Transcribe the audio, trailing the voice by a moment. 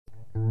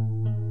Hey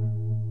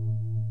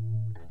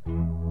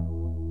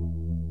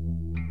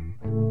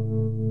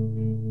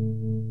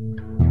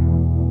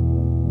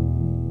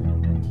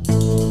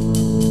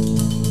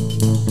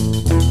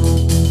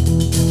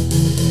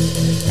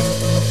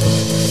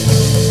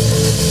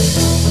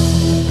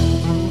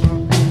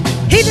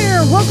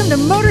there, welcome to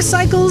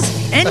Motorcycles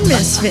and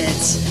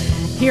Misfits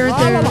here at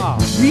the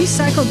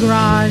Recycle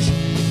Garage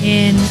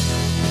in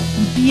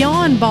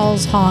Beyond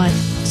Balls Hot,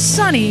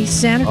 sunny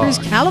Santa Cruz,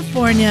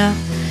 California.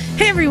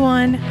 Hey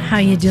everyone, how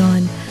you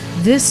doing?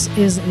 This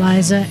is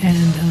Liza,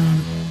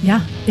 and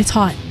yeah, it's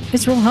hot.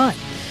 It's real hot.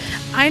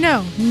 I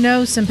know,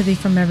 no sympathy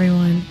from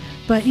everyone,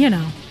 but you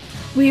know,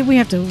 we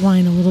have to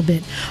whine a little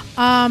bit.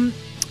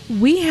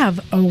 We have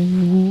a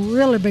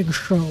really big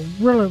show,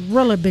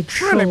 really big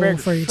show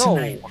for you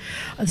tonight.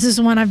 This is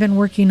one I've been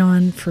working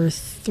on for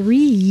 3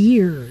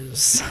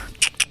 years.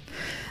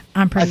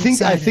 I'm pretty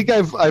excited. I think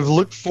I've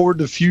looked forward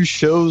to a few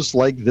shows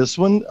like this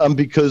one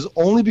because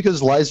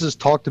Liza's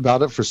talked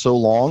about it for so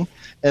long,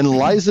 and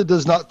Liza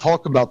does not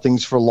talk about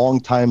things for a long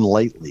time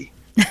lately.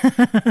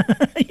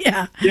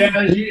 Yeah.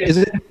 Is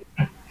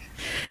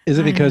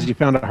it because you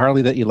found a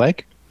Harley that you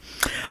like?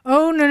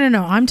 Oh,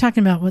 no. I'm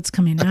talking about what's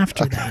coming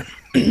after that.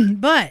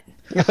 But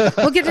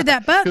we'll get to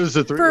that. But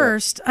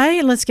first,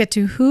 let's get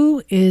to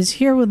who is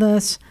here with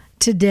us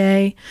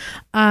today.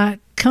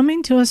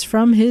 Coming to us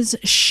from his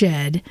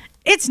shed,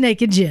 it's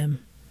Naked Jim.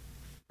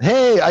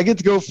 Hey, I get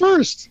to go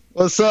first.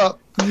 What's up?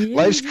 Yeah.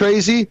 Life's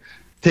crazy.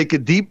 Take a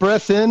deep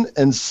breath in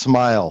and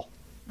smile.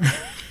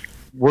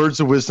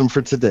 Words of wisdom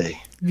for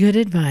today. Good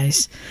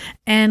advice.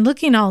 And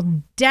looking all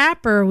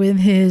dapper with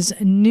his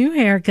new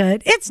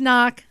haircut, it's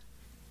Knock.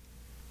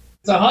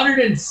 It's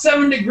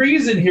 107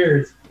 degrees in here.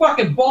 It's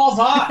fucking balls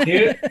hot,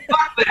 dude.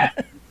 Fuck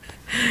that.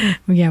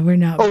 Yeah, we're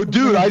not. Oh,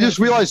 dude, I just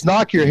realized,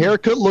 Knock, your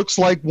haircut looks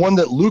like one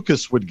that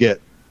Lucas would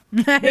get.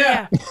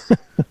 Yeah.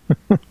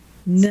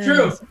 Nice. It's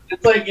true.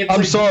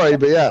 I'm sorry,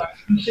 but yeah.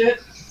 Shit.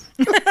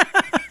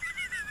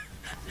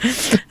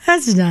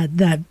 That's not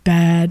that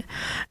bad.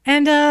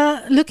 And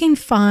looking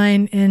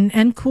fine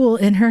and cool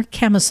in her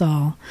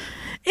camisole.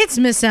 It's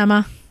Miss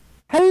Emma.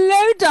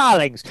 Hello,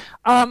 darlings.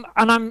 And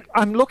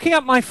I'm looking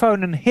at my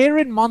phone, and here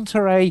in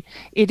Monterey,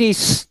 it is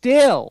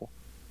still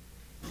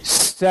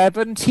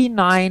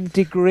 79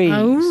 degrees.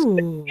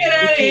 Oh, get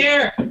out of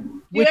here!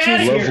 Which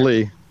is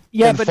lovely.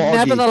 Yeah, but foggy.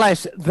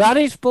 Nevertheless, that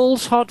is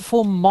balls hot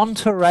for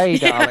Monterey,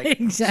 darling. Yeah,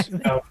 exactly.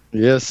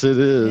 Yes, it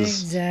is.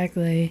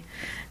 Exactly.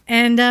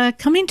 And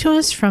coming to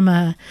us from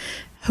a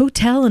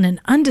hotel in an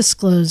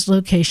undisclosed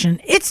location,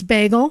 it's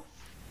Bagel.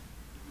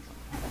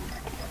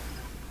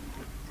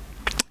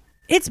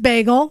 It's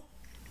Bagel.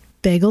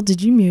 Bagel,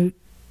 did you mute?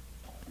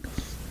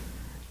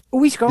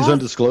 Oh, he's gone. He's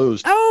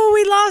undisclosed. Oh,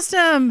 we lost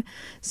him.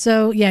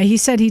 So, yeah, he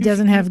said he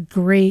doesn't have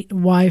great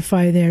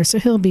Wi-Fi there, so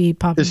he'll be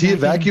popping. Is he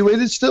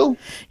evacuated still?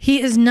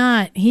 He is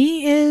not.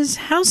 He is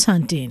house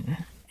hunting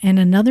in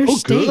another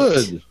state.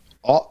 Good.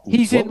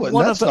 He's in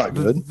one of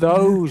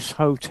those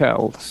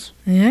hotels.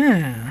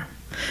 Yeah.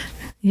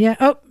 Yeah.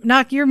 Oh,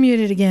 Knock, you're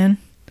muted again.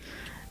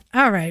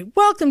 All right.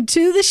 Welcome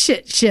to the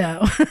shit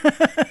show.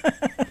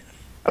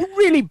 A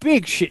really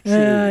big shit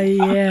show.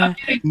 Yeah.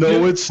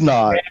 No, it's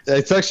not.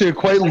 It's actually a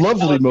quite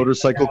lovely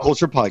motorcycle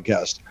culture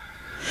podcast.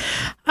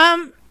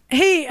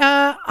 Hey,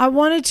 I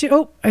wanted to.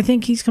 Oh, I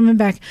think he's coming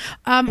back.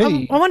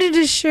 Hey. I wanted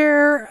to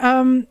share.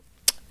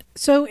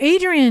 So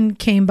Adrian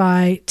came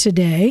by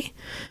today.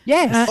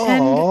 Yes.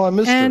 I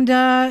missed her.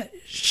 And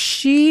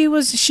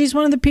she's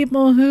one of the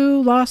people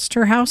who lost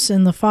her house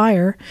in the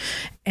fire,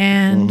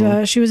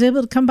 and she was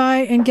able to come by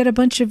and get a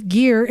bunch of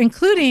gear,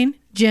 including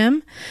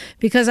Jim,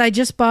 because I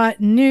just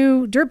bought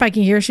new dirt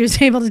biking gear. She was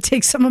able to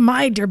take some of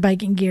my dirt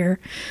biking gear.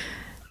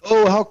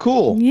 Oh, how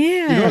cool. Yeah.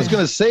 You know what I was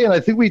going to say, and I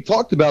think we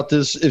talked about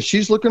this. If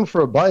she's looking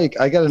for a bike,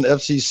 I got an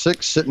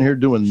FC6 sitting here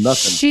doing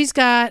nothing. She's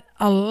got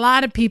a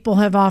lot of people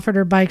have offered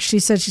her bikes. She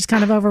said she's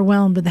kind of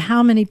overwhelmed with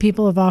how many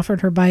people have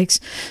offered her bikes.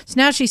 So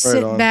now she's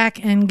sitting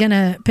back and going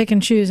to pick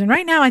and choose. And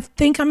right now, I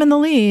think I'm in the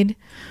lead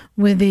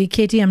with the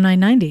KTM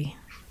 990.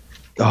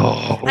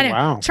 Oh,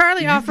 wow.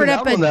 Charlie offered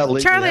up a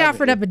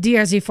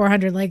DRZ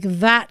 400. Like,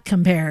 that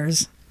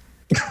compares.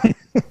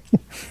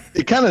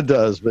 It kind of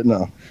does, but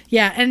no.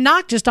 Yeah, and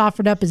Knock just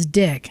offered up his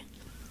dick.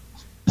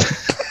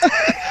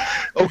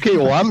 Okay,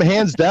 well, I'm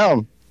hands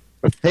down.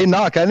 Hey,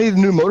 Knock, I need a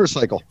new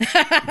motorcycle.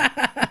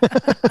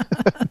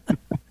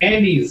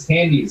 Handies.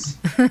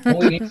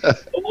 Only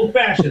old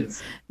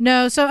fashions.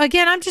 No, so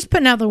again, I'm just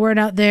putting out the word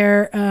out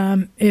there.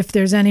 If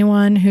there's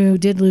anyone who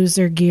did lose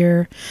their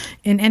gear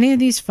in any of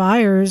these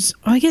fires,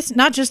 well, I guess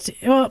not just,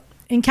 well,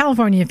 in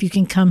California, if you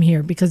can come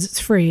here because it's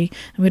free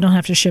and we don't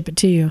have to ship it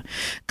to you,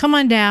 come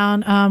on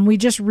down. We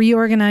just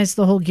reorganized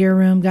the whole gear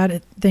room, got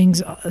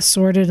things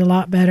sorted a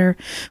lot better.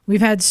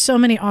 We've had so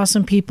many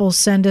awesome people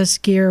send us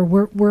gear.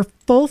 We're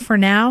full for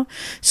now.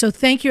 So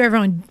thank you,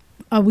 everyone.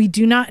 We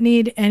do not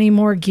need any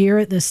more gear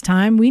at this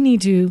time. We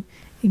need to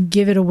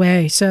give it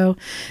away. So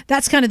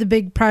that's kind of the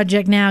big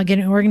project now,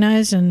 getting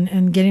organized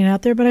and getting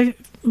out there. But I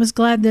was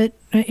glad that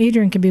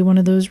Adrian could be one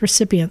of those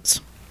recipients.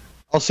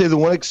 I'll say the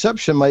one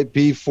exception might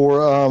be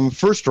for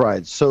first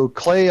rides. So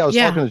Clay, I was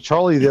talking to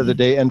Charlie the other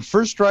day, and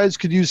first rides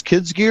could use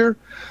kids gear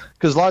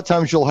because a lot of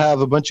times you'll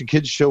have a bunch of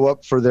kids show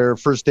up for their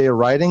first day of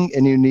riding,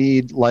 and you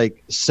need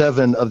like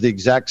 7 of the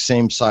exact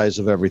same size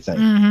of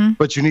everything.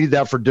 But you need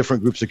that for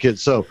different groups of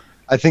kids. So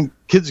I think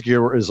kids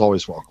gear is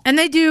always welcome. And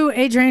they do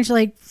age range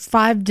like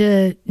 5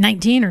 to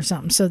 19 or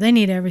something, so they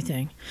need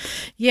everything.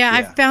 Yeah.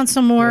 I found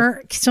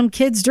some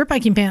kids' dirt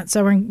biking pants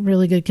that were in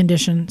really good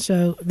condition,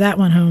 so that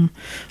went home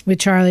with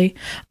Charlie.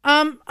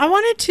 I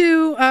wanted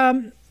to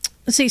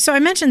let's see. So I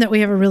mentioned that we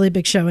have a really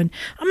big show, and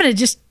I'm going to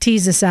just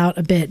tease this out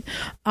a bit.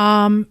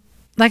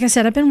 Like I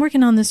said, I've been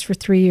working on this for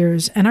 3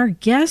 years, and our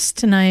guest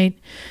tonight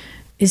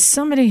is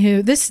somebody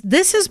who this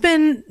has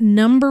been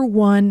number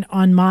 1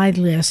 on my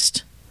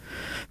list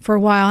for a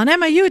while. And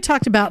Emma, you had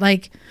talked about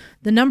like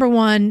the number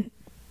 1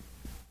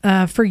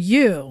 for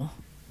you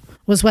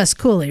was Wes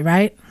Cooley,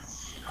 right?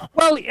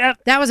 Well,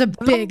 that was a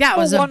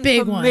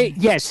big one. Me.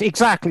 Yes,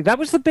 exactly. That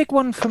was the big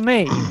one for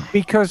me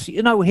because,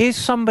 here's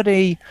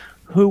somebody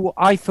who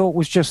I thought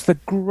was just the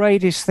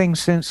greatest thing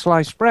since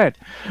sliced bread.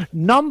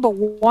 Number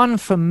 1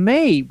 for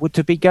me would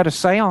to be get a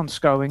seance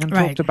going and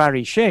talk to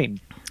Barry Sheen.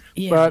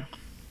 Yeah.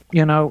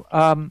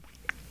 But,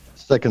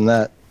 second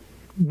that.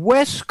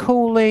 Wes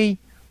Cooley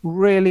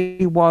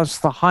really was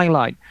the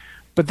highlight.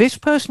 But this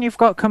person you've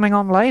got coming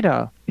on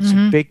later, it's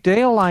a big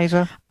deal,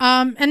 Liza.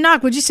 And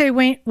Knock, would you say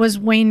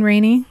Wayne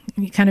Rainey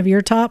kind of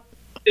your top?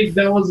 I think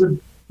that was a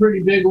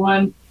pretty big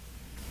one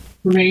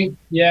for me.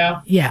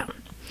 Yeah. Yeah.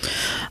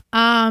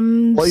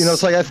 Well,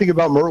 it's like I think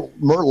about Mert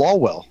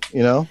Lawwell,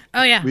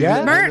 Oh, yeah. We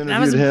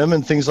interviewed him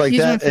and things like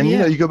that. And,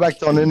 you go back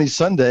to On Any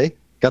Sunday,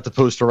 got the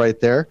poster right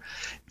there.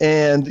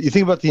 And you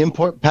think about the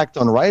impact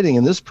on writing,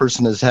 and this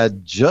person has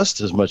had just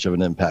as much of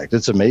an impact.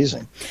 It's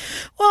amazing.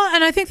 Well,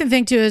 and I think the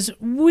thing, too, is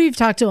we've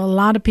talked to a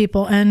lot of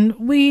people, and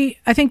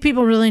I think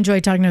people really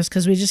enjoy talking to us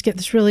because we just get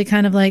this really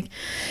kind of like,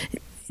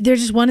 they're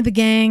just one of the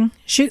gang,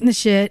 shooting the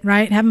shit,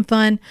 right, having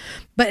fun.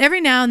 But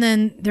every now and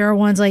then there are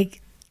ones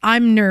like,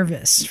 I'm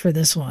nervous for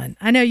this one.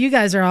 I know you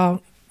guys are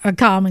all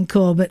calm and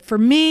cool, but for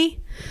me,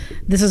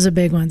 this is a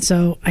big one.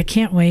 So I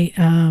can't wait.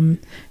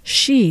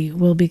 She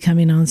will be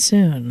coming on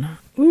soon.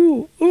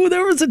 Ooh,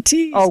 there was a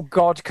tease. Oh,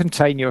 God,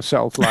 contain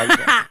yourself, Liza.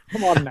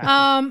 Come on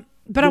now.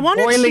 But You're I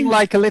wanted boiling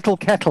like a little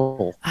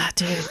kettle.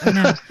 Dude, I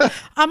know.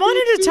 I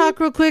wanted to talk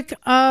real quick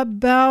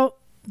about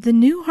the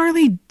new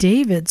Harley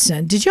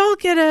Davidson. Did y'all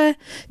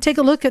take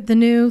a look at the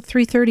new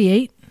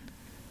 338?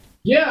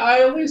 Yeah,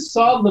 I always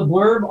saw the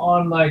blurb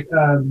on like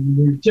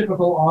the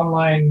typical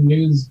online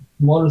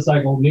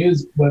motorcycle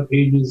news web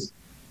pages,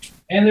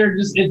 and they're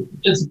just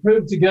it's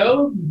approved to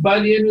go by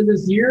the end of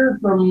this year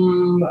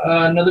from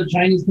another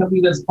Chinese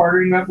company that's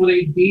partnering up with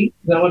HP. Is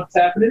that what's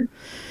happening?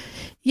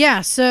 Yeah.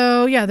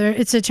 So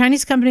it's a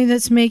Chinese company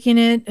that's making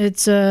it.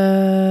 It's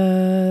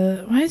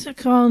why is it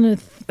called it?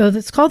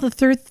 It's called the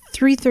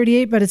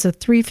 338, but it's a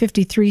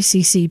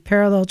 353cc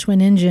parallel twin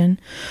engine,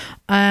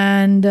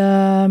 and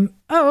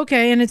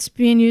okay, and it's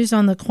being used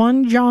on the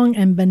Quanzhong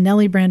and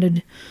Benelli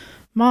branded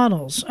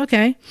models.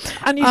 Okay.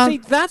 And you see,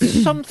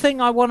 that's something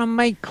I want to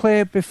make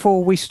clear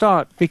before we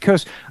start,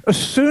 because as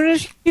soon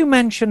as you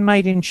mention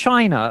made in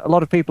China, a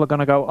lot of people are going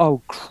to go,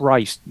 oh,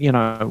 Christ,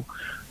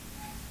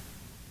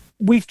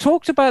 We've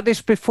talked about this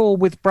before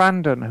with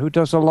Brandon, who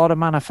does a lot of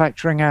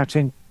manufacturing out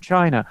in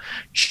China.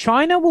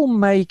 China will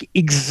make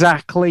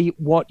exactly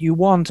what you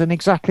want and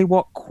exactly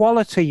what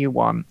quality you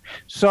want.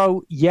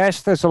 So,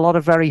 yes, there's a lot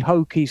of very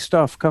hokey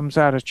stuff comes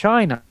out of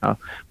China, but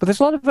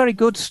there's a lot of very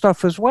good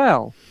stuff as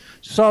well.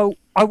 So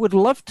I would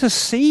love to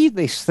see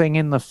this thing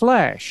in the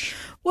flesh.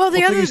 Well,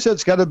 you said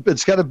it's got a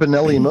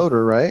Benelli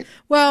motor, right?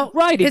 Well,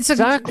 right,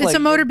 exactly. It's a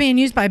motor being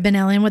used by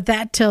Benelli, and what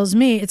that tells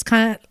me, it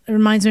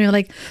reminds me of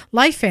like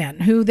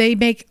Lifan, who they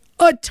make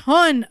a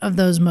ton of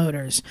those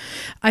motors.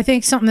 I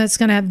think something that's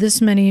going to have this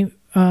many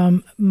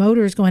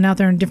motors going out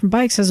there on different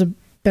bikes has a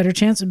better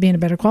chance of being a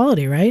better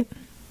quality, right?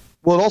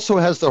 Well, it also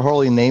has the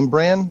Harley name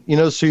brand,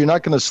 so you're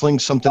not going to sling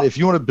something. If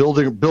you want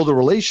to build a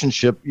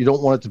relationship, you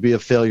don't want it to be a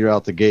failure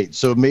out the gate.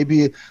 So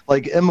maybe,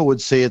 like Emma would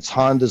say, it's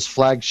Honda's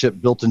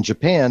flagship built in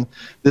Japan.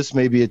 This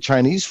may be a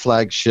Chinese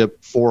flagship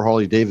for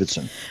Harley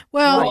Davidson.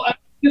 Well,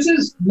 this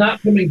is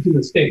not coming to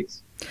the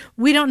States.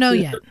 We don't know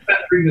yet.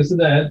 Bring this to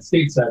the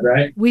stateside,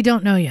 right? We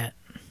don't know yet.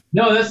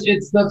 No, that's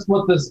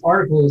what this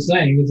article is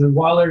saying. Is that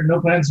while there are no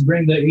plans to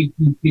bring the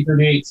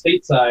P38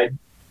 stateside,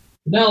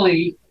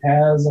 Benelli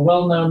has a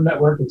well-known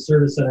network of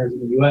service centers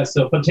in the U.S.,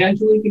 so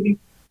potentially could be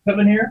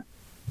coming here.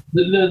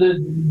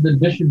 The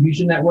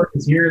distribution network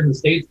is here in the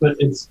States, but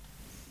it's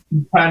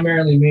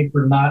primarily made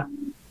for not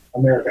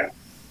America.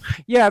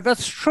 Yeah,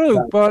 that's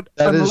true. But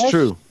that is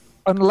true.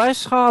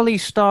 Unless Harley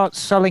starts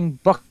selling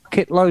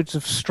bucket loads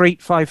of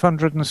Street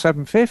 500 and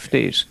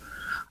 750s,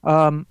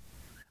 and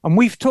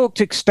we've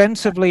talked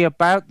extensively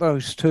about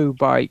those two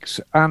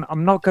bikes, and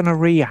I'm not going to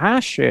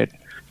rehash it,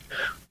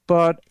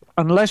 but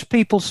unless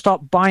people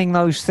stop buying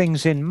those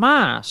things in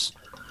mass,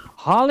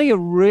 Harley are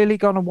really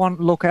going to want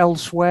to look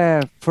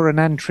elsewhere for an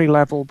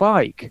entry-level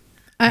bike.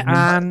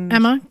 And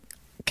Emma,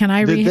 can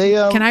I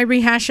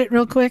rehash it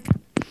real quick?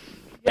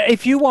 Yeah,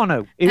 if you want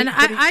to. And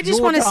I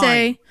just want to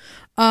say,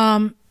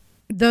 I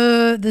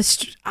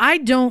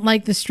don't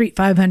like the Street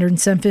 500 and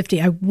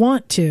 750. I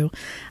want to.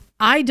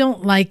 I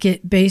don't like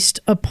it based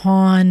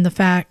upon the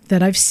fact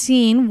that I've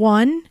seen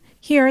one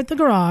here at the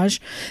garage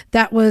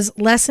that was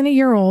less than a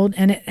year old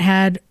and it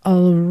had a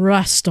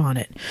rust on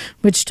it,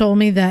 which told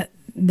me that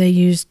they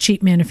used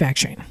cheap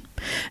manufacturing.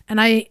 And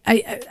I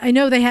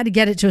know they had to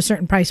get it to a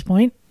certain price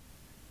point,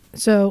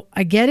 so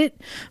I get it,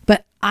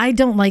 but I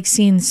don't like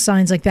seeing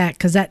signs like that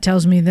because that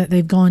tells me that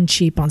they've gone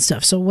cheap on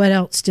stuff. So what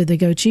else did they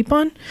go cheap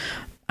on?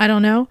 I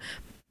don't know,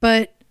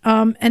 but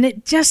and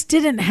it just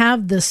didn't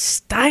have the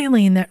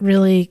styling that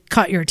really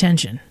caught your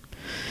attention.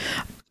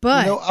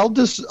 But I'll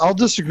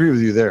disagree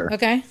with you there.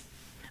 Okay,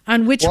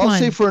 on which one?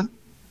 I'll say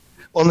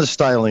on the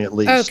styling at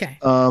least. Okay.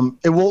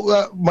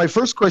 My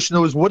first question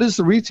though is, what is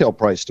the retail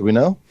price? Do we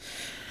know?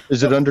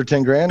 Is it under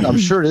 10 grand? I'm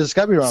sure it is. It's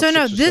got to be around. So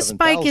no, this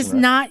bike is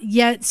not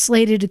yet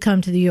slated to come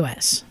to the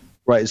U.S.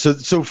 Right.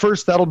 So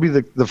first, that'll be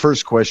the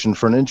first question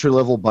for an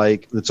entry-level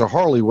bike that's a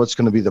Harley. What's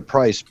going to be the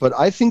price? But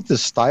I think the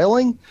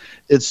styling,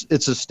 it's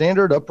a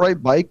standard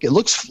upright bike. It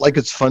looks like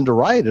it's fun to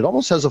ride. It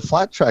almost has a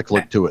flat track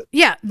look to it.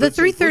 Yeah, the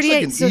 338.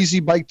 It looks like an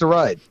easy bike to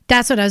ride.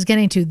 That's what I was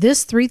getting to.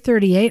 This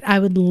 338, I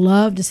would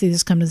love to see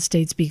this come to the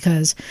States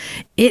because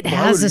it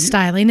has the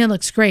styling. It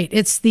looks great.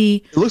 It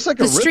looks like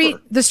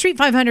the Street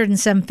 500 and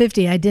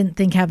 750. I didn't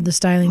think have the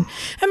styling.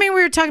 I mean,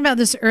 we were talking about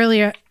this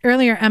earlier,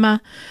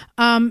 Emma.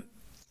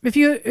 If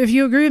you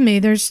agree with me,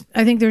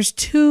 I think there's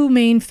two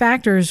main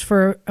factors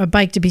for a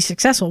bike to be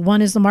successful.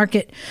 One is the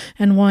market,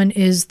 and one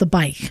is the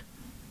bike.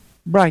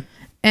 Right.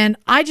 And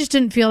I just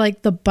didn't feel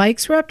like the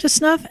bikes were up to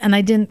snuff, and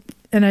I didn't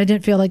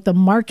feel like the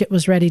market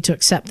was ready to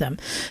accept them.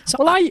 So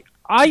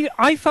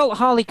I felt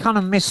Harley kind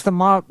of missed the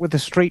mark with the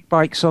street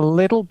bikes a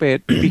little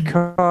bit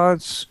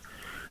because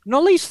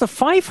not least the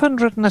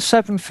 500 and the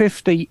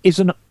 750 is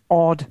an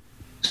odd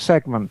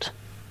segment.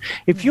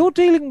 If you're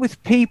dealing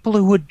with people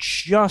who are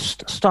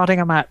just starting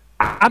them out,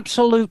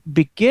 absolute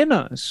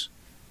beginners,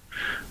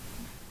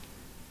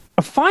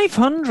 a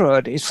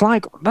 500 is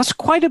that's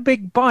quite a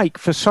big bike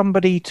for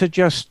somebody to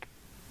just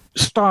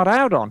start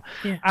out on.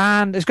 Yeah.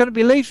 And there's going to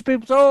be leaps of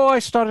people, I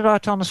started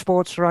out on a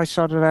Sportster, I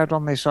started out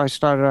on this, I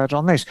started out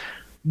on this.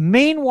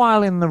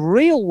 Meanwhile, in the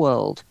real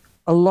world,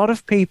 a lot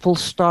of people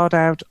start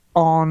out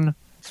on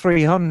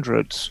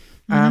 300s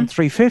and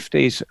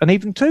 350s and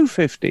even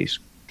 250s.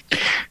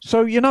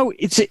 So,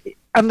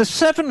 and the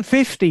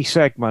 750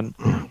 segment,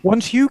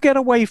 once you get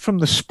away from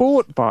the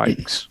sport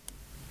bikes,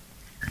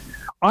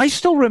 I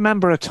still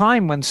remember a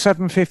time when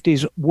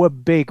 750s were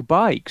big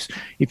bikes.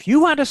 If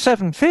you had a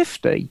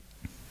 750,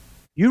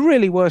 you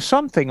really were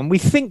something. And we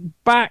think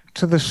back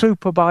to the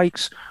super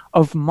bikes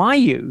of my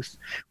youth.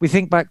 We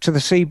think back to the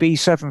CB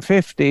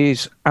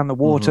 750s and the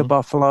Water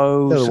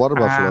Buffaloes. Yeah, the Water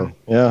Buffalo,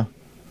 yeah.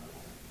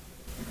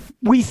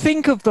 We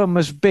think of them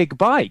as big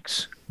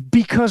bikes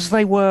because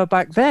they were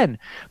back then.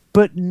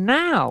 But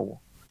now,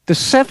 the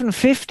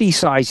 750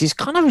 size is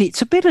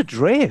it's a bit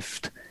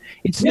adrift.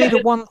 It's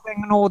neither one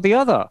thing nor the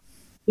other.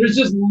 There's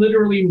just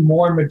literally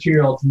more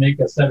material to make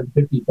a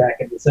 750 back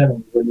in the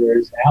 70s than there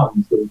is now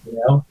these days,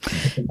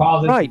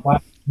 Composites, right,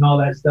 and all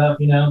that stuff,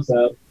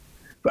 so.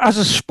 As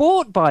a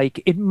sport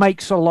bike, it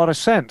makes a lot of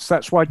sense.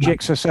 That's why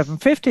Gixxer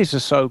 750s are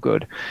so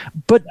good.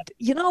 But,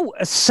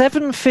 a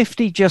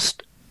 750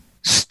 just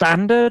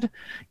standard,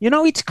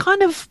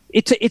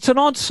 it's an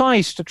odd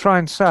size to try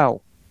and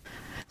sell.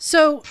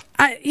 So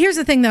here's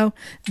the thing, though.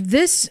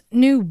 This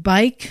new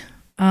bike,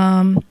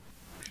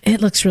 it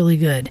looks really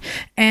good.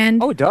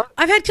 And it does.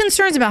 I've had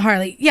concerns about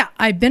Harley. Yeah,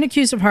 I've been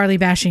accused of Harley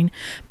bashing,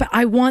 but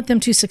I want them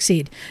to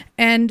succeed.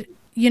 And,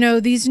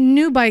 these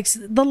new bikes,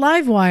 the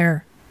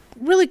Livewire,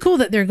 really cool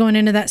that they're going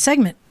into that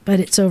segment, but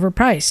it's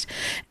overpriced.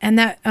 And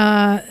that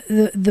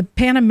the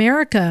Pan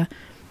America,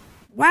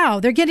 wow,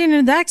 they're getting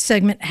into that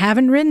segment.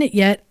 Haven't ridden it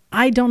yet.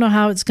 I don't know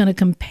how it's going to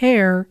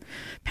compare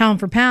pound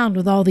for pound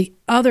with all the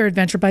other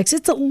adventure bikes.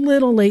 It's a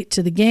little late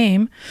to the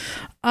game.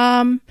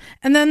 And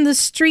then the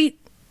Street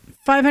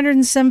 500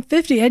 and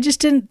 750, I just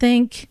didn't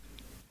think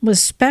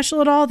was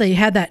special at all. They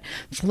had that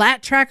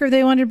flat tracker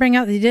they wanted to bring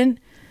out. They didn't.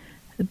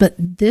 But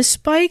this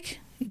bike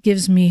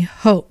gives me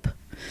hope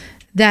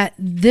that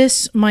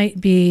this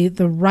might be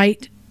the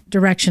right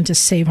direction to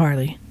save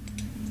Harley.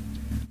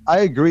 I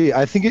agree.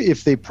 I think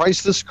if they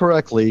price this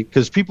correctly,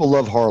 because people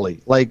love Harley,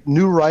 like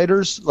new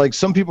riders, like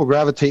some people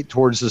gravitate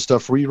towards the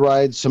stuff we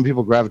ride, some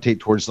people gravitate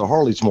towards the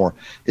Harleys more.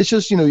 It's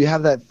just, you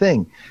have that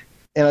thing.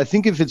 And I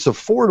think if it's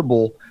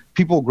affordable,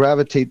 people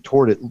gravitate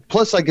toward it.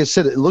 Plus, like I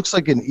said, it looks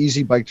like an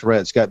easy bike to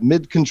ride. It's got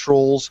mid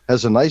controls,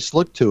 has a nice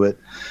look to it.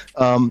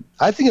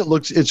 I think it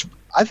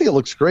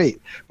looks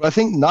great. But I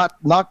think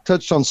Knock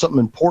touched on something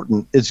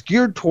important. It's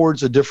geared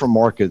towards a different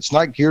market. It's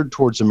not geared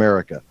towards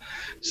America.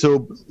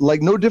 So,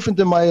 no different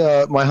than my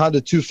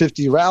Honda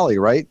 250 Rally,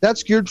 right?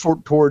 That's geared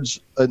towards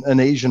an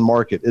Asian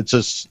market.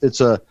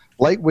 It's a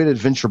lightweight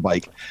adventure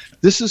bike.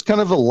 This is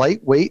kind of a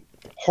lightweight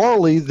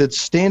Harley that's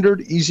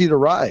standard, easy to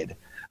ride.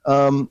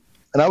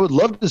 And I would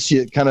love to see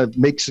it kind of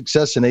make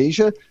success in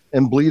Asia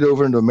and bleed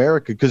over into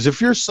America. Because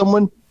if you're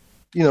someone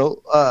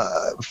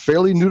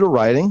fairly new to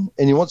riding,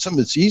 and you want something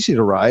that's easy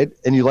to ride,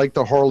 and you like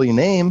the Harley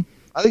name,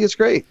 I think it's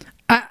great.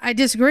 I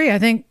disagree. I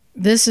think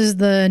this is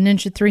the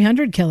Ninja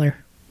 300 killer.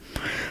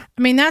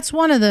 I mean, that's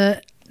one of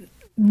the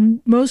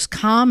most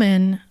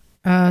common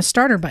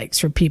starter bikes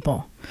for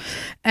people.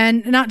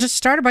 And not just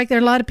starter bike. There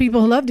are a lot of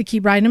people who love to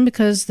keep riding them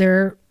because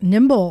they're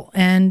nimble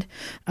and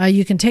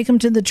you can take them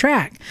to the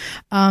track.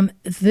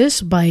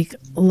 This bike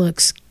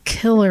looks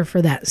killer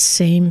for that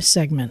same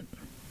segment.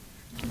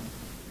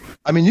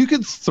 I mean, you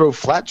could throw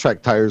flat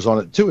track tires on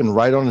it too and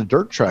ride on a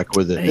dirt track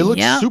with it. It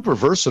looks super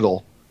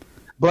versatile.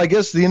 But I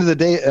guess at the end of the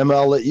day, Emma,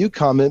 I'll let you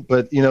comment.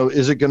 But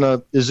is it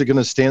gonna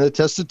stand the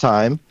test of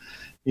time?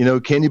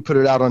 Can you put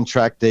it out on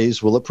track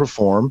days? Will it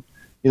perform?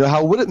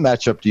 How would it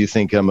match up, do you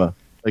think, Emma,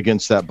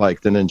 against that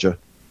bike, the Ninja?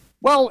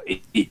 Well,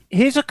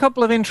 here's a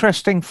couple of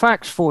interesting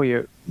facts for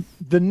you.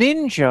 The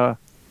Ninja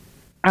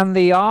and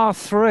the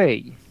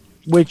R3,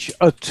 which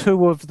are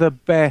two of the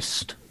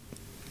best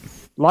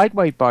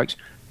lightweight bikes,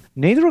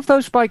 neither of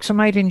those bikes are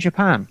made in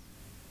Japan.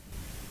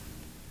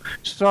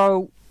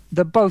 So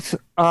they're both,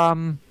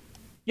 I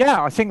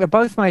think they're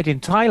both made in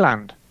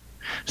Thailand.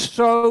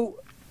 So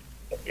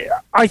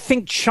I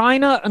think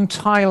China and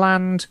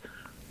Thailand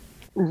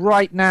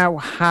right now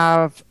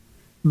have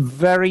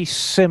very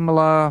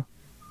similar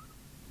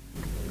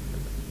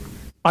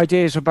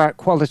ideas about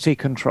quality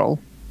control.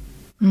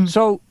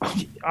 So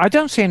I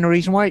don't see any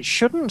reason why it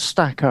shouldn't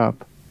stack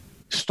up.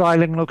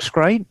 Styling looks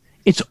great.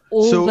 It's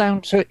all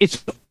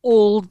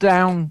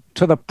down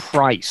to the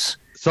price.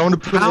 So I'm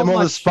going to put Emma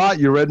on the spot.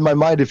 You read my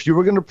mind. If you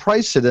were going to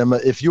price it, Emma,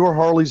 if you were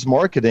Harley's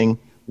marketing,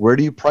 where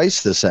do you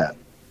price this at?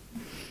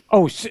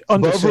 Oh,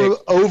 under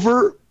six.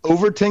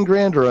 Over 10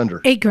 grand or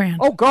under? 8 grand.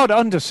 Oh God,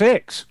 under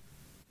 6.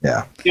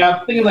 Yeah. Yeah,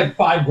 I'm thinking like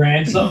 5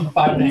 grand, something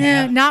 5 and a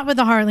half. Not with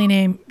the Harley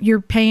name. You're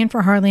paying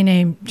for Harley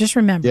name. Just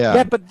remember.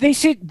 Yeah, but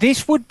this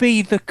would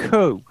be the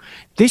coup.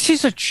 This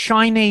is a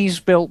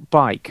Chinese-built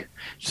bike,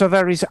 so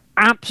there is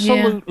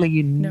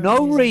absolutely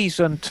no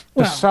reason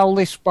to sell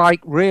this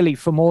bike really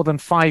for more than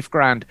 5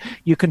 grand.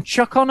 You can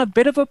chuck on a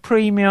bit of a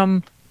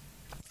premium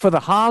for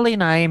the Harley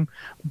name,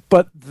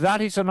 but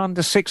that is an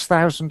under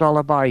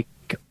 $6,000 bike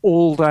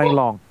all day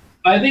long.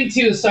 I think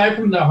too, aside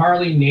from the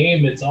Harley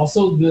name, it's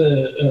also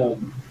the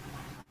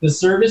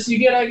service you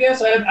get. I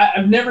guess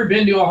I've never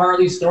been to a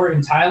Harley store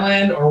in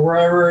Thailand or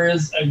wherever it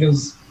is,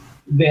 because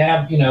they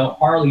have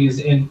Harleys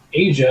in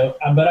Asia.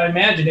 But I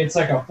imagine it's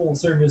like a full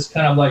service,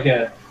 kind of like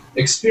a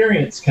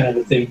experience kind of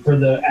a thing for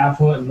the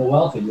affluent and the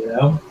wealthy.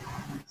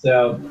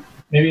 So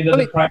maybe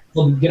the price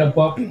will get a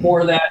buck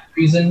for that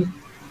reason.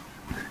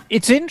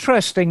 It's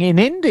interesting in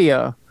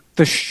India.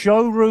 The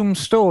showroom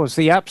stores,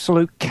 the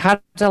absolute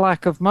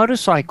Cadillac of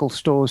motorcycle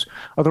stores,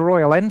 are the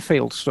Royal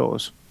Enfield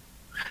stores.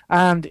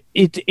 And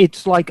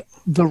it's like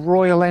the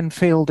Royal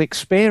Enfield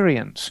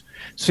experience.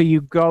 So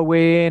you go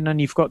in and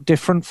you've got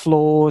different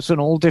floors and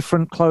all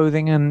different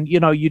clothing, and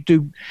you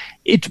do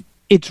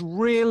it's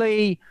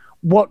really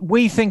what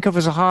we think of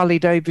as a Harley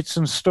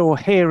Davidson store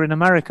here in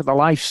America, the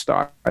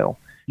lifestyle.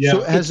 Yeah.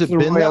 So has it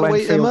been that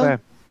way, Emma?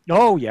 There.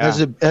 Oh yeah.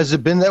 Has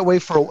it been that way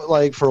for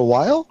a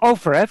while? Oh,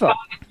 forever.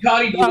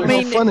 I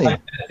mean, funny.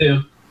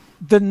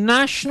 The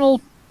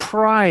national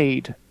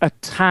pride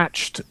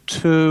attached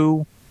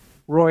to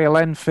Royal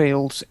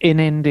Enfields in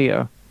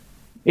India,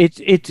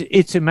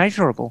 it's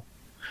immeasurable.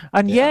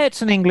 And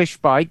it's an English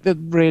bike that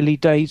really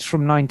dates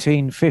from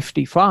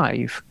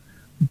 1955,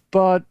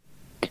 but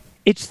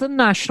it's the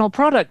national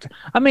product.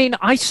 I mean,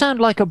 I sound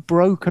like a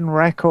broken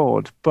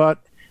record, but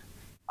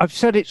I've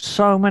said it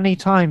so many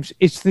times.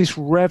 It's this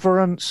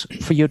reverence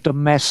for your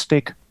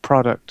domestic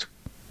product.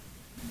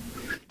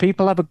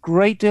 People have a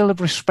great deal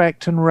of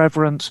respect and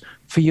reverence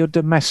for your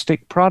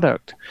domestic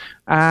product.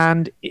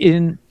 And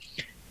in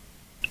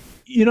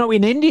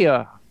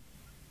India,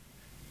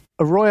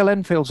 a Royal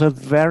Enfield's a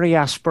very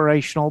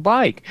aspirational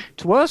bike.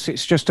 To us,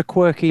 it's just a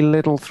quirky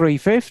little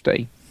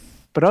 350.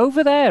 But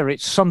over there,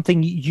 it's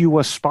something you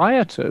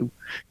aspire to.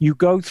 You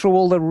go through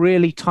all the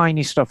really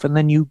tiny stuff, and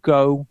then you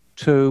go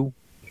to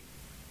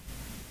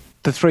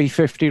the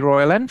 350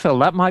 Royal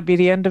Enfield. That might be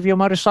the end of your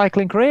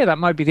motorcycling career. That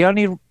might be the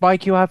only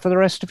bike you have for the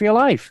rest of your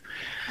life.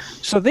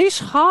 So this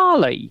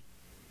Harley,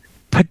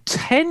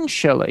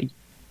 potentially,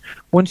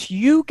 once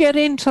you get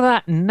into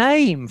that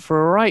name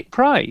for a right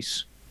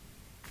price,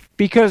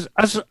 because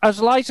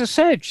as Liza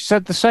said, she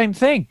said the same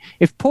thing.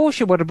 If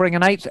Porsche were to bring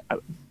out an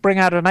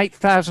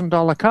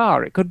 $8,000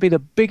 car, it could be the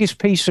biggest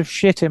piece of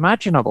shit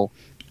imaginable.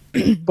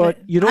 But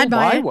you don't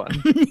buy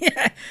one.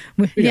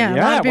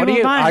 Yeah.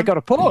 I got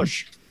a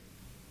Porsche.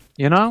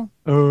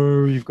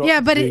 You've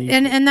got but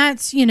and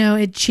that's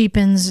it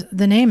cheapens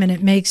the name and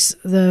it makes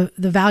the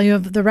value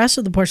of the rest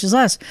of the Porsches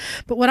less.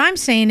 But what I'm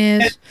saying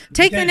is,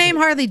 take the name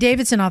Harley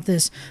Davidson off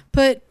this,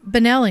 put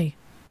Benelli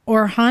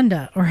or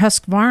Honda or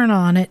Husqvarna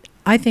on it.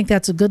 I think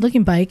that's a good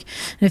looking bike,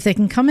 and if they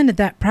can come in at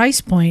that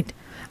price point,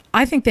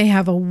 I think they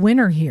have a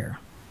winner here.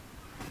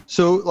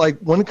 So, like,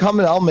 one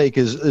comment I'll make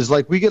is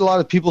like we get a lot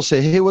of people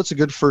say, "Hey, what's a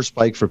good first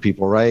bike for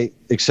people?" Right,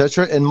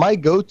 etc. And my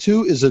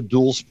go-to is a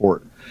dual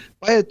sport.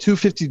 Buy a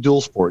 250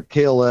 dual sport,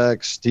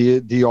 KLX,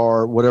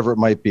 DR, whatever it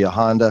might be, a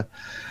Honda.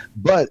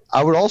 But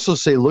I would also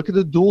say look at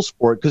a dual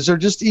sport because they're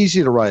just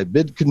easy to ride.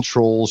 Mid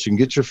controls, you can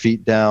get your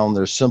feet down.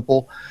 They're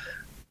simple.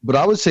 But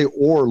I would say,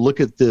 or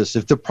look at this.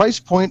 If the price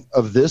point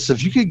of this,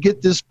 if you could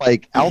get this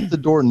bike out the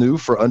door new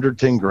for under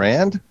 10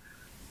 grand,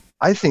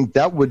 I think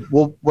that would,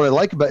 well, what I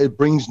like about it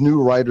brings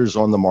new riders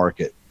on the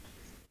market.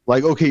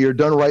 Like, okay, you're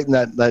done riding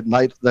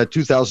that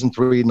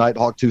 2003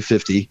 Nighthawk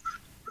 250.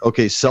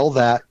 Okay, sell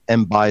that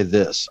and buy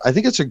this. I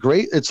think it's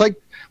it's like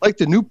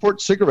the Newport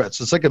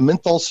cigarettes. It's like a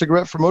menthol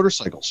cigarette for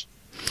motorcycles.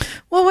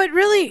 Well, what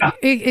really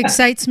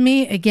excites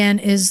me again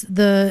is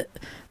the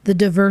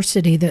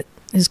diversity that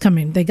is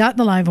coming. They got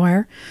the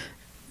Livewire.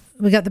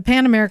 We got the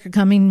Pan America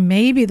coming,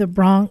 maybe the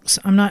Bronx.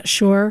 I'm not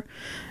sure.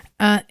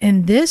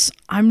 And this,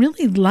 I'm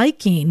really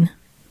liking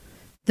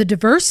the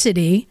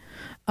diversity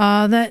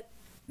that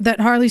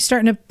Harley's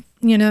starting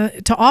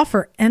to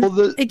offer. And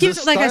it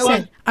gives, like I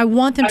said, I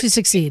want them to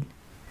succeed.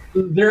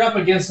 They're up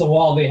against the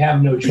wall. They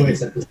have no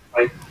choice at this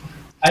point.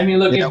 I mean,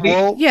 look, if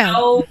they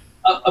sell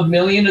a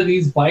million of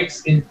these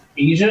bikes in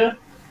Asia,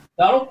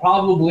 that'll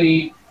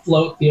probably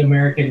float the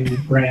American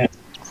brand.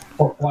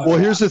 Well,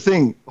 here's the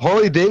thing.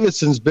 Harley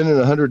Davidson's been in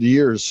 100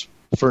 years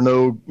for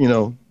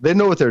they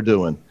know what they're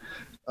doing.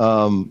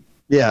 So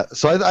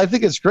I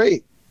think it's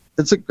great.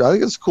 I think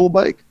it's a cool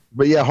bike.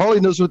 But yeah, Harley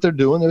knows what they're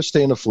doing. They're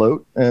staying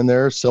afloat and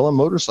they're selling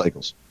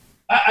motorcycles.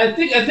 I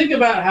think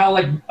about how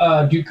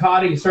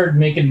Ducati started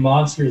making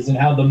monsters and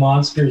how the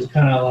monsters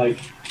kind of like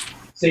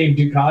saved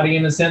Ducati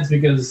in a sense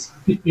because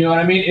you know what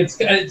I mean.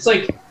 It's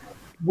like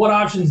what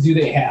options do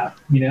they have?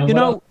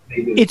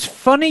 It's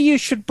funny you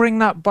should bring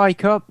that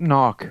bike up,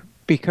 Knock,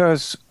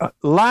 because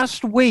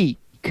last week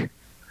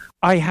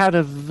I had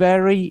a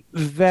very,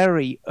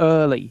 very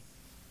early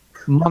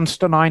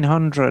Monster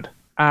 900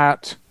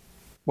 at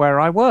where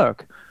I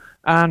work.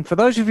 And for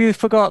those of you who've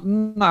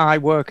forgotten, I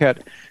work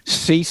at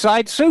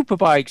Seaside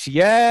Superbikes.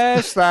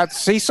 Yes, that's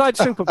Seaside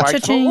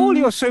Superbikes for all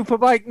your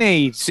superbike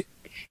needs.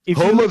 If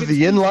home of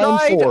the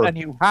inline 4. And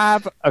you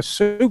have a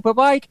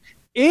superbike,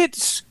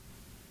 it's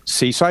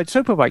Seaside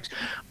Superbikes.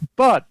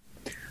 But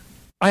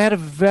I had a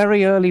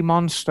very early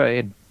Monster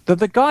in.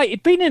 The guy,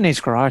 it'd been in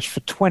his garage for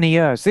 20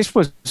 years. This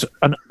was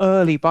an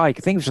early bike.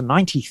 I think it was a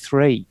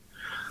 93.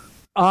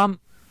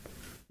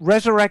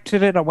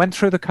 Resurrected it. I went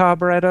through the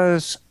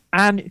carburetors.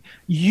 And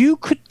you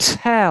could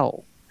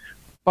tell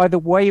by the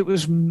way it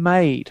was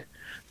made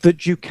that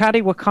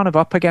Ducati were kind of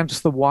up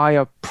against the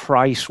wire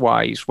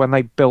price-wise when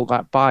they built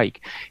that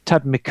bike. It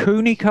had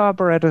Mikuni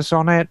carburetors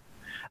on it,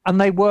 and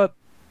they were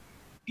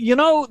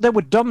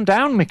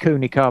dumbed-down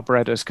Mikuni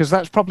carburetors because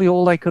that's probably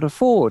all they could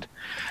afford.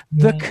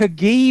 The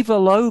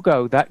Cagiva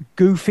logo, that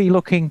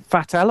goofy-looking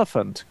fat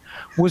elephant,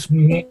 was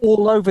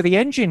all over the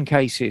engine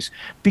cases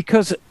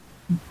because,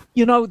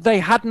 they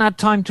hadn't had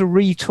time to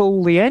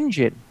retool the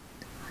engine.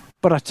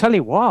 But I tell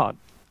you what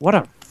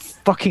a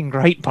fucking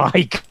great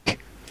bike.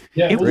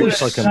 Yeah, it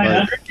was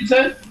 900, you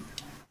said?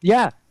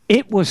 Yeah,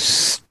 it was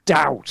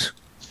stout.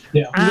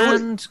 Yeah.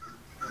 And,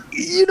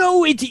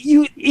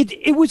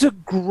 it was a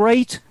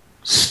great,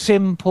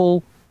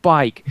 simple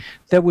bike.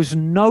 There was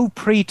no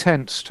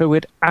pretense to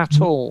it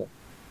at all.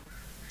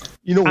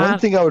 One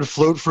thing I would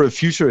float for a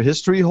future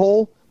history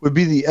hole would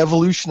be the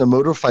evolution of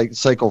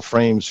motorcycle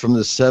frames from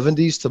the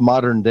 70s to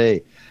modern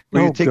day.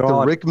 Where you take the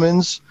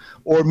Rickmans,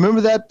 or remember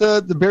that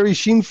the Barry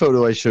Sheen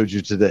photo I showed you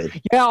today?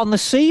 Yeah, on the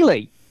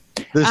Sealy.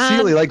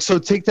 Sealy, so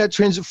take that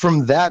transit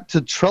from that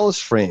to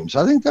trellis frames.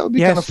 I think that would be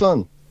kind of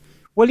fun.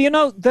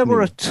 Well, there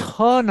were a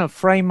ton of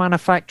frame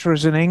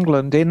manufacturers in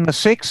England in the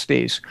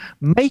 60s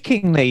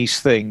making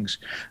these things.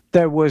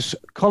 There was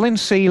Colin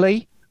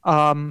Sealy,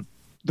 the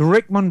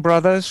Rickman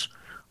brothers,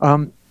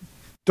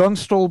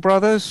 Dunstall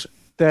brothers.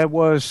 There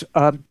was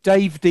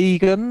Dave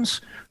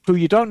Deegan's, who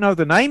you don't know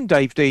the name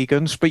Dave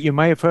Deegan's, but you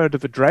may have heard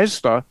of a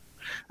Dresda,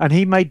 and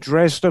he made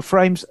Dresda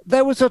frames.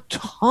 There was a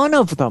ton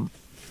of them,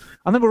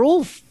 and they were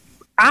all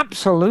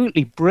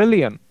absolutely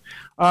brilliant.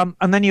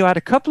 And then you had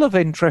a couple of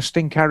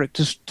interesting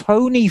characters.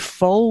 Tony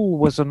Fole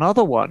was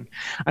another one,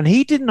 and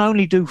he didn't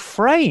only do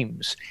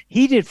frames,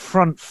 he did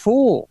front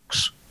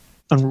forks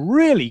and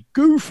really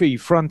goofy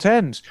front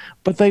ends,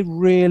 but they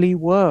really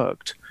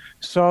worked.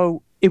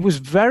 So it was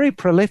very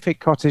prolific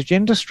cottage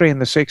industry in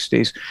the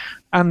 60s.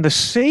 And the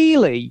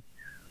Sealy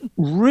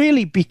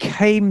really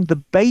became the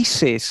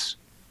basis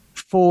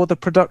for the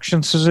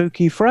production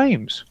Suzuki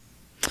frames.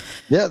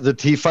 Yeah, the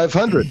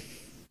T500.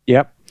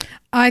 Yep.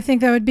 I think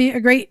that would be a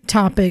great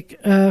topic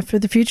for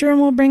the future, and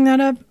we'll bring that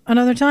up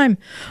another time,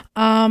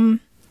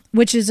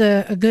 which is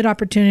a good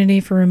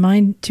opportunity to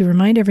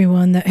remind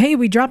everyone that, hey,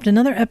 we dropped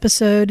another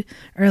episode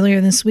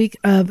earlier this week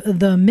of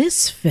The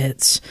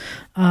Misfits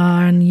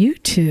on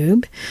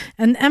YouTube.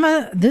 And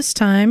Emma, this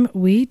time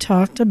we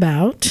talked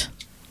about...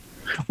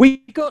 We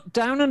got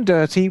down and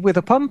dirty with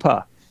a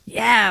pumper.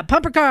 Yeah,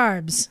 pumper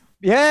carbs.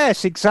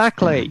 Yes,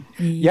 exactly.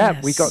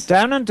 Yeah, we got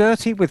down and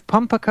dirty with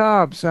pumper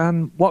carbs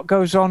and what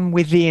goes on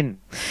within.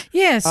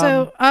 Yeah,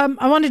 so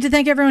I wanted to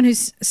thank everyone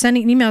who's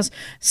sending emails.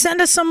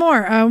 Send us some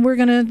more.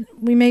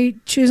 We may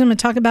choose them and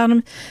talk about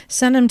them.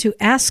 Send them to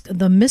Ask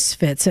the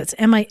Misfits. That's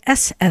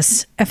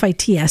MISSFITS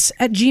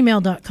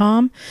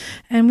 @gmail.com.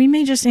 And we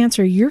may just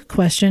answer your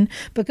question.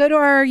 But go to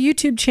our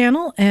YouTube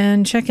channel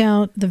and check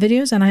out the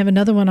videos. And I have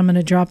another one I'm going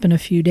to drop in a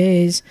few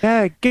days.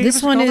 Yeah,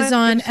 this one is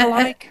on,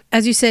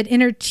 as you said,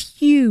 Inner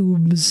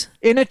Tubes.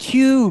 Inner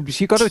Tubes.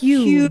 You got a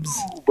tube.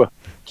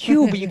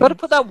 Tube. You got to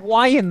put that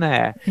Y in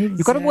there. Exactly.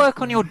 You've got to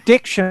work on your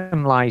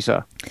diction,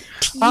 Liza.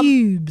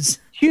 Tubes.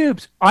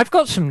 Tubes. I've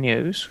got some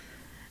news.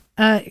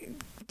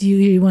 Do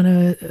you want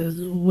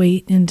to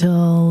wait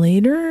until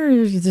later, or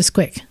is this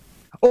quick?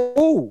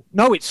 Oh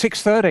no, it's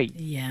 6:30.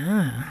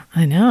 Yeah,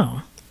 I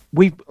know.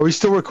 Are we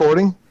still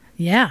recording?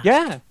 Yeah.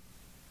 Yeah.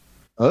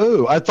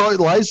 Oh, I thought,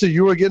 Liza,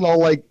 you were getting all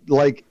like.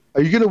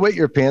 Are you going to wet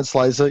your pants,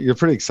 Liza? You're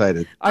pretty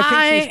excited.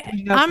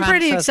 I'm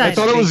pretty excited. I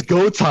thought it was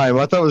go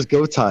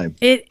time.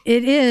 It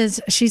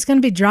is. She's going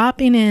to be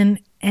dropping in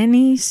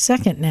any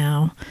second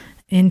now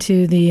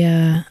into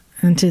the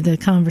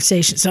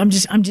conversation. So I'm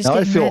just. Now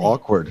I feel ready.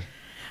 awkward.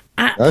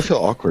 I feel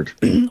awkward.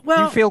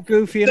 Well, you feel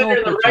goofy and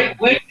awkward. The right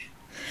link.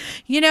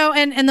 You know,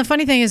 and the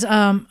funny thing is,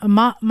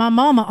 my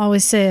mama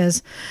always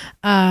says,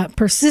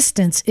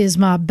 persistence is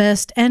my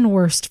best and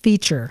worst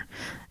feature.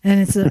 And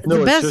it's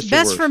the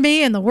best for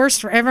me and the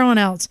worst for everyone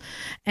else.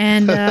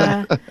 And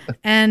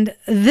and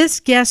this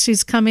guest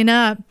who's coming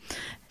up,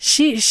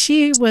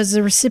 she was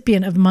the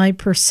recipient of my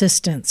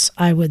persistence,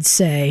 I would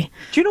say.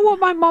 Do you know what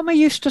my mama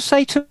used to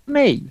say to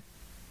me?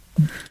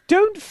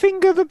 Don't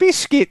finger the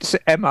biscuits,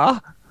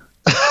 Emma.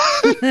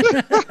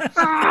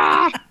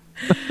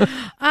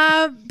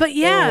 But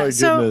yeah,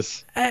 so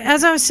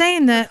as I was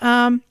saying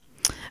that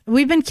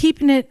we've been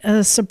keeping it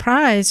a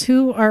surprise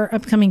who our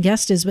upcoming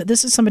guest is, but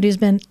this is somebody who's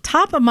been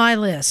top of my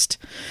list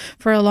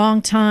for a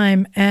long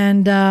time,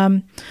 and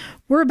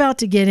we're about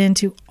to get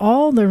into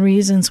all the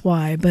reasons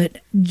why. But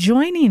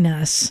joining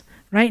us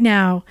right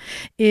now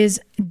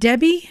is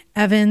Debbie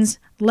Evans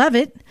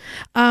Levitt.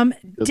 Debbie,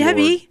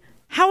 Lord.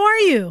 how are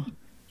you?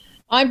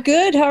 I'm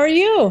good. How are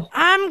you?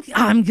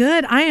 I'm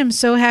good. I am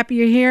so happy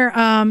you're here.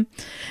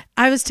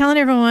 I was telling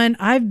everyone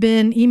I've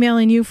been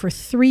emailing you for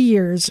 3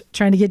 years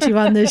trying to get you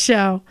on this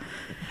show.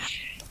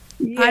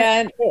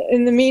 Yeah.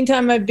 In the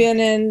meantime, I've been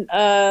in,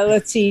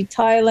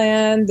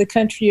 Thailand, the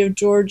country of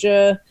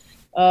Georgia,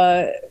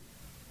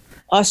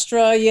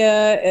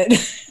 Australia, and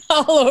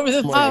all over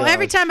the place. Oh,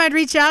 every time I'd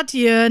reach out to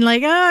you and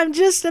I'm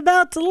just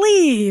about to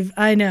leave.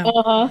 I know.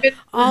 Uh-huh.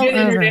 All We're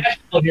over.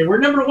 international here. We're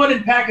number one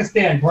in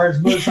Pakistan as far as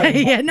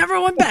motorcycles. Yeah, number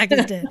one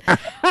Pakistan.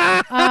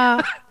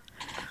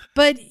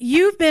 But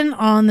you've been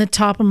on the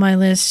top of my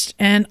list,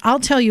 and I'll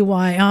tell you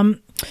why.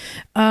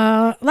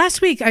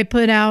 Last week I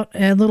put out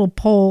a little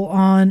poll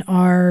on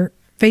our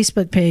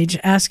Facebook page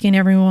asking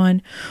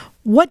everyone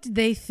what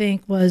they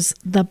think was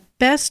the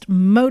best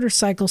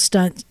motorcycle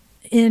stunt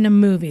in a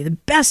movie, the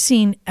best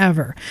scene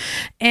ever.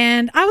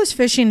 And I was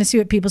fishing to see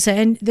what people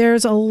say, and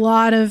there's a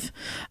lot of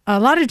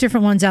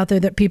different ones out there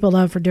that people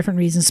love for different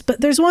reasons, but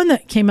there's one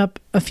that came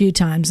up a few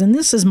times, and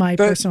this is my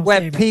personal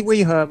favorite. Where Pee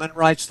Wee Herman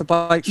rides the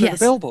bike through the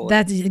billboard.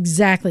 That's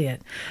exactly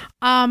it.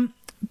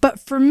 But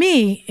for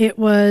me, it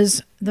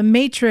was The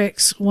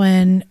Matrix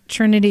when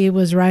Trinity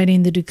was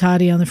riding the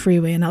Ducati on the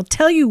freeway. And I'll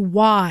tell you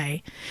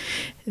why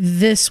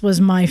this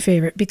was my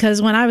favorite. Because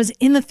when I was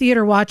in the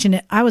theater watching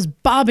it, I was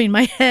bobbing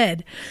my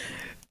head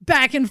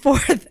back and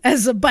forth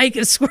as the bike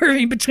is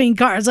swerving between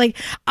cars.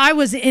 I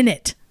was in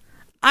it.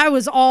 I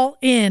was all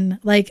in.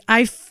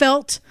 I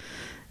felt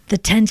the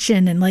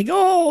tension and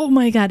oh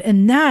my God.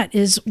 And that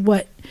is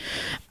what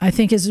I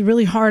think is the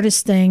really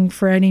hardest thing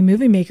for any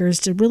movie maker, is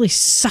to really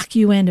suck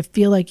you in, to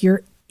feel like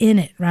you're in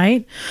it,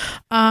 right?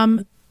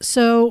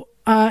 So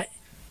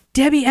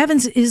Debbie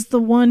Evans is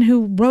the one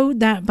who rode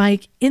that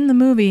bike in the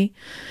movie.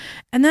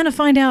 And then to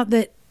find out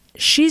that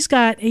she's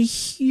got a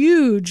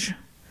huge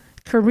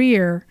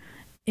career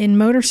in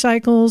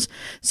motorcycles.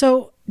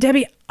 So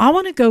Debbie, I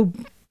want to go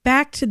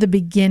back to the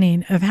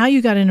beginning of how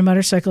you got into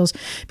motorcycles,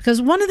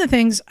 because one of the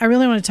things I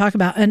really want to talk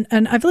about,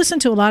 and I've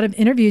listened to a lot of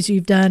interviews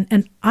you've done,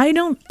 and I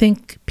don't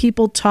think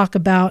people talk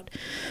about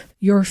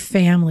your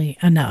family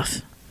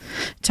enough.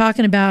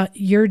 Talking about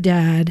your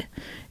dad,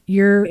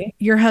 your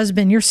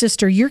husband, your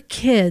sister, your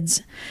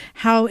kids,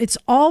 how it's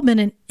all been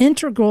an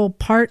integral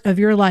part of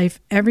your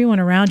life, everyone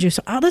around you.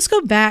 So let's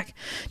go back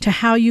to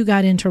how you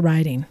got into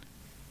riding.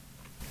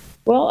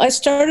 Well, I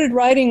started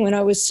riding when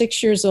I was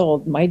 6 years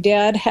old. My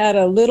dad had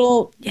a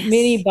little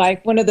mini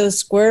bike, one of those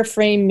square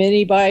frame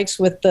mini bikes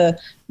with the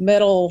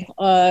metal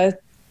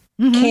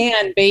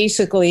can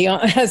basically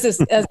as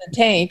a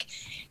tank,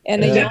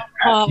 and a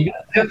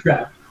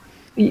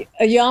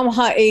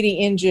Yamaha 80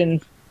 engine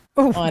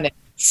on it.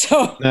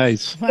 So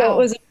nice. So it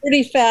was a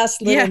pretty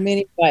fast little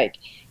mini bike.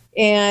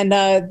 And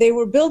they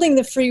were building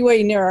the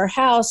freeway near our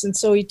house, and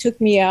so he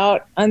took me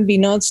out,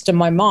 unbeknownst to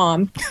my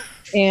mom.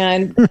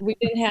 And we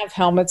didn't have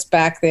helmets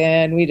back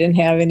then. We didn't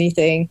have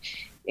anything.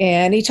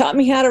 and he taught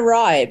me how to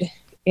ride.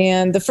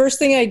 And the first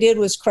thing I did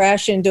was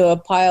crash into a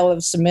pile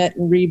of cement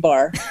and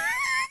rebar.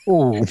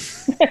 Oh.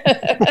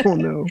 Oh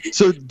no.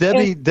 So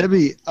Debbie,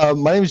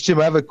 my name is Jim.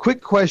 I have a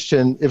quick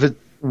question.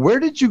 Where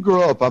did you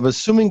grow up? I'm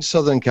assuming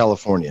Southern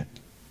California.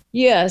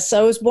 Yes,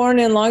 I was born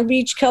in Long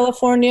Beach,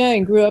 California,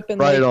 and grew up in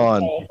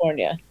Lakewood,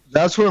 California.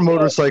 That's where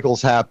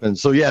motorcycles happen.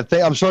 So yeah,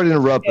 I'm sorry to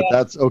interrupt, but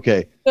that's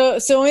okay.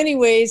 So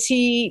anyways,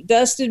 he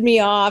dusted me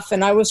off,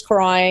 and I was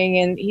crying,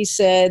 and he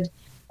said,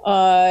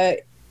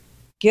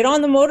 "Get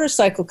on the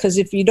motorcycle, because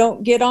if you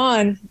don't get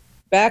on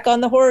back on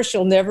the horse,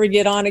 you'll never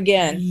get on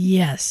again."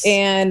 Yes.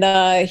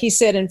 And he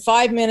said, in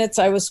 5 minutes,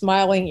 I was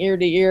smiling ear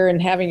to ear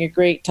and having a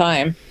great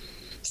time.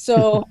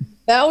 So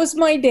that was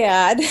my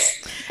dad,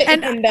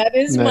 and that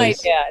is my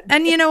dad.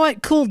 And you know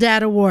what? Cool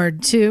dad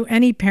award to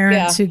any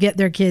parents who get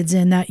their kids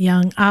in that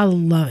young. I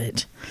love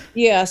it.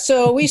 Yeah.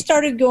 So we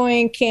started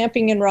going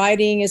camping and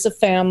riding as a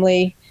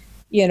family,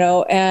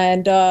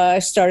 and I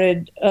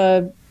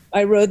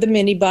rode the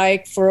mini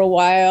bike for a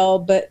while,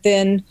 but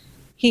then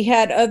he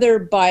had other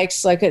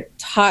bikes like a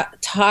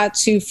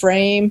Tatsu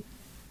frame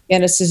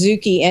and a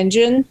Suzuki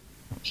engine.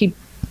 He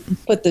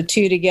put the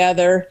two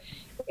together.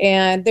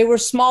 And they were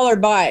smaller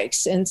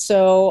bikes. And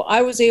so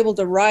I was able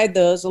to ride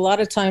those. A lot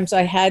of times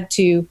I had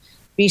to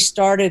be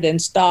started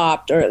and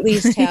stopped, or at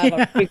least have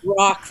a big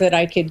rock that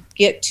I could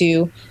get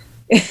to.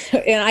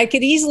 And I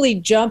could easily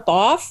jump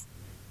off.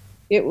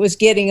 It was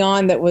getting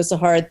on that was a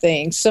hard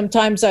thing.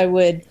 Sometimes I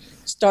would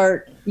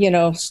start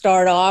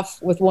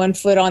off with one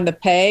foot on the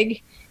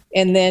peg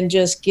and then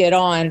just get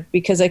on,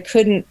 because I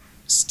couldn't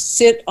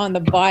sit on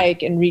the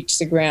bike and reach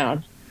the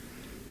ground.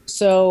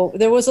 So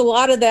there was a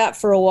lot of that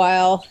for a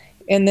while.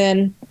 And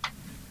then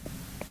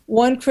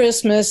one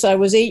Christmas, I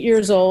was 8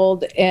 years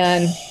old,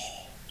 and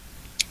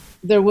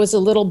there was a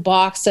little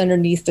box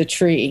underneath the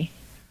tree.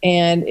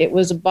 And it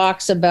was a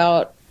box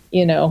about,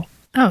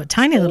 Oh,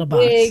 tiny little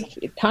box.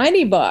 Big,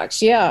 tiny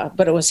box, yeah,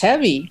 but it was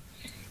heavy.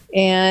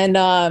 And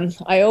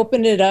I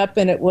opened it up,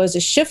 and it was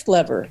a shift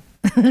lever.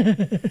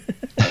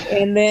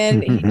 And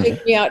then he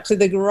took me out to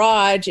the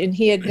garage, and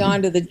he had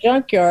gone to the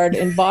junkyard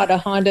and bought a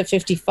Honda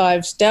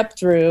 55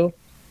 step-through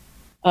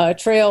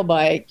trail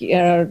bike,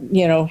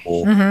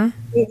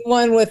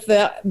 one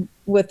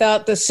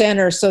without the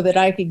center, so that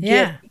I could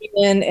get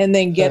in and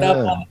then get up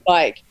on the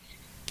bike.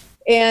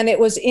 And it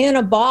was in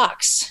a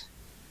box.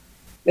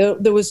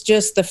 There was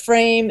just the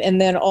frame, and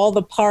then all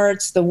the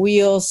parts, the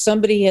wheels.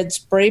 Somebody had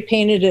spray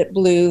painted it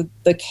blue,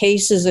 the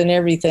cases and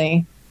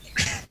everything.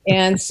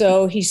 And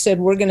so he said,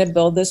 "We're going to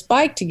build this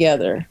bike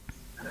together."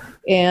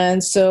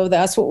 And so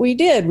that's what we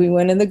did. We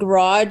went in the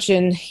garage,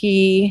 and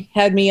he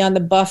had me on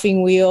the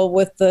buffing wheel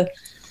with the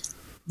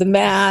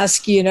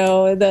mask,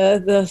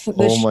 the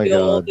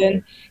shield,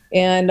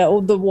 and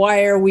the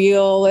wire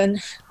wheel,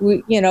 and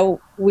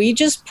we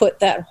just put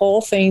that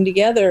whole thing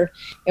together,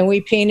 and we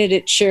painted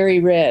it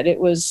cherry red. It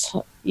was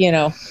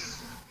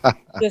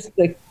just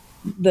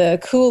the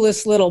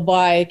coolest little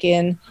bike,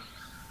 and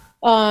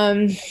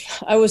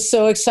I was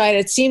so excited.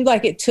 It seemed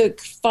like it took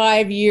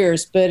 5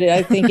 years, but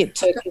I think it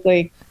took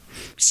like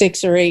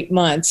 6 or 8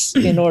 months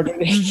in order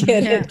to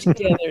get it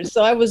together.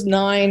 So I was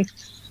 9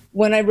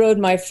 when I rode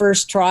my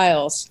first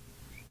trials,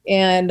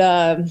 and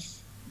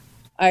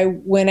I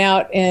went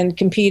out and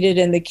competed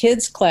in the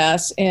kids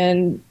class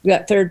and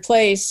got 3rd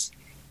place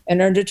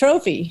and earned a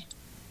trophy.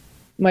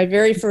 My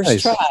very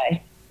first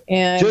try.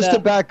 And just to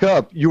back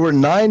up, you were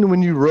 9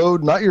 when you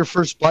rode not your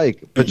first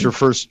bike, but your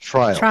first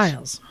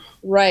trials.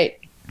 Right.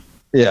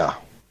 Yeah.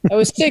 I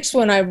was 6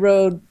 when I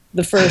rode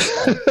the first.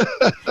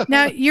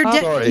 Now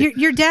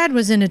your dad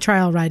was into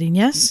trial riding,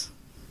 yes?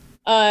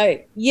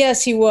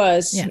 Yes, he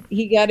was. Yeah.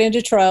 He got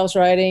into trials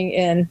riding,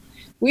 and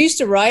we used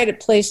to ride at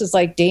places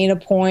like Dana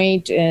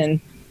Point and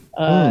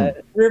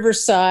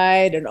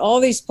Riverside and all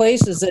these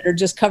places that are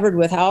just covered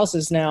with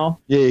houses now.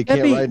 Yeah, you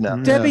can't ride now.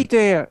 Debbie,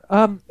 dear,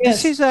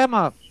 this is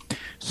Emma.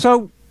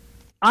 So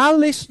our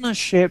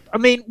listenership,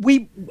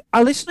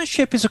 our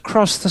listenership is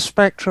across the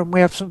spectrum. We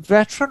have some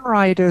veteran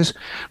riders,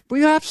 but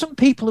we have some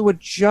people who are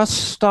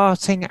just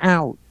starting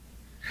out.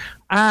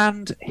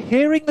 And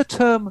hearing the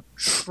term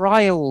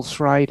trials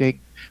riding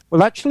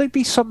will actually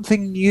be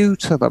something new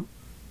to them.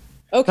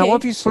 Okay. Now,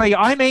 obviously,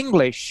 I'm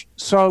English,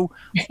 so...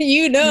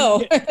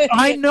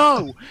 I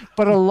know,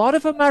 but a lot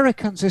of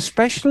Americans,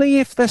 especially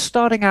if they're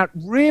starting out,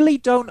 really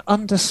don't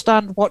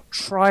understand what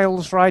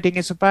trials riding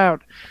is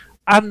about.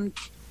 And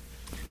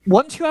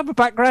once you have a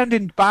background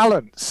in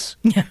balance,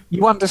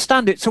 you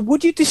understand it. So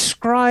would you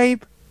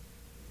describe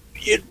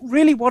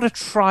really what a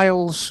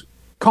trials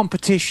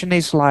competition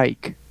is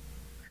like?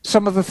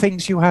 Some of the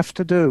things you have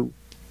to do.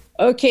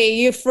 Okay,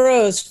 you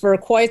froze for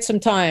quite some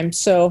time,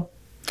 so...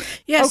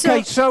 Yeah,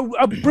 okay, so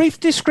a brief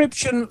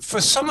description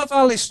for some of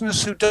our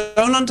listeners who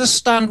don't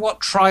understand what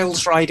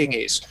trials riding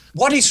is.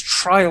 What is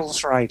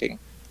trials riding?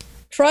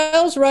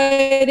 Trials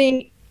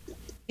riding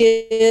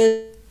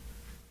is,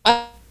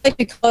 I like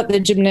to call it the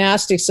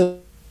gymnastics of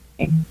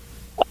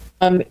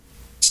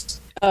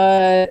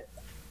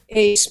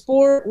a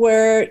sport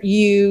where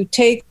you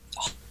take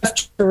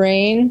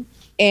terrain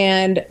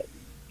and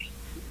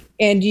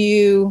and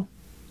you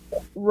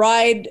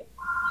ride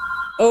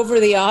over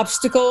the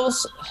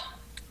obstacles.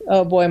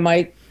 Oh boy,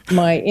 my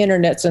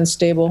internet's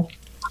unstable.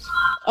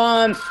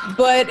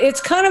 But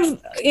it's kind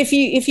of, if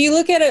you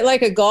look at it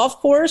like a golf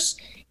course,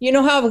 you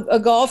know how a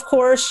golf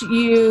course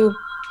you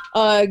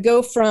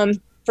go from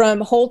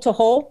hole to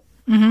hole.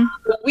 Mm-hmm.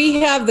 We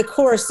have the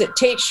course that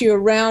takes you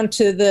around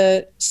to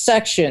the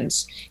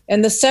sections,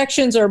 and the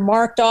sections are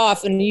marked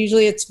off, and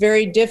usually it's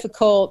very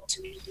difficult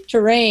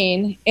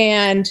terrain,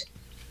 and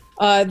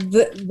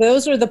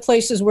those are the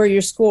places where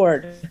you're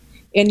scored,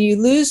 and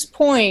you lose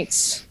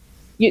points.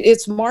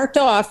 It's marked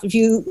off. If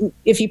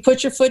you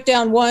put your foot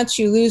down once,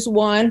 you lose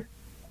 1,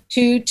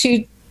 2,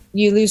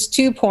 you lose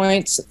 2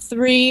 points.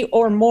 3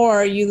 or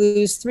more, you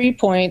lose 3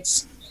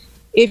 points.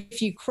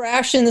 If you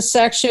crash in the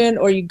section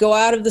or you go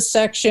out of the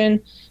section,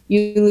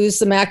 you lose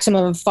the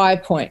maximum of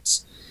 5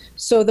 points.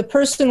 So the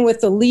person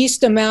with the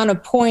least amount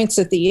of points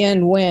at the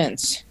end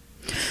wins.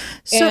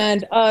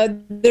 And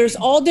there's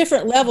all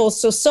different levels.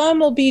 So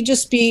some will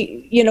just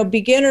be,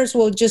 beginners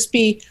will just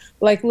be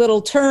like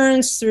little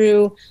turns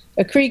through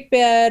a creek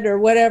bed or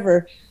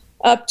whatever,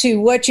 up to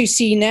what you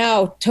see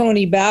now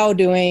Tony Bao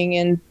doing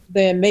and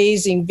the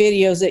amazing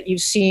videos that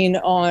you've seen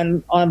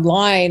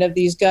online of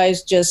these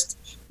guys just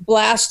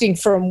blasting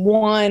from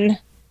one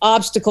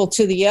obstacle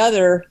to the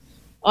other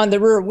on the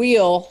rear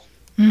wheel,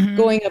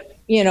 going up,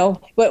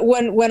 But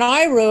when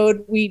I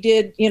rode, we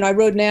did, I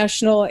rode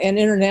national and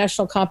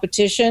international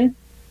competition,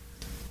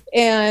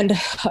 and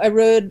I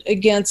rode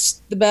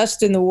against the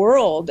best in the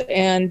world,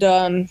 and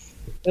it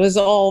was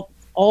all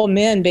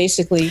men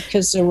basically,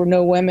 because there were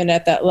no women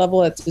at that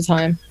level at the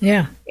time.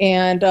 Yeah.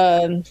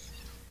 And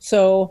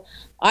so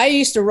I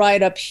used to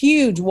ride up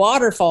huge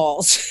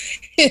waterfalls,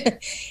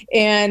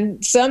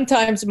 and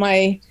sometimes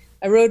I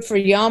rode for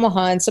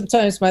Yamaha, and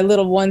sometimes my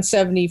little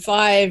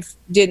 175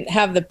 didn't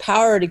have the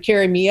power to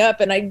carry me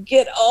up, and I'd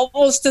get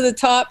almost to the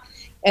top,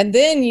 and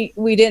then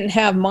we didn't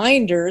have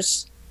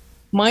minders.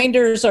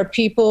 Minders are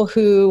people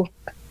who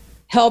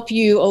help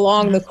you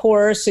along the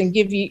course and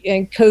give you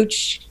and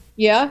coach.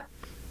 Yeah.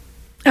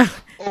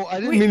 Oh, I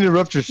didn't mean to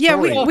interrupt your story. Yeah,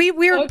 we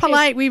were okay.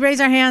 Polite. We raise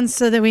our hands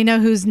so that we know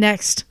who's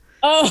next.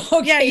 Oh,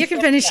 okay. Yeah, you can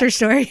finish your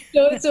story.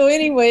 So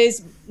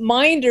anyways,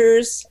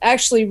 minders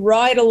actually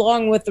ride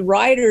along with the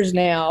riders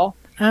now,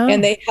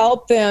 and they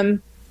help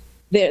them.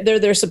 They're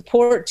their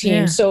support team.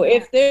 Yeah. So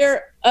if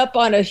they're up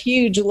on a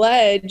huge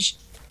ledge,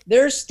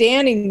 they're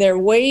standing there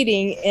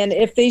waiting, and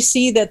if they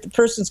see that the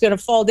person's going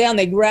to fall down,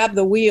 they grab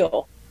the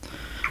wheel.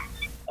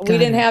 We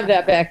didn't have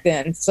that back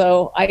then.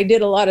 So I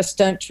did a lot of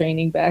stunt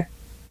training back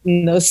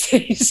in those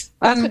days.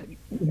 And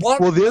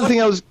the other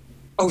thing I was...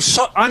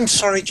 I'm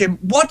sorry, Jim.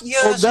 What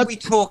years are we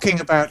talking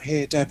about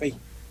here, Debbie?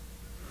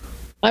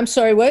 I'm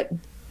sorry, what?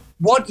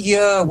 What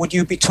year would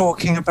you be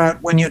talking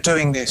about when you're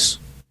doing this?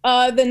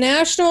 The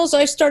Nationals,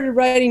 I started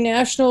riding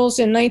Nationals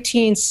in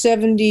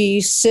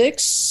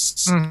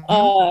 1976.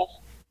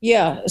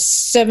 Mm-hmm.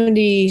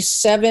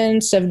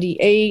 77,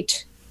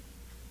 78,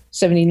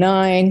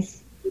 79.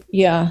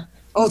 Yeah.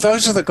 Oh,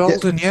 those are the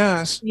golden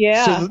years.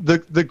 Yeah. So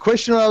the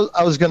question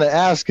I was going to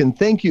ask, and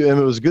thank you,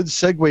 Emma, it was a good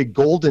segue,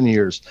 golden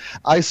years.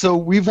 So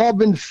we've all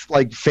been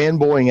like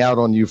fanboying out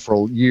on you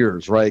for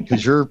years, right?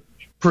 Because you're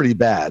pretty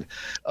bad.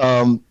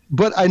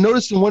 But I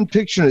noticed in one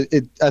picture,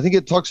 I think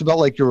it talks about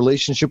like your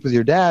relationship with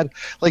your dad,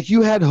 like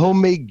you had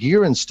homemade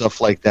gear and stuff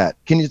like that.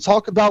 Can you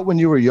talk about when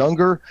you were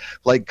younger,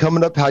 like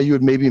coming up, how you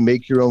would maybe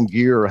make your own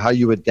gear or how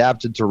you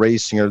adapted to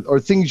racing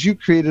or things you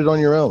created on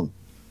your own?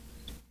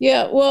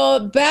 Yeah,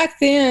 well, back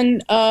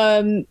then,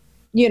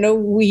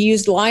 we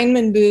used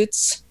lineman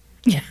boots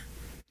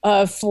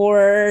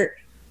for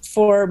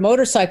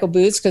motorcycle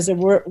boots because there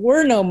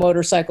were no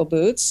motorcycle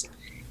boots.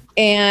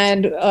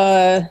 And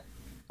I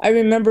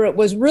remember it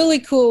was really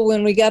cool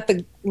when we got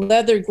the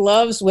leather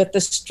gloves with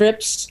the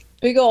strips,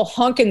 big old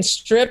hunking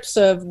strips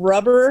of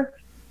rubber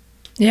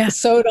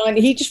sewed on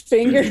each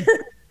finger.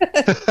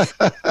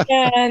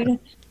 And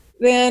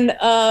then,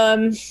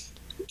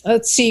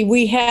 let's see,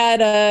 we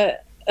had a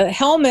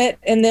helmet,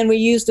 and then we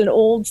used an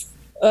old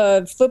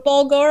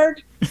football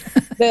guard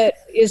that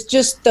is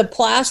just the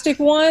plastic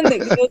one that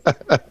goes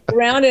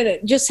around, and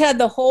it just had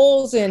the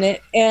holes in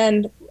it.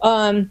 And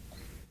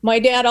my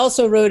dad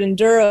also rode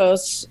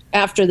enduros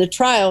after the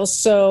trials,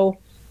 so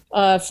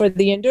for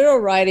the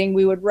enduro riding,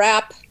 we would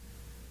wrap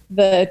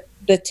the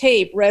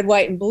tape red,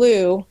 white, and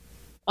blue.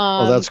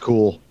 Oh, that's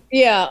cool.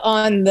 Yeah,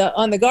 on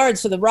the guard,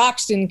 so the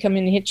rocks didn't come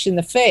in and hit you in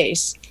the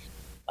face.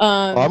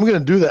 I'm going to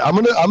do that. I'm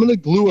going to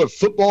glue a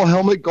football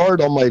helmet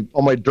guard on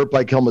my dirt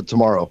bike helmet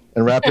tomorrow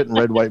and wrap it in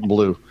red, white, and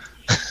blue.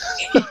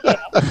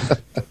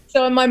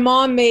 So my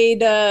mom made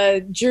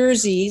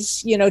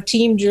jerseys,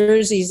 team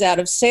jerseys out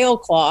of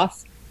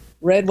sailcloth,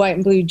 red, white,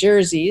 and blue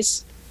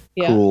jerseys.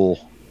 Yeah.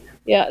 Cool.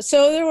 Yeah.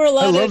 So there were a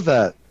lot. I love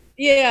that.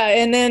 Yeah,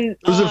 and then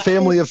it was a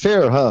family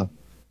affair, huh?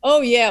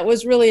 Oh yeah, it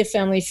was really a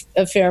family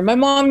affair. My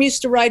mom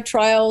used to ride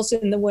trials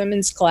in the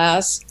women's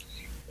class,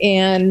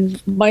 and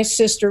my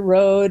sister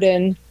rode,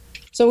 and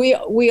so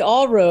we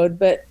all rode.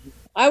 But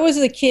I was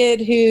the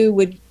kid who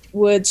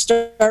would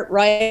start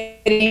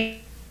riding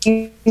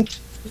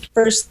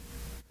first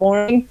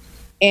morning,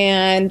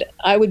 and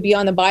I would be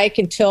on the bike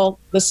until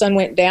the sun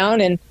went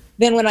down. And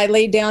then when I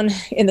laid down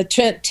in the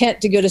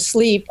tent to go to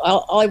sleep,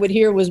 all I would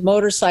hear was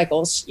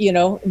motorcycles,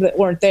 that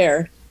weren't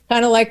there.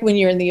 Kind of like when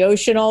you're in the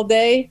ocean all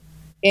day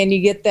and you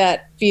get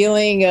that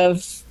feeling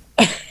of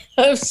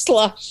of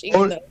sloshing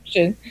in the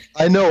ocean.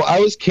 I know. I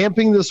was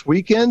camping this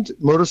weekend,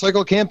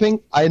 motorcycle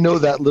camping. I know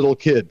that little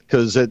kid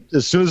because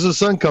as soon as the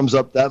sun comes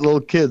up, that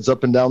little kid's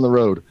up and down the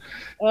road.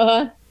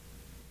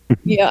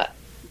 Yeah.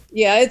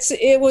 Yeah,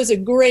 it was a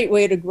great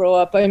way to grow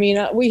up. I mean,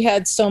 we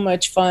had so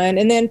much fun.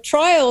 And then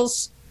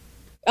trials,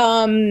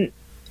 when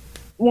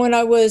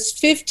I was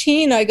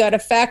 15, I got a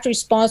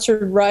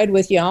factory-sponsored ride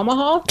with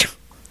Yamaha.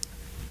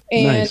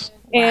 And,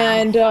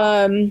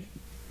 nice.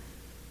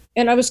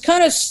 And I was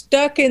kind of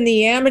stuck in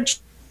the amateur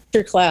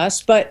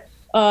class. But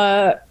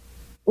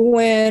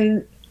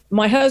when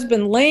my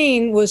husband,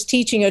 Lane, was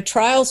teaching a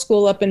trial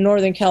school up in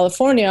Northern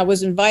California, I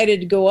was invited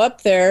to go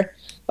up there.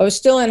 I was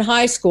still in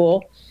high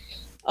school.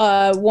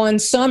 One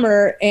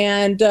summer,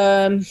 and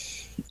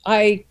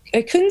I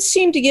couldn't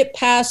seem to get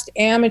past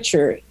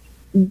amateur.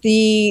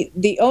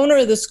 The owner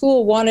of the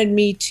school wanted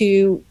me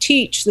to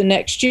teach the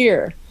next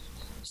year.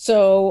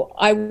 So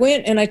I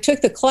went and I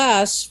took the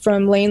class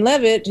from Lane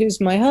Levitt,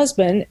 who's my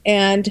husband,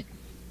 and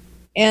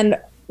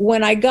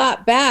when I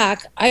got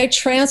back, I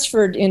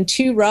transferred in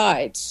 2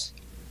 rides,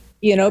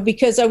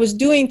 because I was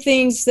doing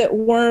things that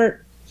weren't,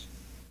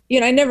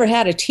 I never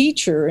had a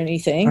teacher or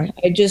anything. Right.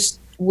 I just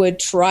would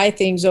try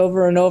things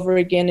over and over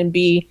again and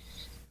be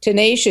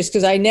tenacious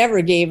because I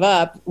never gave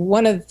up.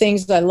 One of the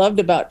things that I loved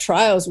about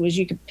trials was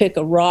you could pick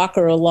a rock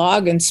or a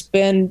log and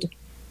spend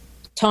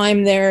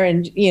time there,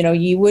 and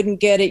you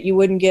wouldn't get it, you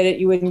get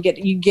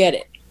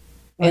it,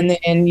 right.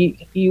 and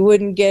you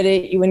wouldn't get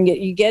it,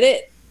 you get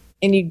it,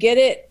 and you get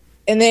it,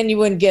 and then you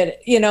wouldn't get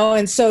it,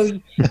 and so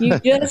you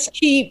just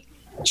keep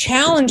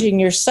challenging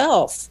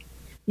yourself.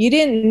 You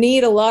didn't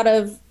need a lot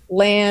of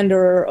land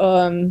or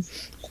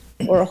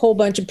a whole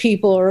bunch of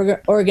people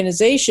or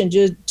organization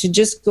to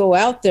just go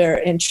out there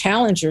and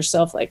challenge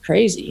yourself like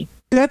crazy.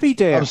 Debbie,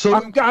 dear,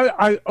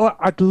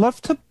 I'd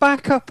love to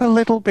back up a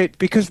little bit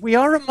because we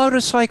are a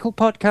motorcycle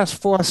podcast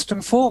first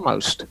and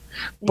foremost,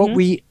 but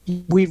we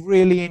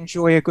really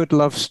enjoy a good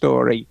love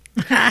story.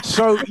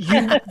 So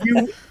you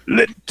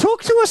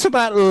talk to us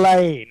about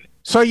Lane.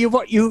 So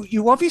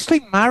you obviously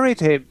married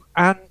him,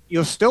 and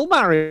you're still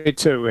married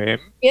to him.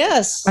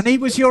 Yes. And he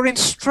was your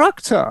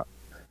instructor.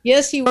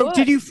 Yes, he was.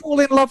 Did you fall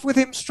in love with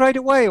him straight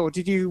away, or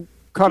did you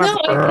kind of... No,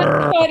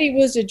 I thought he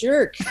was a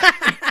jerk.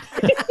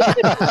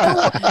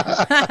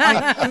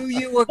 I knew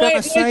you were going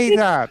to say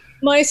that.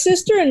 My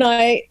sister and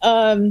I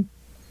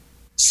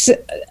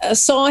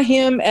saw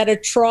him at a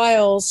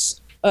trials,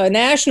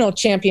 national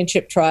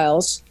championship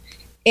trials,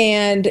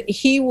 and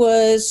he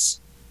was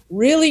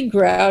really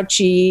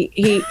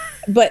grouchy.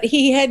 But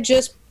he had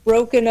just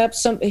broken up.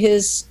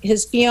 His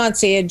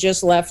fiance had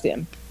just left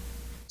him.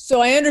 So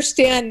I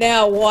understand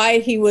now why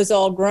he was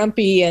all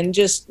grumpy and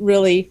just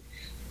really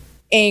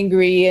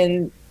angry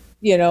and,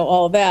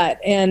 all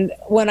that. And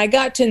when I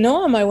got to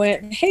know him, I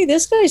went, hey,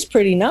 this guy's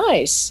pretty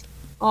nice.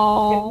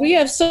 Oh, we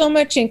have so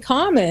much in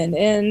common.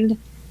 And,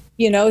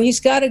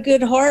 he's got a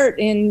good heart.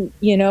 And,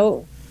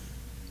 it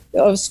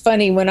was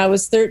funny. When I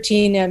was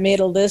 13, I made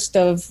a list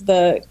of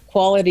the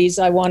qualities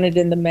I wanted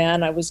in the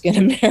man I was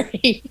going to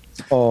marry.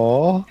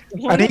 Oh,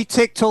 and he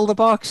ticked all the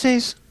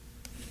boxes?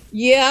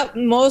 Yeah,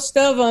 most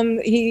of them.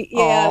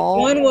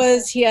 One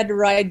was he had to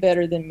ride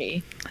better than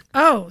me.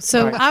 Oh,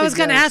 so I was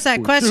going to ask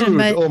that question,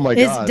 but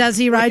does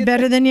he ride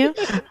better than you?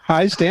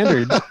 High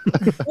standard.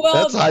 Well,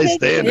 that's high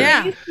standard.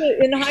 Yeah.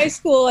 In high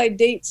school, I'd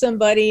date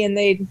somebody and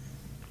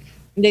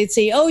they'd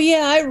say, "Oh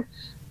yeah,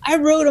 I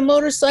rode a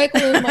motorcycle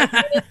in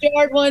my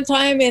yard one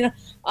time and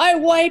I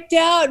wiped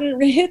out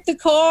and hit the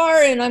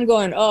car," and I'm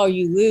going, "Oh,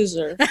 you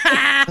loser!"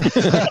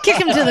 Kick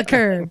him to the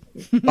curb.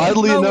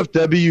 Oddly enough,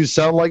 Debbie, you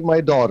sound like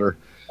my daughter.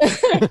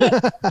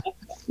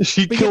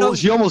 She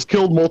almost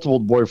killed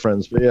multiple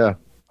boyfriends, but yeah.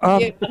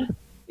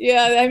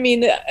 Yeah. I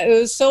mean, it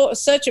was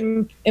such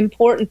an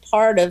important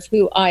part of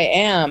who I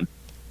am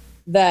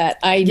that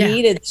I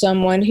needed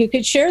someone who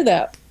could share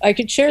that. I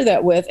could share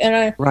that with,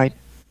 and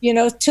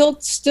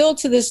still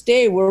to this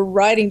day, we're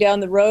riding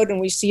down the road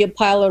and we see a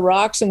pile of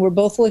rocks, and we're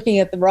both looking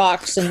at the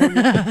rocks and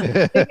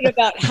we're thinking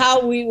about how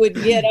we would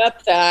get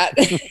up that.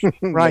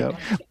 Right.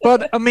 Yeah.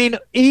 But I mean,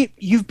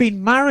 you've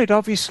been married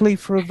obviously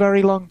for a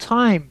very long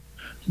time,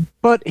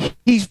 but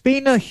he's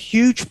been a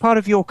huge part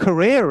of your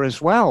career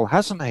as well,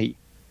 hasn't he?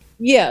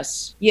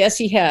 Yes,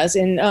 he has.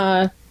 And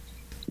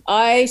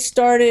I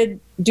started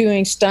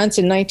doing stunts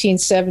in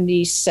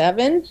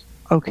 1977.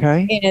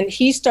 Okay. And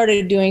he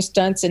started doing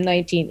stunts in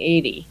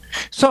 1980.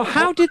 So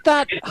how did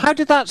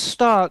that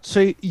start?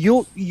 So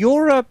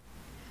you're a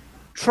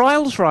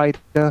trials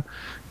rider,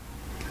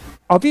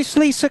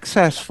 obviously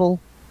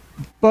successful,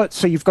 but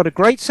so you've got a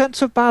great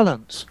sense of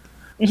balance.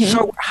 Mm-hmm.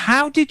 So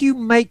how did you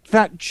make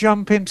that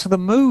jump into the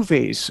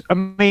movies? I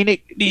mean,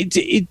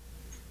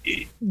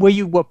 were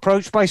you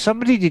approached by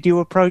somebody? Did you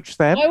approach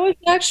them? I was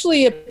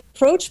actually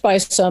approached by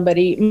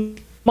somebody.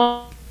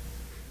 My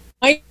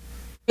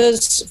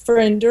was for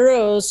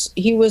enduros.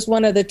 He was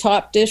one of the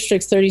top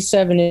District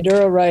 37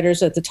 enduro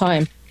riders at the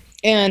time,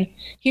 and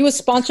he was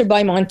sponsored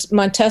by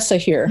Montesa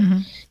here.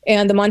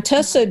 And the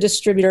Montesa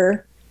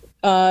distributor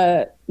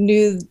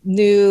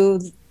knew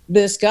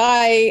this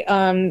guy,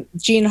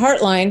 Gene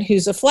Hartline,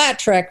 who's a flat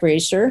track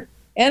racer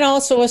and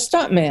also a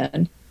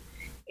stuntman.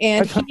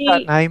 And I've heard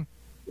that name.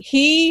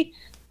 He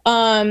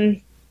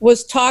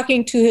was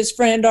talking to his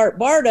friend Art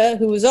Barta,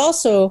 who was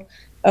also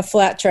a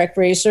flat track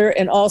racer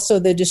and also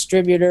the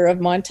distributor of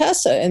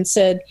Montesa, and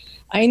said,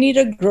 I need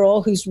a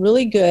girl who's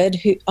really good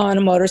on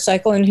a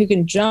motorcycle and who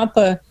can jump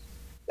a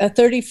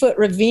 30-foot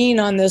ravine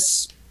on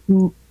this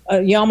old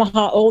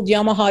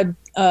Yamaha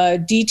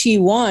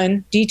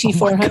DT1,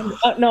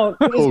 DT400.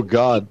 Oh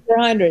God.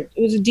 400.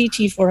 It was a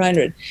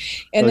DT400.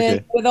 And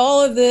then with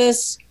all of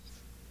this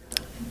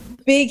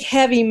big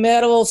heavy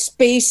metal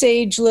space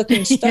age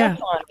looking stuff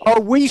on it.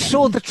 Oh, we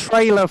saw the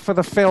trailer for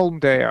the film,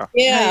 dear.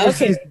 Yeah,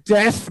 This is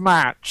Death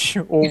Match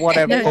or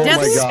whatever. No,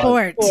 Death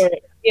Sport.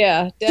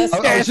 Yeah,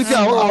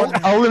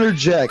 I'll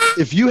interject.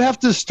 If you have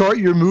to start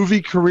your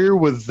movie career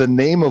with the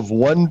name of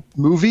one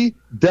movie,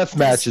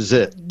 Deathmatch is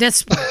it. Death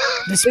Sport.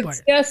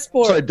 Death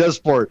Sport. Sorry, Death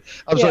Sport.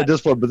 I'm sorry, Death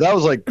Sport, but that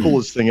was like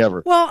coolest thing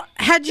ever. Well,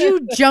 had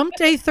you jumped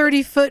a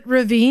 30-foot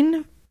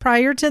ravine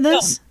prior to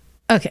this?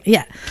 No. Okay,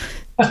 yeah.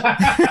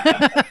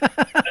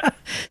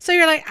 So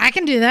you're like, I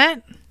can do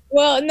that.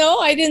 Well, no,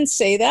 I didn't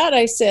say that.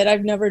 I said,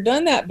 I've never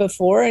done that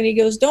before. And he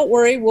goes, don't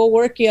worry, we'll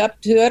work you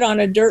up to it on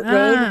a dirt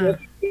road.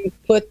 We'll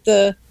put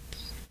the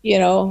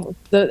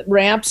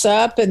ramps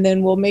up, and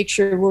then we'll make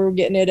sure we're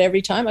getting it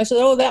every time. I said,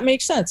 oh, that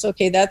makes sense.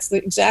 Okay, that's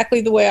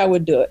exactly the way I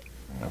would do it.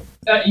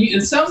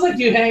 It sounds like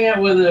you hang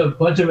out with a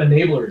bunch of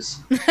enablers.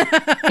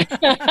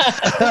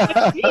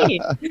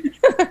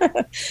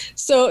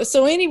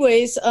 So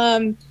anyways,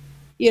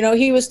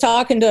 he was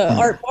talking to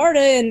Art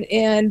Barta,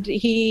 and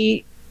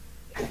he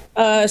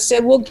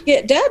said, well,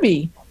 get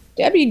Debbie.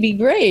 Debbie'd be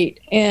great.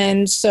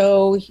 And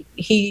so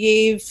he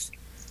gave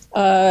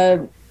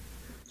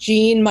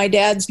Gene my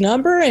dad's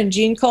number, and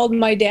Gene called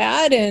my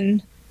dad,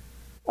 and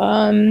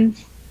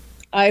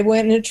I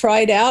went and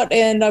tried out,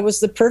 and I was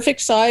the perfect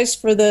size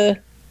for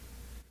the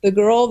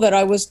girl that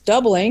I was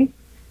doubling.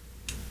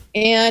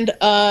 And,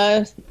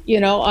 I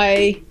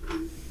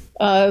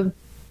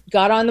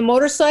got on the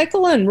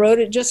motorcycle and rode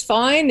it just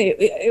fine.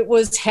 It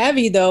was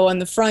heavy, though, on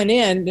the front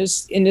end.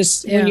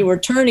 When you were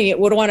turning, it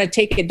would want to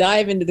take a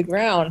dive into the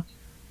ground.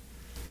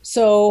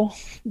 So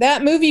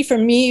that movie for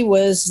me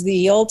was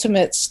the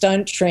ultimate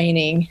stunt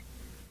training.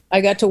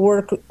 I got to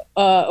work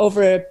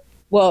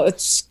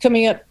it's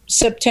coming up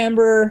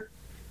September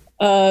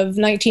of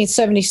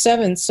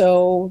 1977.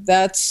 So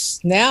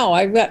that's now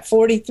I've got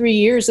 43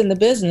 years in the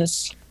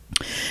business.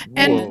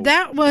 And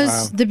that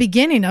was the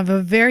beginning of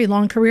a very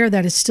long career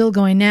that is still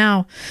going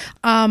now.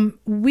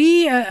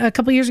 We a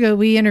couple years ago,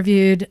 we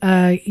interviewed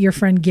your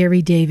friend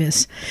Gary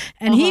Davis,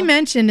 and he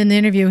mentioned in the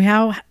interview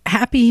how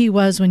happy he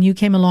was when you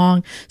came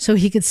along so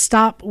he could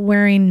stop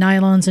wearing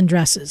nylons and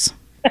dresses.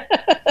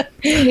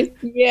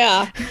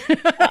 Yeah, I'm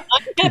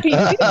happy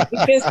too,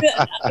 because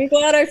I'm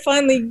glad I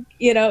finally,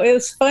 it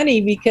was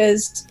funny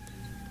because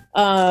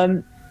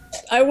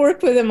I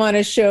worked with him on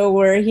a show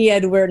where he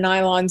had to wear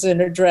nylons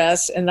in a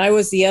dress, and I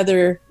was the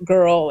other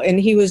girl, and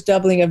he was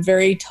doubling a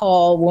very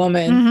tall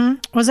woman.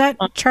 Mm-hmm. Was that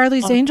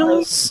Charlie's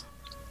Angels?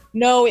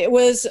 No, it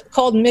was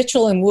called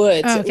Mitchell and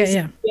Woods. Oh,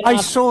 okay, I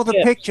saw the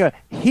picture.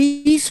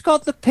 He's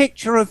got the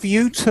picture of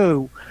you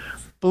two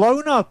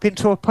blown up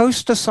into a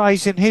poster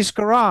size in his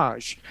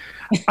garage.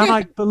 And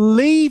I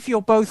believe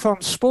you're both on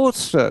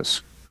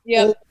Sportsters.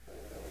 Yeah.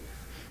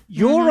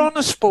 You're on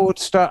a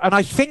Sportster, and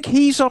I think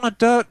he's on a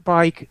dirt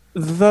bike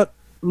that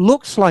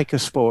looks like a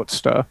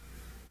Sportster.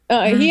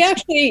 He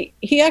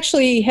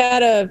actually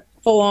had a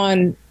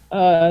full-on.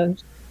 I'm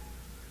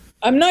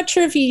not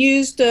sure if he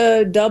used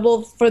a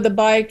double for the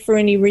bike for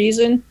any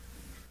reason.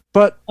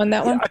 But on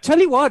that one, I tell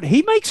you what,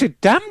 he makes a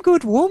damn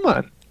good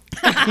woman.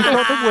 He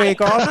got the wig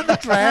on and the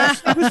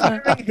dress. He was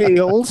wearing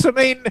heels. I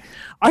mean,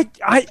 I'm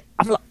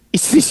like,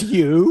 is this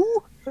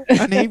you?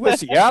 And he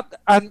was, yep.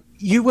 And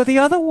you were the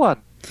other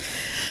one.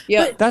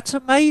 Yeah, that's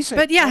amazing.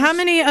 But yeah, how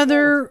many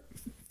other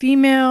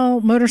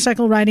female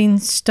motorcycle riding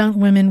stunt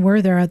women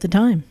were there at the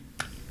time?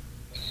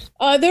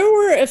 There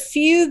were a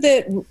few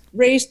that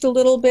raced a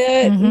little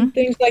bit and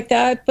things like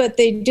that, but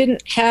they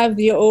didn't have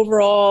the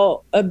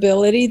overall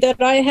ability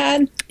that I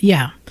had.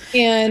 Yeah.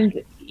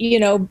 And,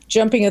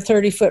 jumping a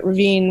 30-foot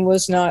ravine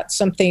was not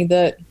something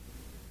that,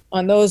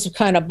 on those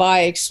kind of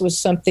bikes, was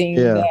something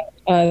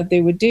that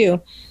they would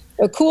do.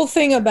 A cool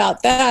thing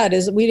about that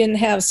is we didn't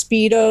have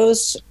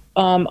Speedos.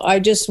 I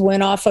just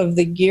went off of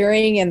the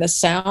gearing and the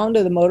sound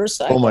of the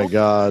motorcycle. Oh my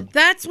God.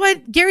 That's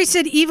what Gary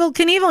said Evel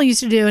Knievel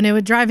used to do, and it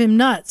would drive him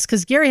nuts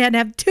because Gary had to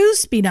have 2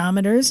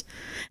 speedometers,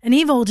 and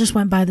Evel just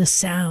went by the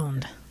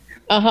sound.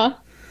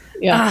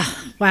 Yeah.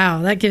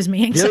 Wow, that gives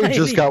me anxiety. You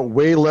just got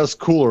way less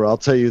cooler, I'll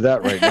tell you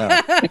that right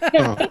now.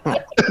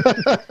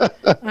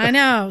 I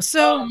know.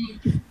 So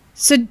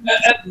go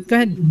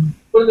ahead.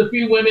 One of the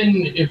few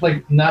women, if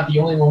like not the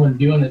only woman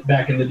doing it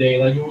back in the day,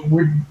 like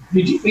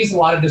did you face a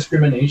lot of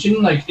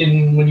discrimination, like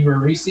when you were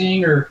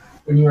racing or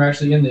when you were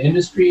actually in the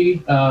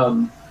industry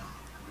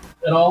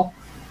at all?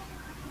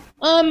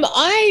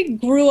 I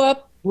grew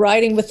up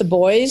riding with the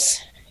boys,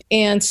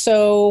 and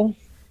so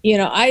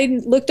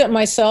I looked at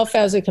myself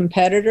as a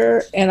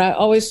competitor, and I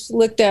always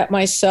looked at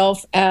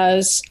myself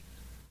as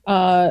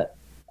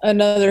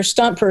another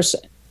stunt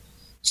person.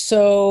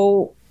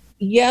 So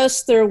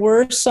yes, there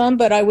were some,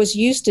 but I was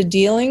used to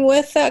dealing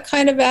with that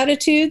kind of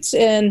attitudes.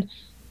 And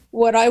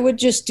what I would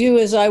just do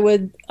is I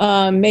would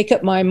make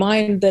up my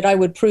mind that I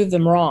would prove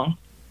them wrong.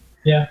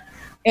 Yeah.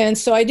 And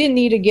so I didn't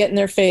need to get in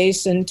their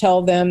face and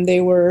tell them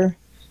they were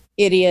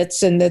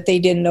idiots and that they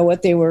didn't know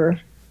what they were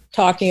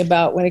talking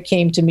about when it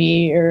came to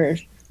me or,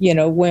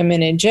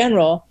 women in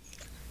general.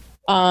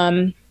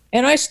 And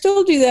I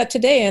still do that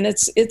today. And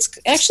it's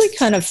actually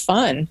kind of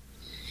fun.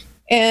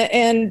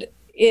 And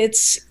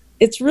it's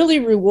really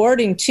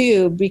rewarding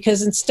too,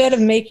 because instead of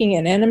making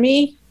an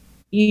enemy,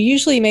 you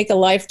usually make a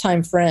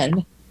lifetime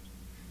friend.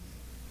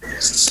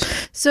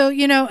 So,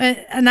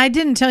 and I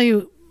didn't tell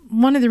you,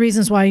 one of the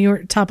reasons why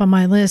you're top on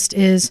my list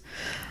is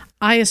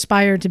I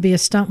aspired to be a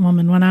stunt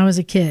woman when I was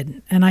a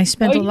kid. And I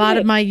spent a lot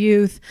of my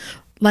youth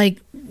like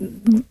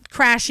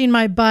crashing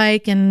my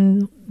bike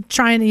and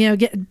trying to,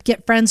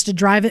 get friends to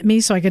drive at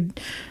me so I could,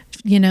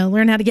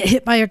 learn how to get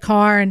hit by a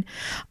car. And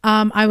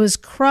I was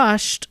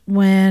crushed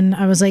when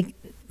I was like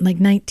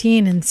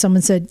 19 and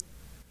someone said,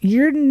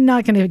 "You're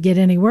not going to get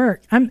any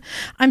work."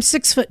 I'm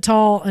 6 foot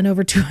tall and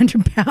over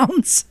 200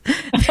 pounds.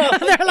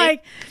 They're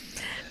like,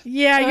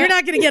 "Yeah, you're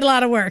not going to get a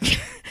lot of work."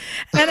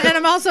 and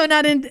I'm also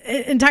not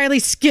entirely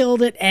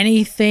skilled at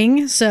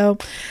anything. So,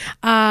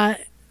 I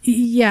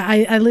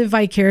live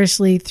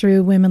vicariously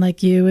through women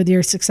like you with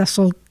your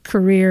successful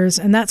careers.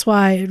 And that's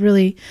why it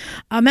really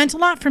meant a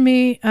lot for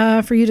me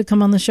for you to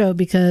come on the show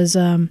because,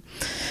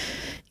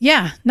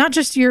 not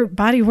just your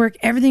body work,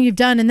 everything you've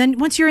done. And then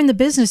once you're in the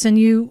business and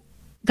you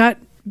got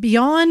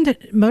beyond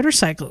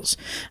motorcycles,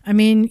 I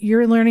mean,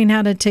 you're learning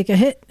how to take a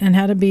hit and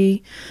how to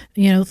be,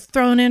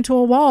 thrown into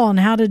a wall and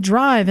how to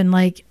drive. And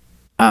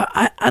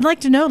I'd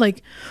like to know,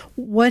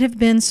 what have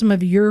been some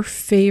of your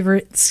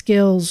favorite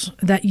skills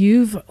that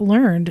you've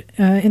learned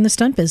in the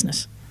stunt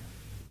business?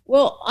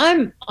 Well,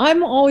 I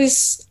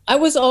was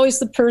always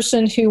the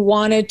person who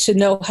wanted to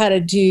know how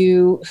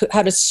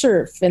to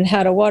surf and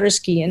how to water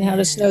ski and how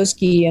to snow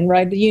ski and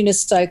ride the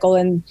unicycle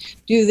and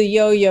do the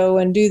yo-yo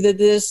and do the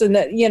this and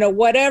that,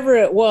 whatever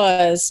it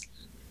was.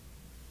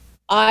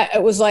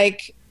 It was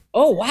like,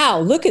 oh, wow,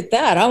 look at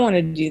that. I want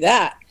to do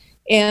that.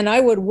 And I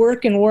would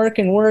work and work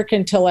and work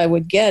until I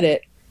would get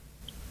it.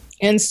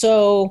 And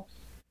so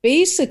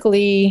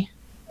basically,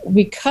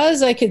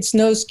 because I could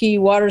snow ski,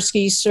 water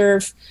ski,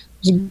 surf,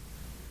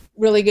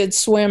 really good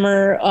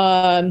swimmer,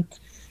 ride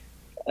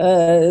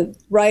a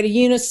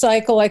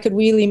unicycle. I could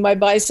wheelie my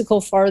bicycle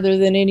farther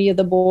than any of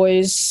the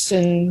boys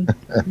and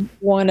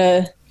won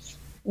a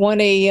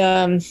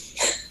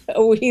wheelie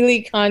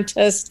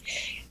contest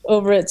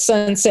over at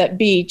Sunset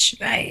Beach.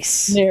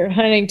 Nice. Near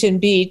Huntington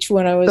Beach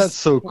when I was That's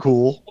so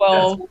cool.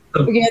 12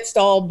 against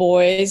all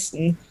boys.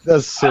 And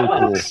that's so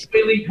cool.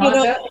 Wheelie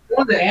contest. I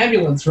won the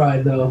ambulance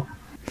ride though.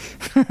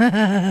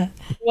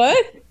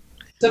 What?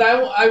 Said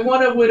I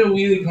want to win a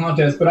wheelie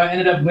contest, but I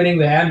ended up winning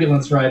the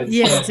ambulance ride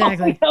instead. Yeah,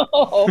 exactly.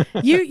 Oh,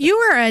 no. You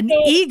were an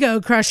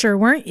ego crusher,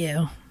 weren't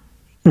you?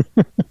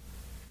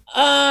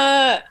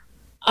 I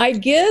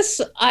guess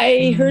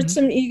I hurt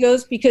some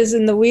egos because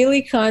in the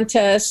wheelie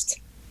contest,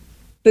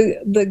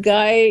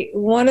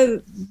 one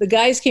of the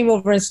guys came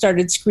over and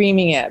started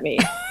screaming at me,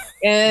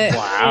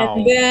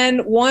 and then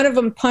one of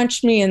them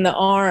punched me in the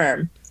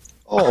arm.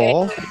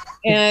 Oh,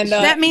 and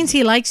that means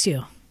he likes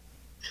you.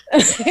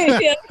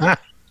 Yeah.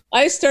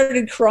 I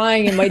started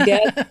crying, and my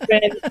dad's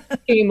friend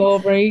came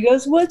over, and he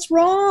goes, "What's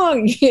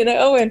wrong?"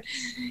 And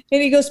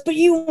he goes, "But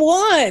you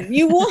won.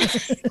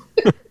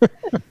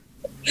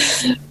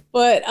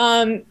 But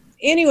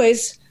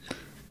anyways,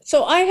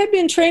 so I had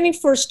been training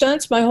for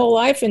stunts my whole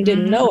life and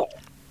didn't know it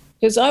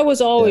because I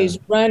was always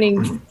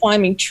running,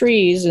 climbing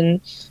trees.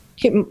 And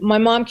my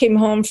mom came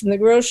home from the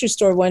grocery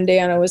store one day,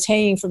 and I was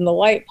hanging from the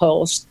light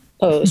post.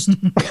 Because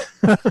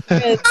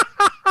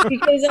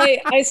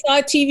I saw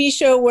a TV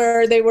show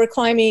where they were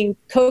climbing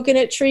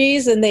coconut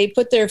trees and they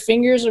put their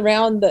fingers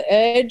around the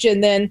edge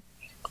and then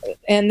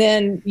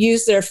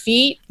use their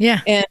feet.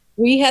 Yeah. And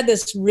we had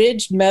this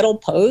ridged metal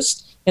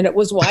post and it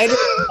was wider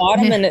at the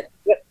bottom and it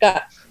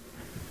got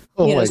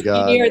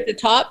skinnier at the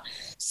top.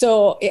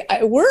 So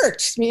it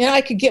worked.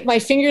 I could get my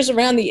fingers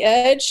around the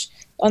edge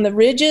on the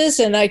ridges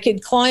and I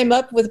could climb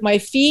up with my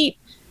feet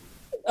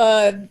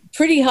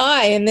pretty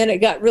high, and then it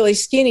got really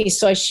skinny,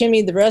 so I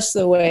shimmied the rest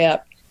of the way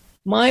up.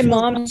 My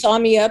mom saw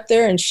me up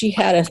there and she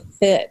had a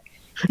fit.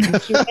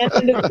 And she went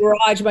into the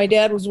garage. My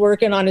dad was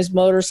working on his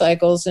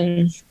motorcycles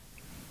and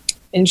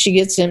she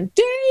gets him,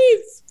 "Dave,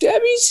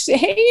 Debbie's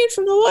hanging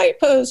from the light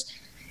post.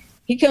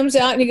 He comes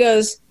out and he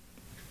goes,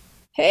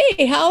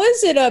 hey, how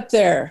is it up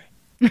there?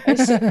 I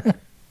said,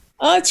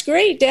 oh, it's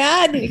great,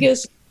 Dad. And he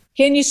goes,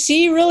 can you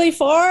see really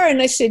far?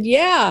 And I said,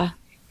 yeah.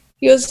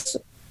 He goes,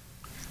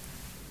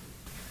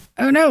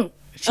 oh no,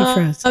 she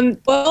froze.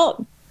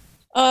 Well,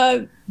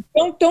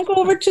 don't go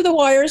over to the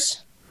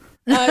wires.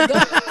 Don't go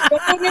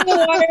near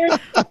the wires.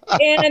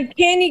 And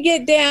can you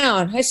get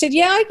down? I said,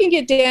 yeah, I can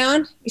get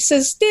down. He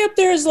says, stay up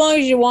there as long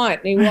as you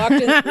want. And he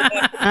walked in.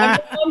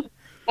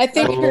 I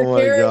think her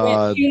hair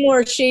went 2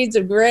 more shades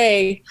of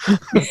gray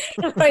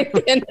right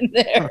then and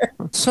there.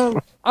 So,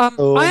 I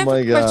have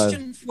a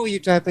question for you,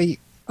 Debbie.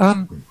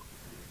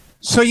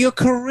 So your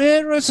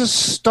career as a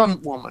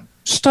stunt woman,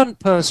 stunt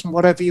person,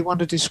 whatever you want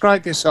to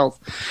describe yourself,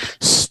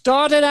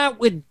 started out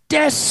with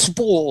Death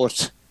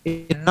Sport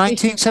in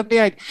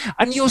 1978,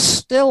 and you're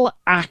still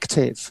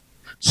active.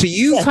 So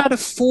you've had a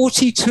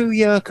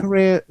 42-year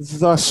career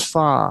thus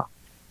far.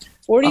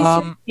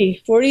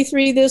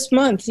 43 this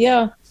month,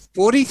 yeah.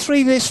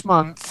 43 this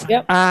month.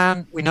 Yep.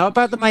 And we know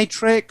about The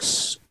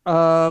Matrix,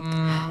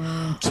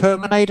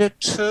 Terminator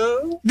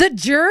 2. The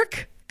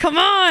Jerk? Come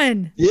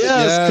on.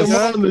 Yes, come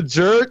on, The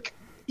Jerk.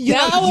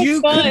 That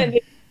was fun.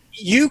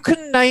 You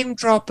can name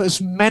drop as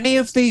many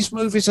of these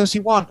movies as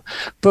you want,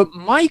 but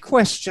my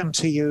question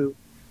to you,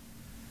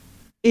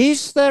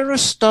 is there a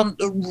stunt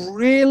that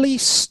really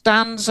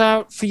stands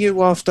out for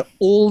you after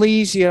all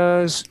these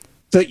years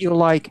that you're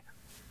like,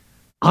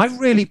 I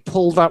really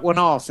pulled that one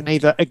off, and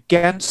either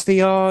against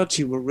the odds,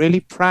 you were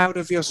really proud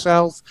of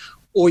yourself,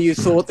 or you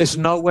thought there's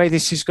no way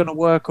this is going to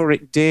work, or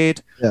it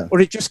did,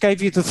 or it just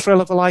gave you the thrill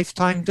of a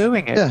lifetime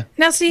doing it? Yeah.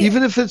 Now, see,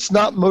 even if it's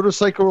not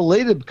motorcycle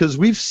related, because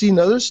we've seen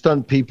other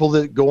stunt people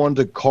that go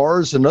onto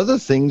cars and other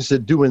things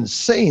that do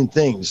insane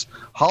things.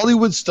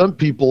 Hollywood stunt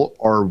people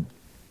are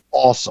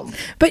awesome.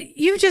 but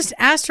you just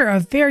asked her a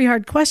very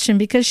hard question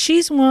because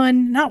she's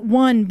won, not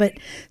one, but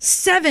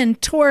 7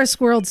 Taurus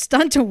World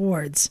Stunt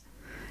Awards.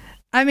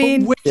 I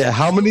mean, yeah,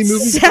 how many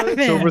movies? 7.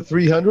 It's over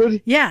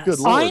 300? Yes. Good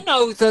Lord. I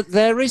know that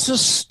there is a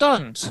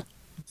stunt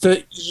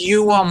that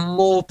you are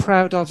more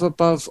proud of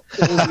above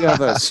all the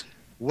others.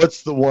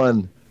 What's the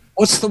one?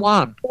 What's the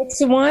one? What's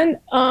the one?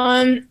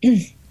 I'd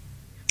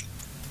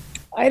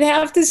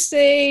have to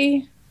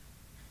say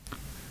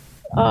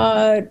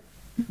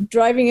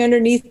driving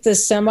underneath the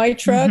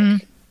semi-truck.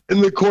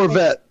 In the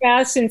Corvette.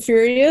 Fast and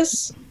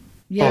Furious.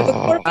 Yeah. The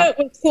Corvette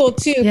was cool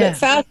too, but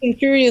Fast and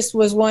Furious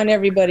was one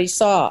everybody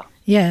saw.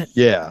 Yeah.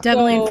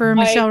 Deadline for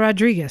Michelle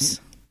Rodriguez.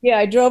 Yeah,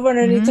 I drove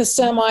underneath the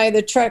semi.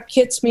 The truck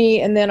hits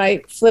me, and then I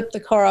flipped the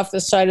car off the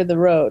side of the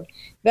road.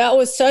 That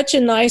was such a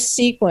nice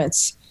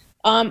sequence.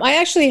 I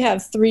actually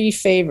have 3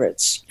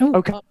 favorites.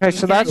 Okay,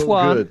 so that's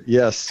one. Good.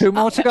 Yes. 2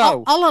 more to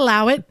go. I'll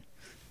allow it.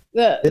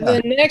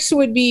 The next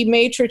would be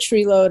Matrix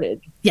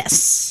Reloaded.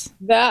 Yes.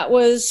 That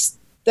was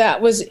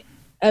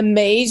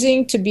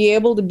amazing to be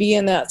able to be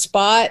in that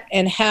spot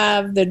and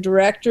have the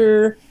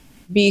director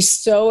be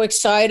so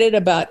excited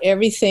about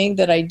everything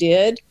that I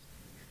did.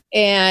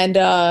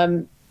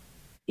 And,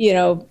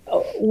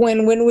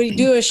 when we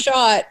do a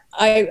shot,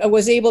 I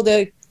was able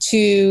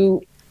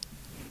to,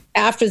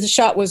 after the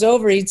shot was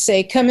over, he'd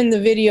say, come in the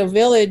video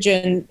village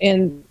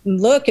and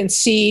look and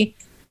see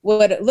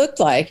what it looked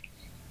like.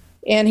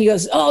 And he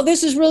goes, oh,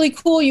 this is really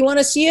cool. You want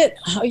to see it?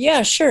 Oh,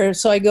 yeah, sure.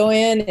 So I go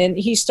in and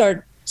he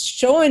starts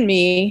showing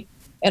me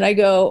and I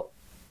go,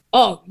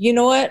 oh, you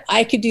know what?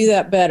 I could do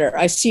that better.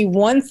 I see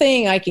one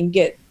thing I can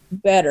get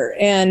better.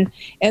 And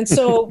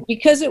so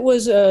because it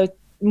was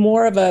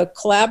more of a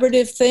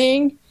collaborative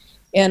thing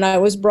and I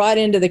was brought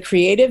into the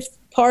creative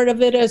part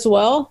of it as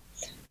well,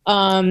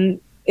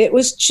 it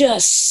was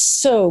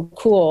just so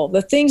cool.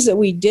 The things that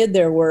we did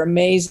there were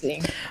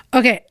amazing.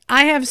 Okay,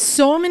 I have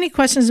so many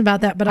questions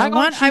about that, but I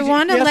want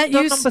to let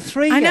you. Number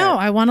 3 I know.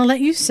 I want to let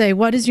you say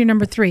what is your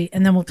number 3,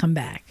 and then we'll come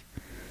back.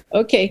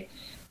 Okay,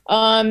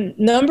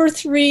 number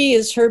 3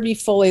 is Herbie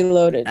Fully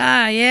Loaded.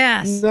 Ah,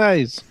 yes.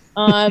 Nice.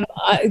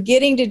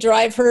 Getting to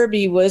drive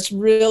Herbie was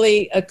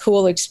really a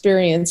cool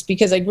experience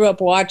because I grew up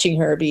watching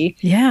Herbie.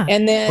 Yeah,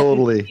 and then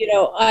totally.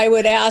 I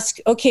would ask,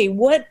 okay,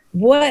 what?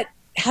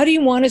 How do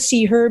you want to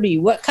see Herbie?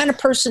 What kind of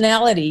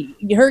personality?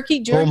 Herky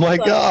jerky? Oh my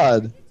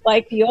God!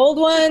 Like the old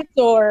ones,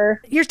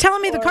 or you're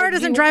telling me the car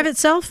doesn't drive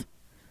itself?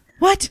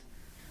 What?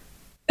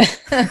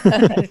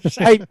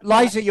 Hey,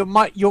 Liza,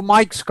 your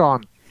mic's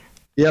gone.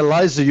 Yeah,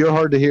 Liza, you're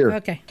hard to hear.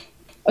 Okay.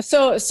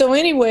 So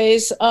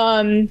anyways,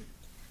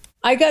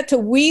 I got to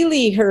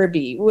wheelie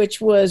Herbie, which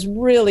was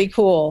really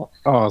cool.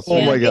 Oh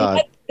my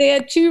God! They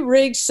had 2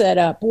 rigs set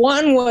up.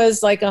 One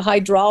was like a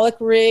hydraulic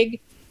rig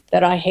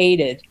that I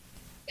hated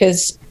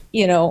because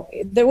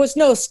there was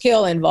no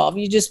skill involved.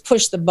 You just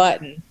push the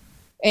button.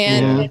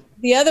 And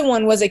the other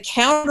one was a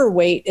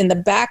counterweight in the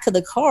back of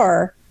the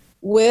car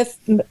with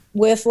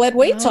lead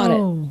weights on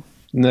it.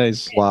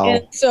 Nice.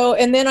 Wow.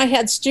 And then I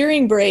had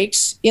steering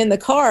brakes in the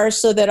car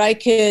so that I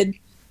could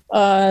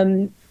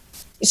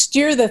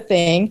steer the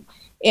thing.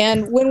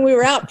 And when we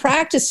were out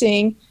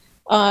practicing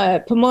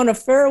Pomona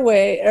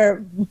Fairway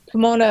or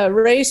Pomona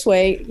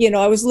Raceway,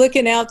 I was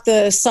looking out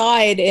the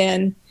side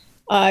and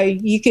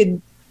I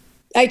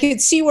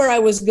could see where I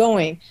was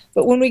going.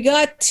 But when we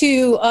got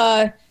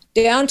to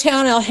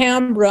downtown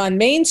Alhambra on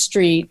Main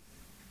Street,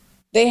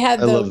 they had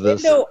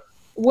the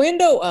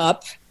window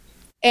up,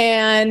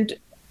 and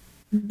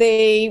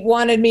they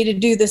wanted me to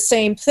do the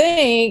same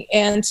thing.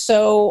 And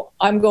so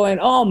I'm going,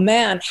 oh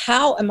man,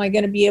 how am I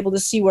going to be able to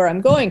see where I'm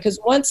going? Because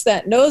once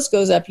that nose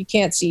goes up, you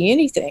can't see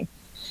anything.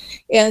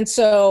 And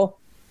so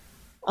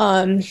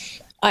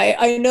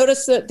I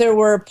noticed that there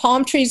were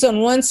palm trees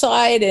on one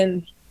side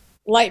and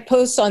light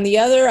posts on the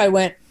other. I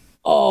went,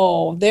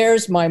 oh,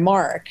 there's my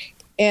mark.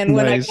 And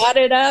when I got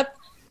it up,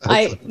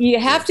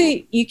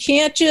 you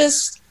can't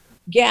just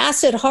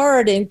gas it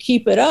hard and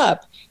keep it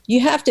up. You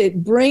have to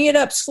bring it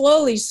up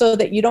slowly so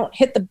that you don't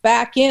hit the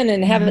back end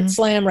and have it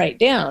slam right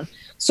down.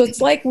 So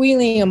it's like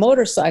wheeling a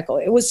motorcycle.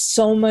 It was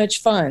so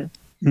much fun.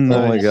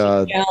 Oh my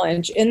God.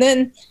 Challenge. And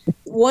then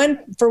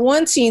for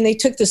one scene, they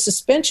took the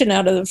suspension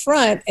out of the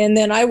front, and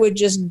then I would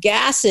just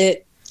gas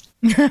it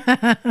and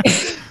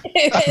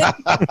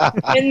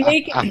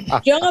make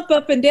it jump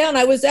up and down.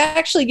 I was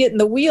actually getting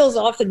the wheels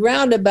off the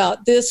ground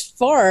about this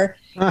far.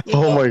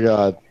 Oh my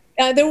God.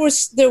 There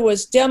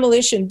was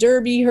Demolition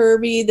Derby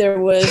Herbie. There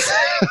was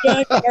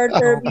Junkyard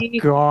Herbie.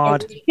 Oh,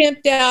 God. There was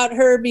Pimped Out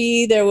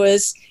Herbie.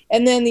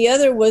 And then the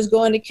other was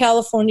going to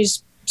California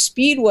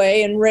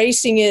Speedway and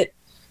racing it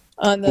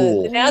on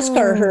the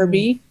NASCAR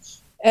Herbie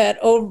at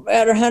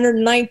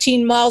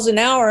 119 miles an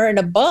hour in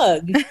a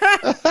bug.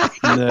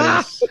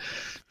 Nice.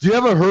 Do you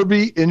have a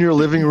Herbie in your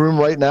living room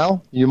right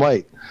now? You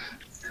might.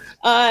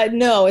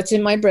 No, it's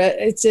in my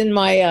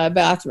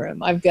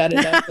bathroom. I've got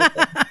it up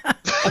there.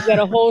 I've got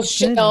a whole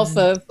shelf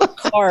of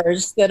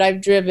cars that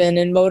I've driven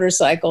and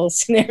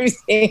motorcycles and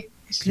everything.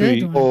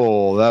 Sweet.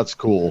 Oh, that's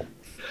cool.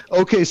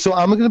 Okay, so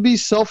I'm going to be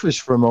selfish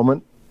for a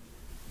moment.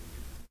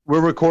 We're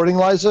recording,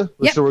 Liza?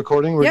 We're still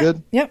recording? We're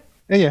good? Yep.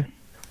 Yeah.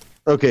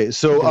 Okay,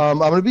 so I'm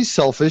going to be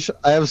selfish.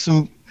 I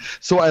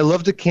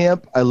love to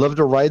camp. I love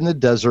to ride in the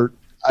desert.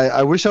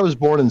 I wish I was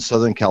born in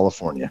Southern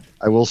California,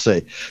 I will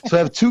say. So I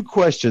have 2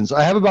 questions.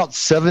 I have about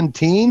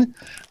 17,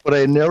 but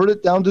I narrowed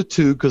it down to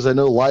 2 because I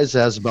know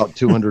Liza has about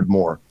 200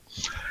 more.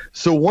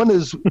 So one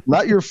is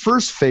not your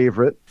first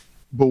favorite,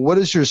 but what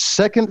is your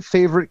second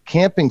favorite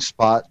camping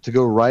spot to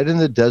go ride in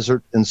the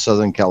desert in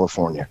Southern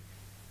California?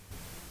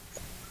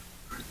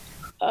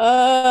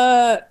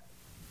 Like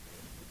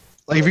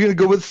if you're going to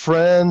go with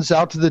friends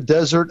out to the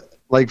desert,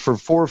 like for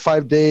 4 or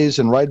 5 days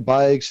and ride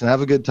bikes and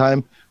have a good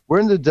time, where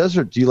in the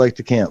desert do you like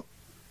to camp?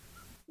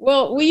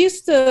 Well, we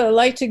used to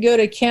like to go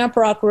to Camp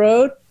Rock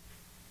Road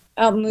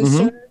out in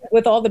Lucerne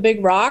with all the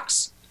big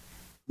rocks.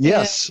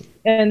 Yes.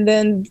 And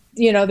then,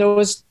 there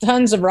was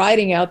tons of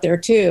riding out there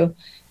too.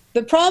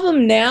 The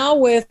problem now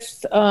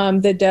with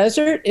the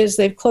desert is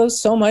they've closed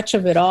so much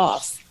of it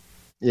off.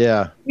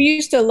 Yeah. We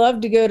used to love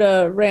to go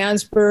to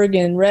Randsburg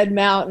and Red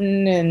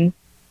Mountain and,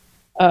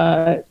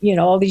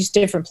 all these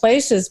different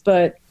places,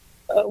 but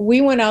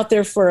we went out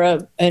there for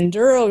an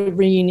enduro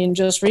reunion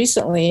just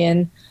recently,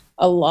 and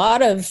a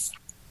lot of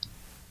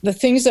the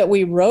things that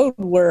we rode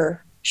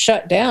were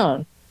shut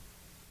down.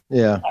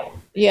 Yeah.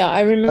 Yeah, I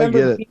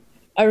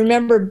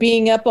remember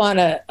being up on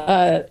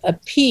a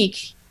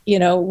peak,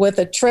 with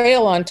a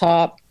trail on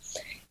top,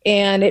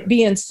 and it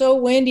being so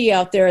windy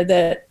out there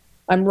that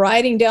I'm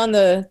riding down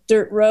the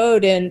dirt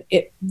road, and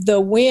the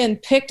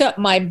wind picked up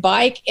my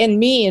bike and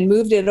me and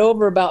moved it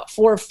over about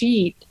 4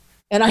 feet,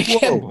 and I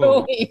kept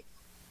going.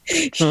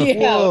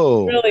 Yeah,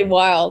 really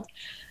wild.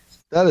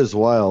 That is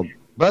wild.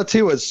 But I'll tell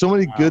you what, so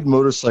many good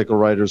motorcycle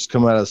riders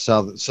come out of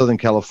Southern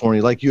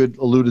California, like you had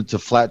alluded to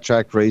flat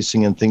track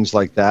racing and things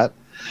like that.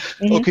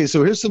 Mm-hmm. Okay,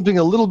 so here's something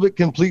a little bit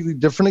completely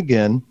different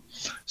again.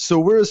 So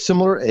we're a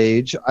similar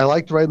age. I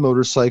like to ride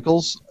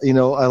motorcycles. I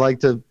like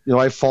to,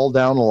 I fall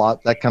down a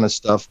lot, that kind of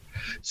stuff.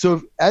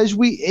 So as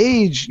we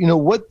age,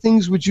 what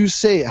things would you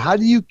say? How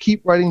do you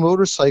keep riding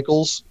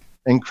motorcycles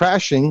and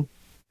crashing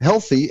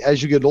healthy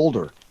as you get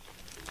older?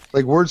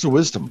 Like words of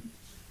wisdom.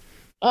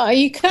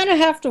 You kind of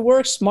have to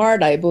work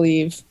smart, I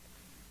believe.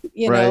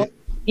 You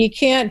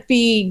can't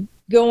be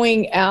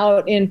going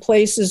out in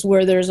places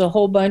where there's a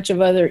whole bunch of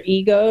other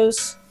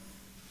egos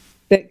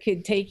that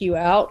could take you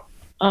out.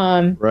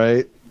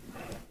 Right.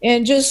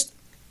 And just,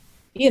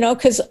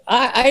 because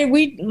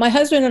my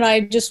husband and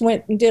I just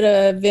went and did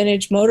a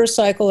vintage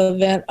motorcycle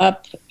event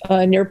up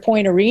near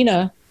Point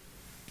Arena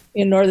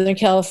in Northern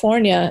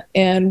California,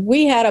 and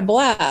we had a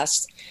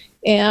blast.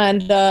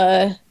 And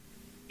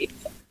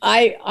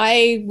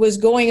I was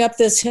going up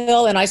this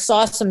hill and I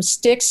saw some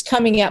sticks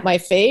coming at my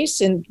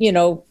face, and,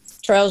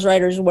 trails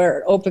riders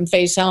wear open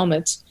face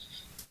helmets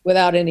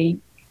without any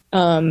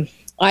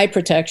eye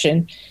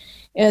protection.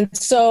 And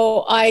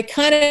so I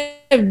kind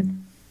of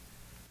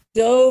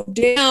dove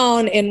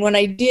down, and when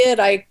I did,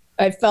 I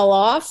fell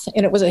off,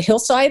 and it was a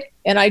hillside,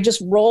 and I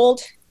just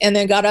rolled and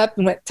then got up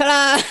and went,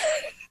 ta-da!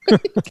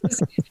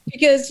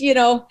 because,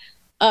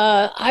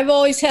 I've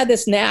always had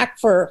this knack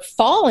for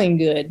falling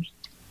good.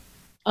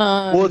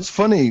 Well, it's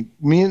funny.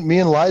 Me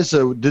and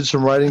Liza did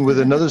some riding with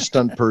another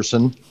stunt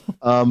person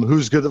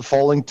who's good at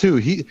falling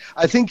too.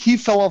 I think he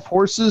fell off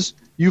horses.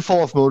 You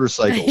fall off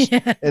motorcycles,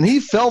 and he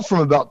fell from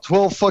about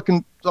 12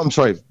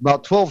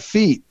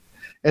 feet,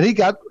 and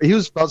he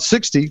was about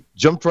 60,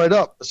 jumped right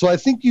up. So I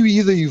think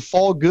you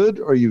fall good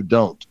or you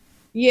don't.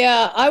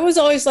 Yeah, I was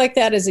always like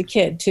that as a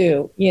kid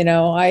too.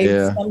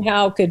 I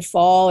somehow could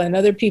fall, and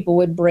other people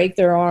would break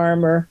their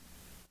arm or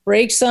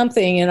break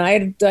something, and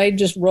I'd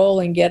just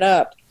roll and get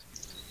up.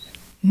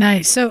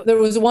 Nice. So there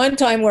was one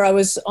time where I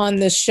was on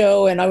this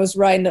show, and I was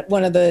riding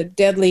one of the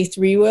deadly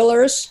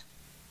three-wheelers.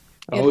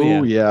 In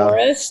the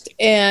forest,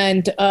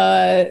 and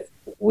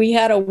we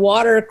had a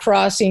road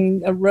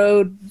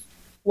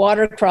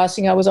water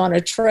crossing. I was on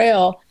a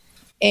trail,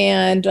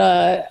 and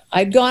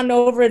I'd gone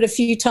over it a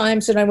few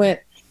times, and I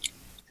went,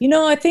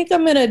 I think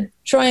I'm going to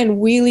try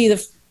and wheelie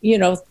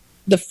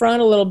the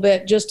front a little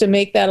bit just to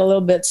make that a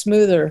little bit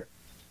smoother.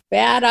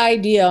 Bad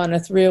idea on a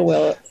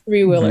three-wheeler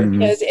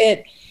because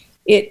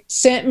it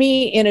sent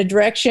me in a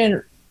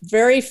direction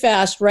very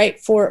fast, right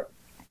for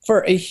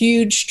a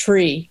huge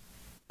tree.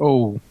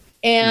 Oh.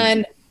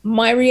 And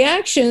my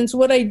reactions,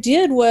 what I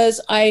did was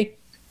I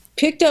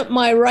picked up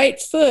my right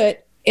foot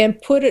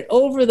and put it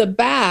over the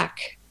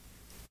back.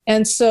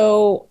 And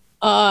so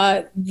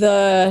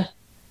the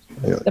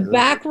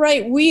back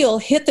right wheel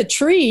hit the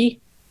tree,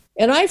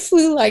 and I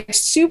flew like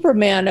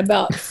Superman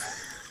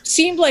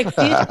seemed like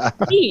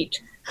 50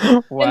 feet.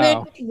 Wow. And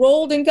then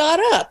rolled and got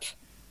up.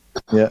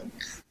 Yeah.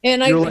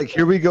 And you're like,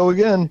 here we go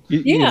again.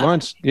 You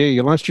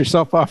launched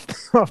yourself off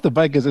the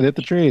bike as it hit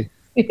the tree.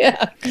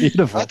 Yeah.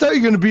 Beautiful. I thought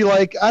you were going to be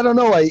like, I don't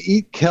know, I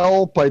eat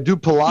kelp, I do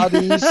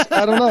Pilates.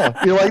 I don't know.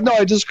 You're like, no,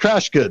 I just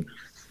crash good.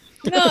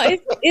 No,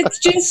 it's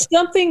just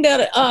something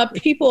that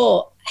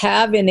people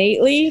have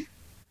innately,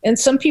 and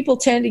some people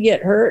tend to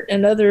get hurt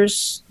and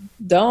others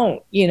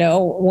don't,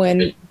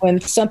 when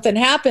something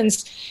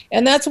happens.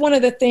 And that's one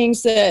of the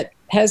things that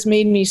has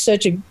made me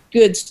such a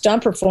good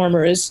stunt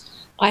performer is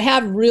I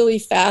have really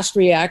fast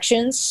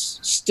reactions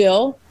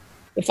still.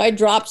 If I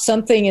drop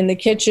something in the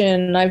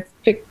kitchen, I've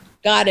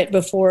got it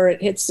before it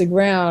hits the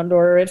ground.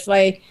 Or if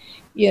I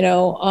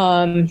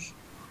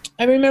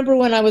remember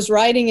when I was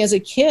riding as a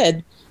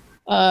kid,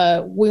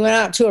 we went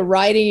out to a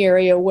riding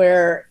area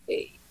where,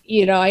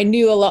 I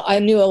knew a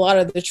lot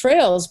of the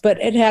trails, but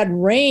it had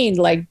rained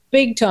like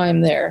big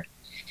time there.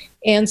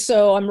 And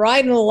so I'm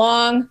riding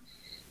along,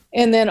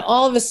 and then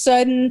all of a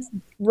sudden,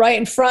 right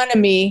in front of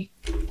me,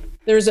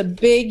 there's a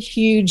big,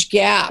 huge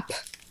gap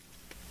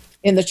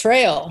in the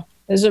trail.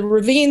 There's a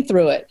ravine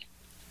through it.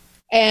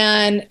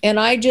 And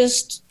I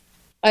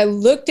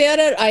looked at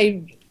it,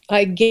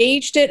 I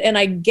gauged it, and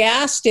I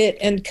gassed it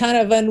and kind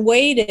of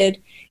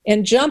unweighted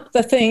and jumped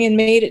the thing and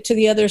made it to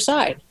the other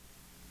side.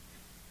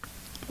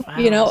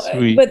 Wow,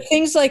 sweet. But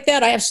things like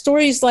that, I have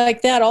stories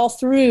like that all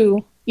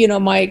through,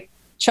 my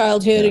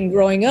childhood and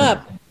growing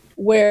up,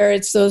 where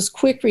it's those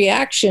quick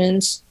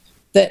reactions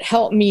that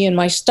help me in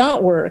my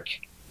stunt work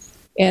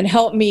and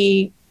help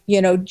me,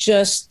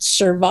 just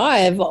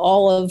survive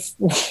all of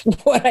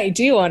what I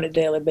do on a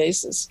daily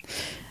basis.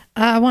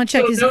 I want to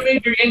check. So no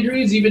major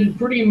injuries. You've been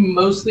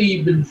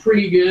been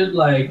pretty good.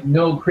 Like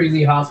no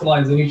crazy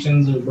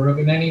hospitalizations or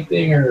broken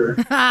anything. Or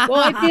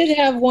well, I did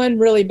have one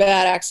really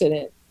bad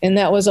accident, and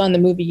that was on the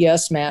movie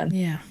Yes Man.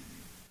 Yeah.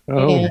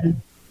 Oh.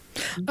 And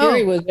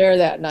Gary was there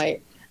that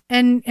night.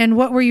 And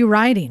what were you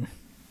riding?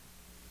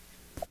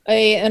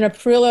 An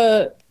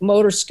Aprilia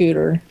motor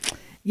scooter.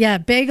 Yeah,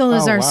 Bagel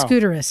is our wow.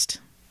 scooterist.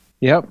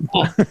 Yep.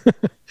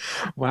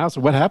 Wow.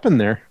 So what happened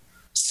there?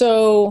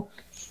 So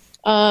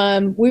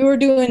we were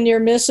doing near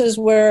misses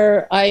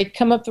where I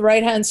come up the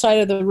right-hand side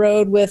of the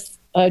road with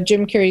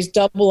Jim Carrey's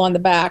Double on the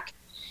back,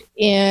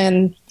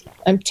 and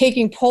I'm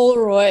taking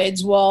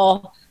Polaroids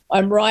while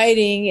I'm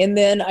riding, and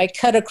then I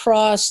cut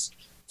across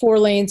 4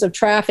 lanes of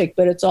traffic,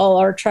 but it's all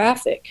our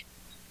traffic.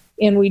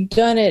 And we'd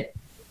done it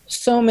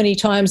so many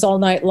times all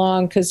night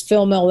long because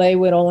Film LA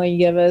would only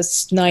give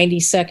us 90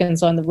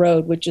 seconds on the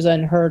road, which is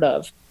unheard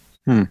of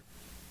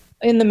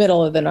in the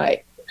middle of the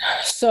night.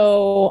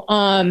 So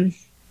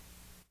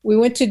we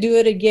went to do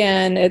it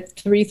again at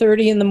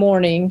 3:30 in the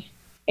morning,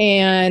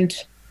 and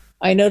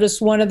I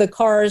noticed one of the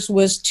cars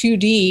was too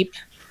deep.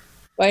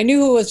 I knew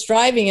who was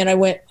driving, and I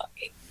went,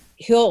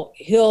 he'll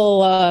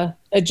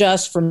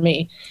adjust for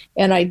me.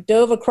 And I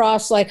dove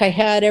across like I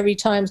had every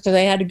time because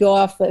I had to go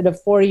off at a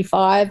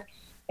 45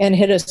 and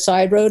hit a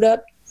side road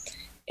up.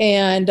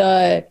 And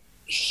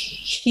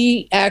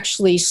he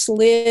actually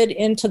slid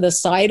into the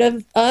side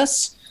of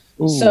us.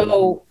 Ooh.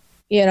 So,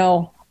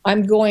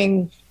 I'm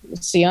going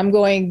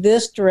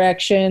this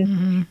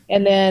direction,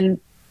 and then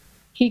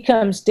he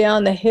comes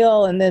down the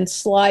hill and then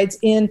slides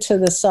into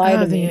the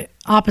side of me. The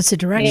opposite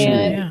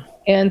direction,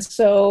 And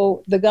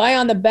so the guy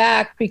on the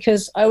back,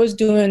 because I was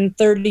doing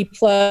 30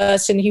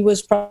 plus and he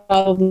was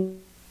probably,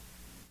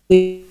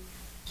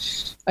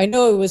 I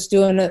know he was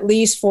doing at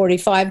least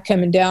 45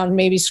 coming down,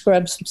 maybe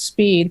scrub some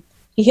speed.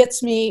 He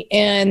hits me,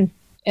 and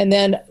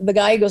then the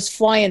guy goes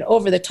flying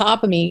over the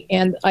top of me,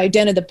 and I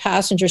dented the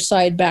passenger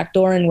side back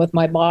door in with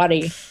my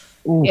body.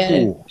 Ooh.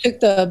 and it took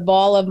the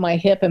ball of my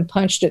hip and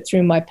punched it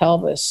through my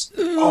pelvis.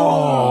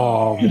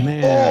 Oh,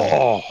 man.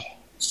 Oh,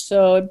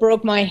 So it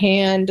broke my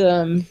hand,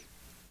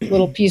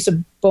 little piece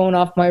of bone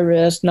off my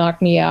wrist,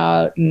 knocked me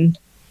out. And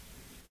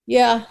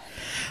yeah,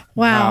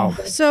 Wow.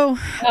 So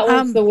that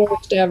was the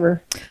worst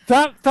ever.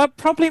 That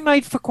probably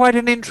made for quite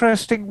an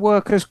interesting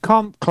workers'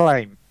 comp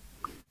claim.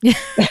 yeah,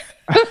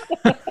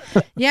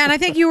 and I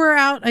think you were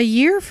out a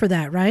year for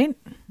that, right?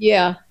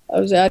 Yeah, I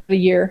was out a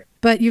year.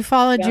 But you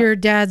followed your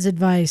dad's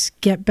advice: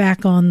 get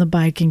back on the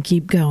bike and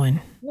keep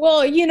going.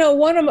 Well,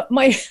 one of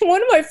my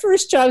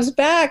first jobs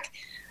back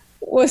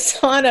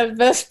was on a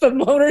Vespa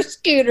motor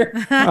scooter.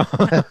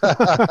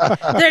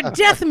 They're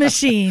death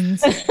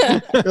machines.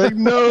 like,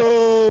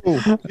 no,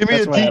 give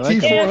me a DT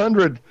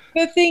 400.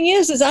 The thing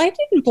is I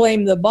didn't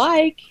blame the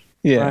bike.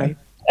 Yeah. Right.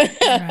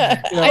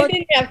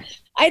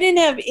 I didn't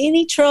have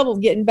any trouble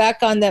getting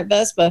back on that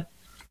Vespa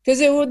because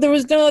there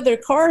was no other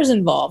cars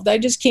involved. I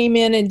just came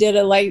in and did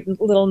a light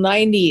little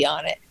 90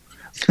 on it.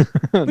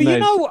 But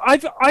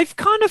Nice. I've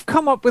kind of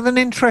come up with an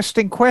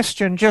interesting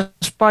question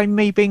just by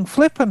me being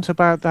flippant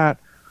about that.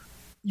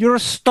 You're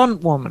a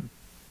stunt woman,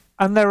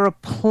 and there are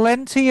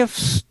plenty of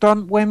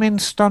stunt women,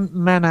 stunt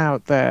men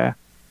out there,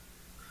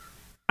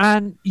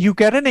 and you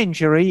get an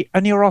injury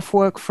and you're off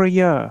work for a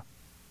year.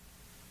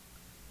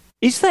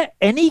 Is there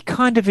any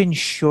kind of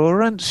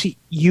insurance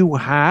you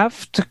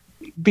have to?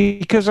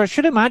 Because I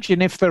should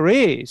imagine if there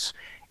is,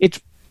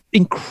 it's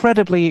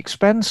incredibly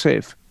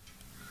expensive.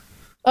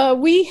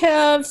 We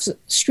have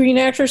Screen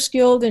Actors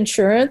Guild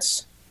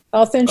insurance,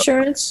 health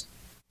insurance.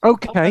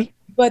 Okay.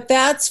 But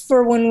that's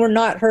for when we're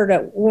not hurt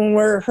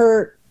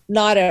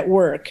not at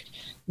work.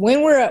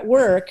 When we're at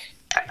work,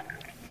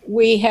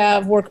 we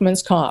have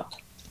workman's comp.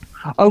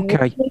 Okay.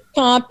 Workman's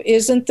comp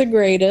isn't the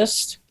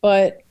greatest,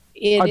 but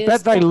I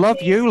bet they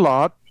love you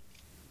lot.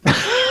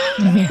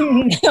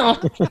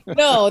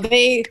 no,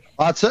 they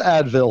Lots of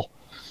Advil.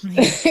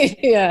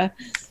 yeah.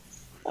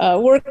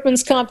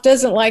 Workman's comp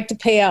doesn't like to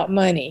pay out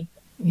money.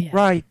 Yeah.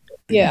 Right.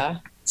 Yeah.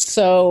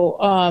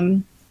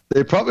 So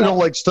They probably don't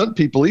like stunt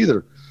people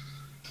either.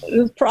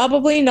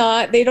 probably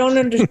not. They don't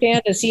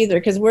understand us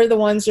either because we're the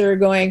ones that are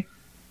going,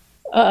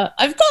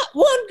 I've got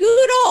one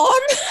good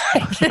arm.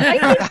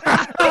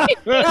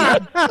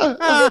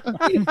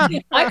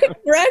 I could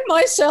drag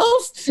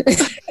myself.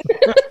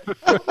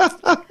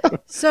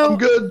 So I'm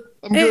good.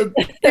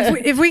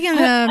 if we can,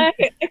 I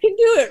can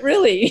do it,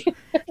 really.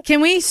 can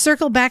we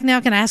circle back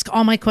now? Can I ask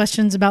all my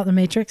questions about the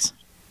Matrix?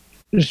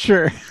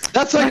 Sure.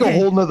 That's like a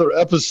whole nother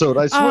episode.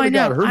 I swear I to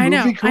God, know, her I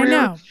know, movie I career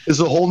know. is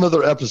a whole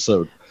nother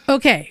episode.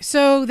 Okay,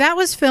 so that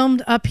was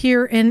filmed up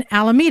here in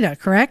Alameda,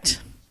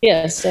 correct?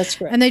 Yes, that's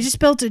correct. And they just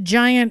built a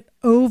giant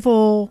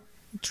oval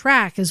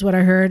track, is what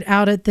I heard,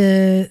 out at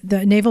the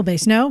naval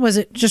base. No, was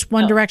it just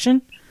one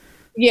direction?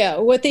 Yeah,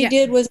 what they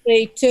did was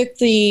they took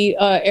the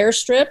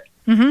airstrip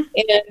and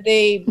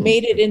they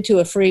made it into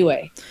a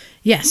freeway.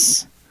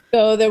 Yes.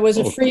 So there was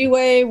a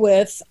freeway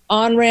with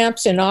on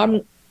ramps and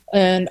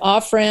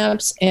off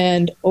ramps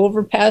and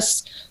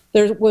overpass.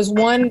 There was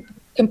one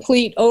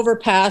complete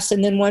overpass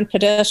and then one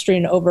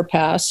pedestrian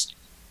overpass.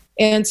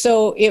 And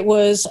so it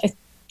was, I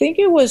think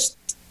it was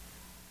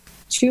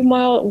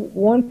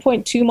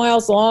 1.2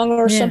 miles long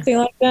or something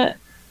like that.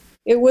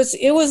 It was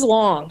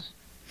long.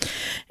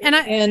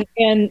 And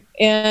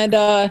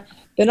the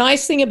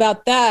nice thing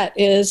about that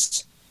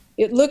is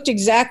it looked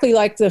exactly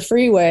like the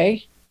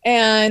freeway,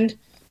 and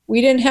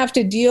we didn't have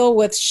to deal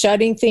with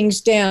shutting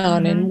things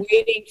down and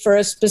waiting for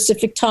a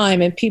specific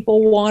time and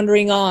people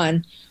wandering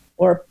on,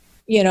 or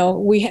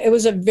it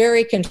was a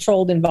very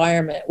controlled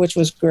environment, which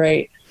was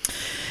great.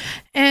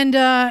 And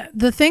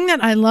the thing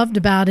that I loved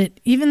about it,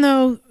 even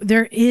though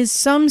there is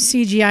some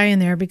CGI in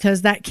there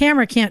because that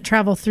camera can't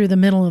travel through the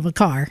middle of a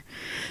car,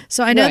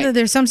 so I know that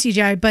there's some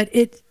CGI, but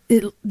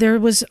there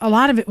was a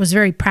lot of it was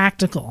very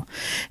practical.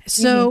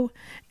 So,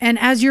 and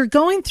as you're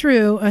going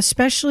through,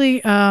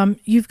 especially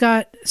you've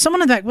got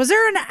someone in the back. Was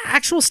there an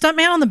actual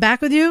stuntman on the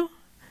back with you?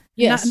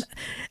 Yes.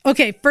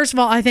 Okay. First of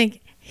all, I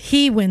think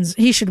he wins.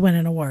 He should win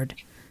an award.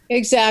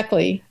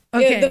 Exactly.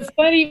 Okay. Yeah,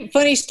 the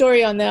funny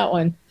story on that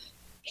one.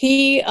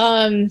 He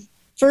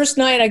first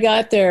night I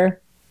got there,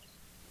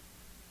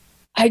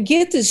 I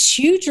get this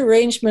huge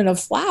arrangement of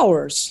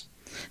flowers.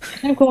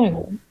 I'm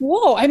going,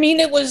 whoa! I mean,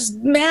 it was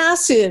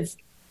massive,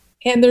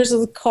 and there's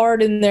a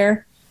card in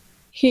there.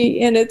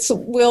 And it's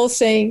Will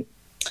saying,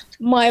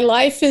 "My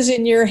life is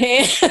in your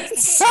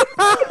hands."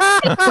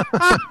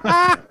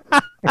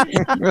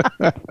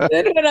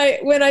 Then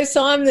when I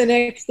saw him the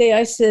next day,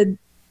 I said,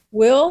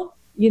 "Will,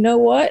 you know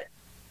what?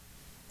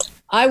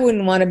 I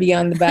wouldn't want to be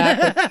on the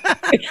back."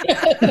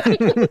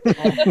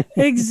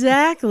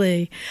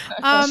 Exactly.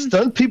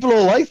 Stunt people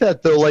are like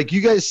that, though. Like,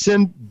 you guys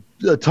send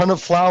a ton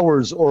of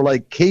flowers or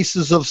like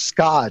cases of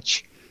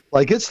scotch.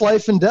 Like, it's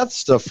life and death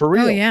stuff for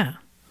real. Oh yeah,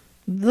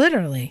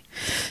 literally.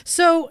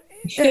 So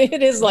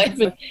it is life.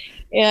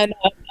 And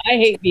I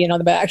hate being on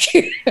the back.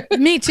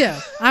 Me too.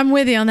 I'm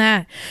with you on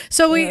that.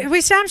 So we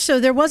established, so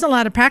there was a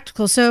lot of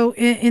practical. So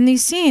in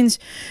these scenes,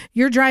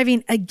 you're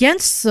driving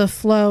against the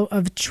flow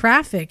of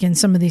traffic in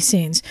some of these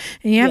scenes.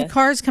 And you have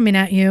cars coming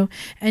at you,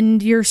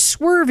 and you're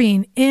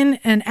swerving in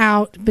and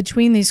out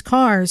between these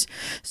cars.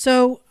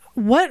 So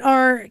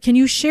can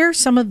you share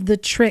some of the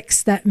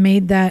tricks that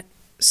made that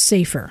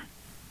safer?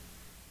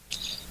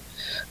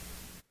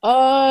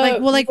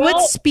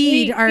 What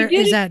speed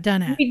is that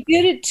done at? We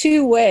did it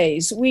two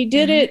ways. We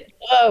did it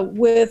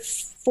with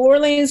 4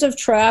 lanes of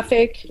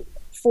traffic,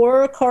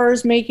 4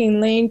 cars making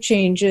lane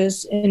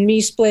changes, and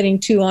me splitting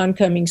 2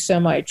 oncoming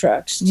semi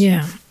trucks.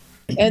 Yeah.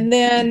 And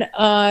then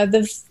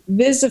the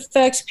vis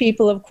effects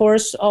people, of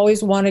course,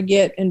 always want to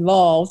get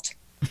involved,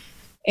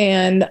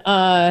 and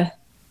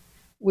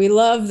we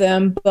love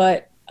them,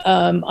 but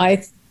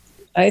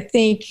I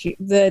think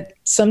that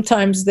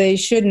sometimes they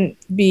shouldn't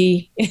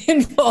be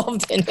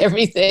involved in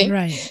everything.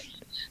 Right.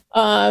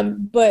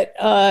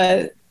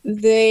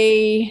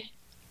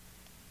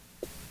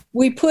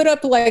 We put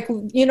up, like,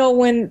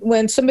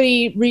 when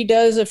somebody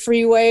redoes a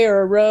freeway or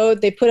a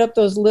road, they put up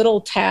those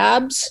little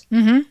tabs.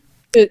 Mm-hmm.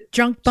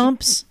 Junk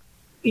bumps?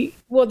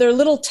 Well, they're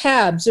little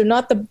tabs. They're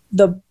not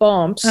the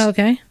bumps. Oh,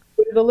 okay.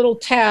 They're the little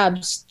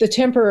tabs, the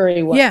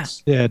temporary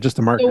ones. Yeah, just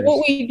the markers. So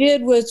what we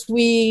did was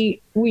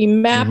we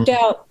mapped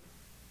out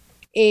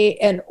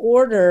an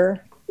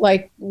order,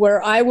 like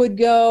where I would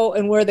go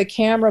and where the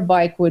camera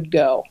bike would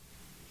go.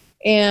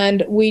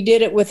 And we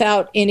did it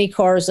without any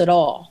cars at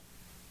all.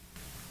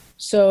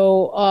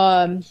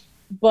 So,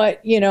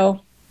 but,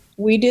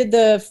 we did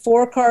the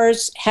 4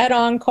 cars,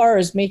 head-on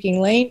cars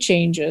making lane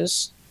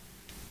changes.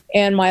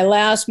 And my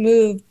last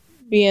move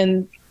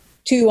being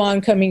 2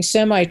 oncoming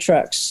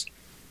semi-trucks.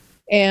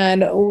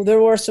 And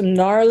there were some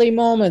gnarly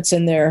moments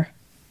in there.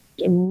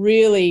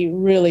 Really,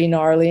 really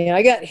gnarly.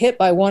 I got hit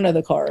by one of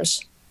the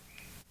cars.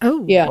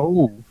 Oh. Yeah.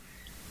 Oh.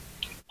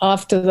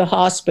 Off to the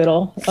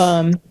hospital.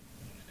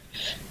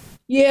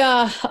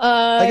 Yeah.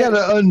 I got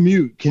to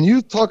unmute. Can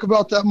you talk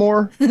about that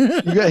more?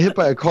 You got hit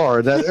by a car.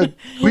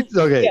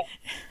 Okay.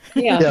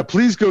 Yeah,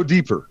 please go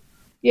deeper.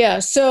 Yeah.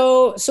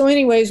 So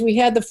anyways, we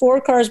had the 4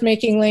 cars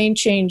making lane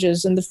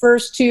changes, and the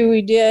first 2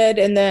 we did,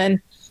 and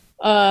then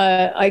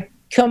I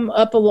come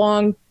up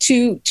along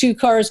two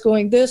cars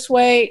going this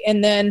way,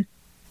 and then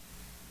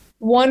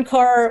one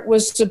car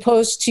was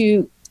supposed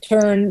to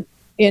turn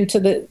into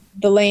the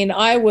lane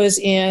I was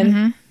in.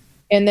 Mm-hmm.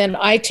 And then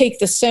I take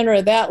the center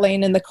of that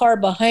lane, and the car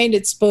behind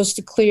it's supposed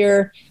to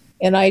clear,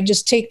 and I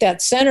just take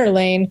that center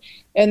lane.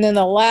 And then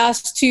the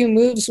last 2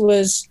 moves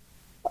was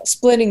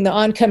splitting the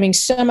oncoming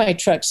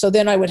semi-truck. So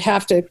then I would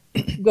have to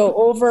go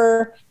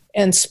over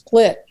and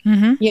split,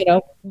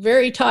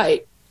 very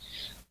tight.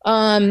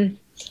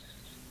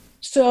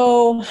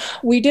 So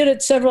we did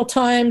it several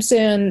times,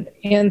 and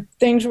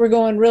things were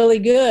going really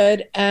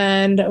good,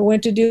 and I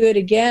went to do it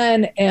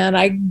again, and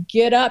I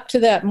get up to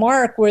that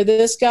mark where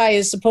this guy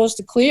is supposed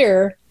to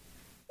clear,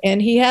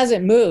 and he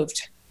hasn't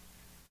moved.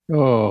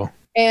 Oh.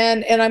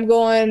 And I'm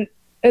going,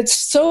 it's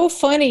so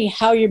funny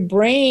how your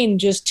brain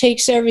just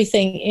takes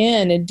everything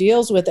in and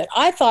deals with it.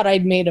 I thought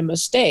I'd made a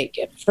mistake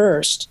at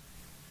first.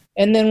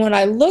 And then when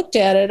I looked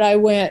at it, I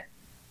went,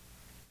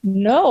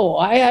 no,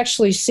 I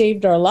actually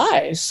saved our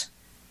lives.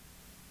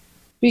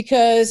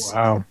 Because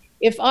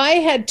if I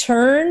had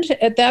turned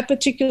at that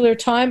particular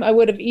time, I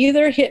would have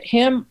either hit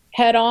him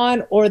head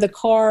on or the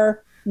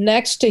car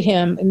next to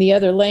him in the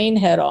other lane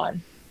head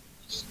on.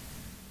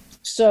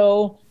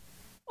 So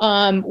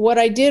what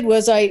I did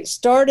was I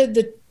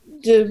started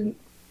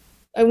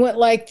I went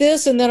like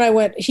this, and then I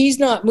went, he's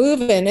not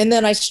moving. And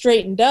then I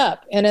straightened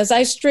up. And as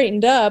I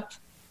straightened up,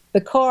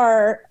 the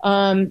car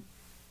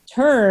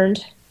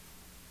turned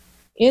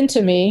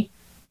into me.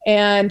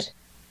 And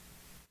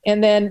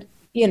then,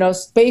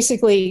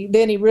 basically,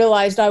 then he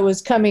realized I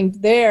was coming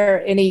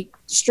there, and he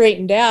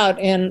straightened out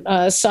and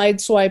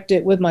sideswiped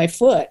it with my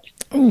foot.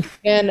 Oof.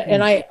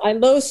 And I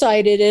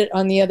low-sided it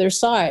on the other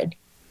side.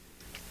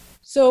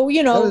 So,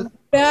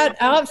 that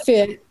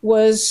outfit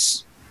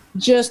was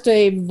just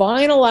a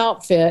vinyl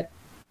outfit,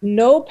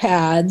 no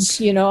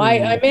pads.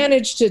 I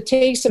managed to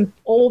take some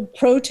old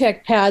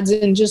Protect pads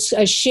and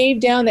I shaved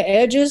down the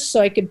edges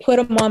so I could put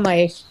them on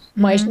my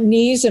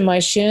knees and my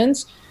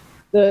shins.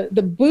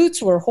 The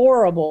boots were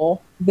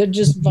horrible. They're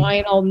just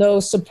vinyl, no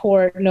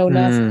support, no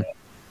nothing.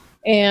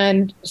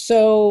 And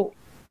so,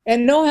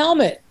 and no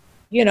helmet,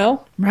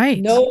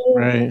 right.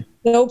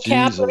 No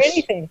cap or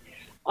anything.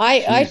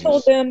 I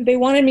told them they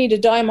wanted me to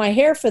dye my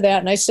hair for that.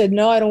 And I said,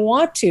 no, I don't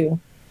want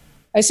to.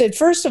 I said,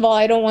 first of all,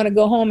 I don't want to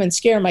go home and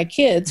scare my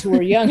kids who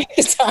were young at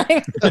the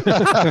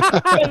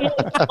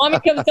time.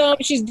 Mommy comes home,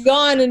 she's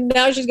gone, and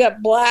now she's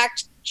got black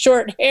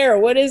short hair.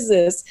 What is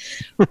this?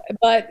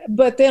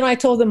 But then I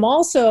told them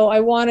also I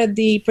wanted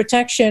the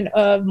protection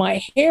of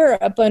my hair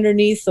up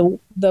underneath the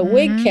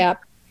wig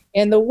cap.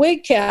 And the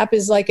wig cap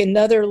is like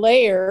another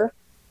layer,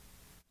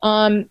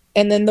 and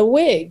then the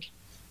wig.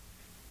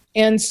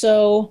 And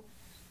so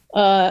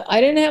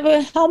I didn't have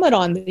a helmet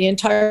on the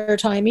entire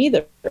time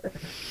either.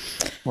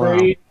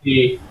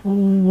 Crazy.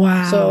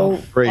 Wow.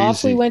 So Crazy.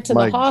 off we went to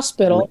the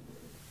hospital,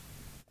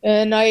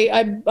 and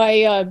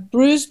I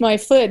bruised my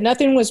foot.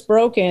 Nothing was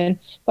broken,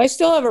 but I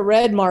still have a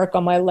red mark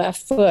on my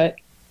left foot.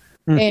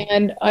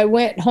 And I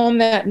went home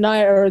that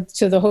night, or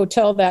to the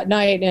hotel that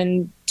night,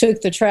 and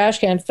took the trash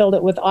can, filled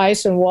it with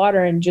ice and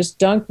water, and just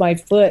dunked my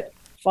foot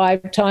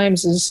 5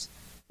 times as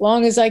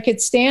long as I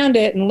could stand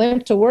it, and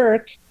limp to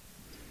work,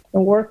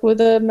 and work with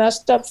a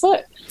messed up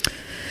foot.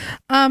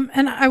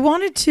 And I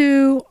wanted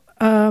to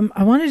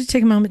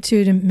take a moment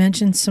too to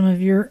mention some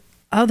of your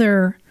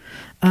other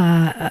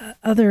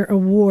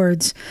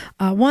awards.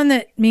 One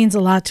that means a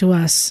lot to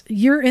us.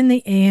 You're in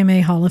the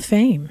AMA Hall of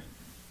Fame.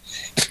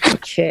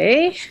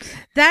 Okay.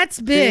 That's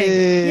big.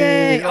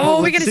 Yay.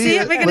 Oh, we're going to see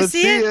it? We're going to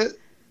see it?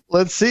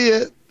 Let's see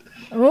it.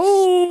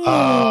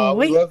 Oh,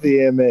 we love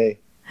the AMA.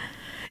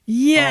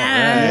 Yeah.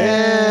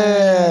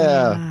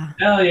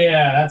 Hell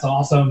yeah, that's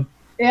awesome.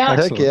 Yeah.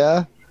 Heck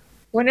yeah.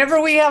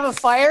 Whenever we have a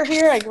fire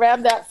here, I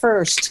grab that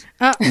first.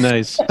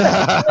 Nice.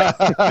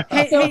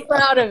 Hey, So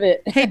proud of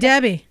it. hey,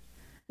 Debbie.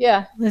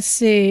 Yeah. Let's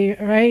see.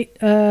 Right.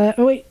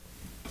 Wait.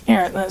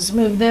 Here, let's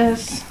move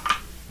this.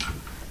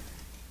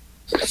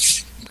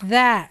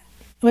 That.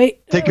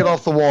 Wait. Take it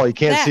off the wall. You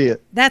can't see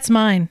it. That's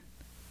mine.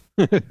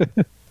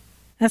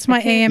 That's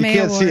my AMA You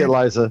can't award. see it,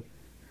 Liza.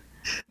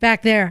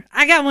 Back there.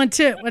 I got one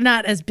too. Well,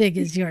 not as big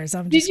as yours.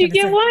 Did you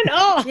get one?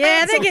 Oh,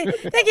 Yeah, they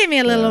gave me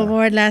a little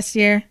award last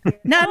year.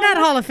 Not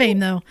Hall of Fame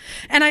though.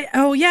 And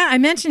I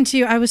mentioned to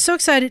you, I was so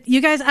excited.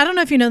 You guys, I don't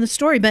know if you know the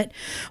story, but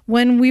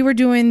when we were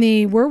doing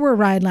the We're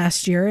ride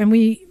last year, and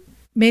we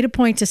made a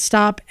point to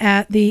stop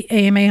at the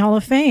AMA Hall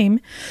of Fame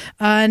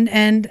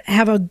and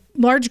have a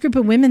large group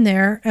of women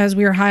there as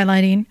we were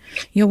highlighting,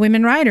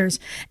 women riders.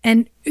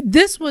 And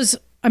this was,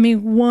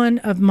 one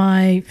of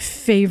my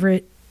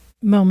favorite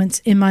moments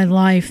in my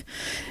life,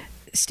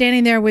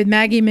 standing there with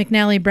Maggie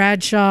McNally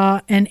Bradshaw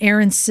and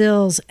Aaron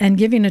Sills and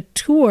giving a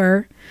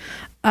tour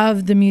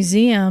of the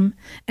museum.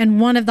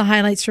 And one of the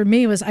highlights for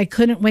me was I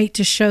couldn't wait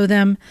to show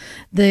them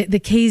the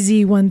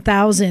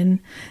KZ-1000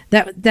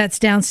 that's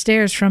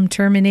downstairs from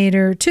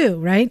Terminator 2,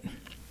 right?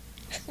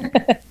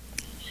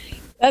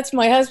 That's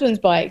my husband's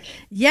bike.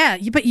 Yeah,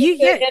 and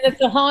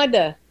it's a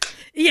Honda.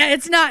 Yeah,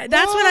 it's not.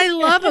 That's what I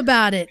love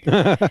about it.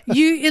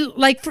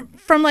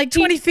 From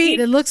 20 feet,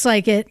 it looks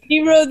like it.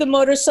 He rode the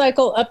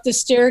motorcycle up the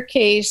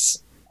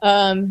staircase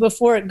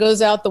before it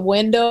goes out the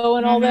window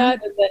and all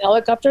that, and the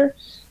helicopter.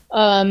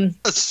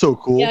 That's so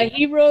cool. Yeah,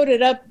 he rode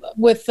it up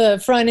with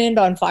the front end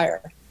on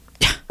fire.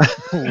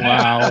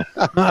 Wow.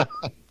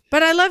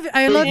 But I love.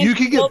 You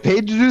can get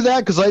paid to do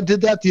that, because I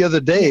did that the other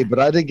day, but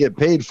I didn't get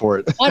paid for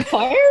it. On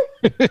fire?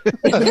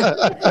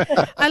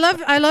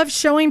 I love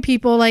showing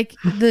people like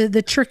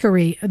the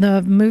trickery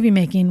of movie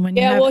making when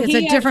it's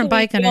a different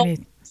bike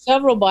underneath.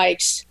 Several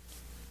bikes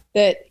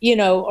that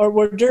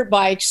were dirt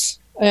bikes,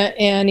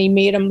 and he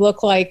made them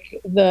look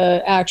like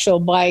the actual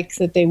bike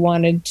that they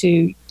wanted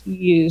to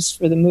use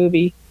for the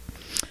movie,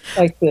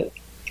 like the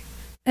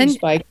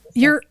bike.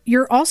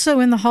 You're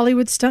also in the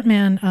Hollywood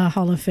Stuntman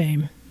Hall of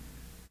Fame.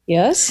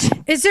 Yes.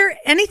 Is there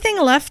anything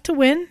left to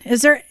win?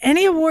 Is there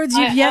any awards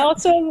you've yet? I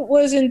also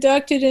was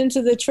inducted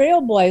into the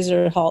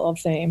Trailblazer Hall of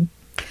Fame.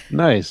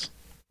 Nice.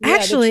 Yeah,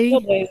 Actually, the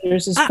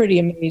Trailblazers is pretty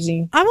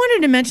amazing. I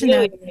wanted to mention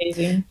that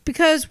amazing,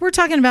 because we're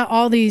talking about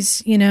all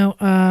these,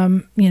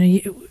 amazing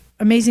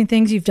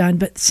things you've done,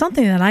 but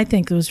something that I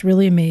think was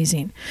really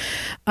amazing.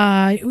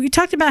 We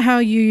talked about how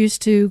you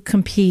used to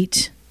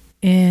compete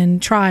in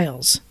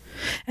trials,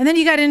 and then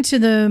you got into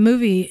the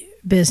movie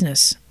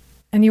business,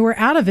 and you were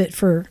out of it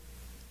for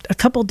a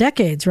couple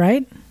decades,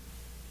 right?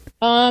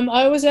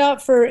 I was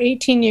out for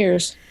 18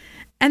 years.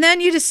 And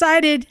then you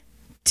decided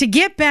to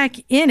get back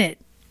in it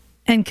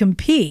and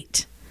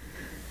compete.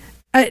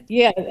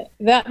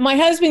 That my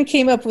husband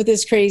came up with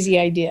this crazy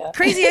idea.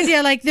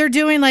 Like they're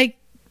doing like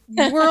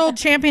world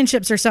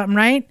championships or something,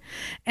 right?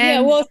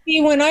 And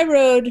see, when I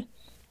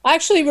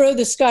actually rode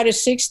the Scottish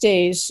 6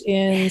 days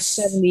in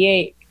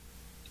 78.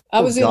 I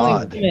was the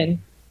only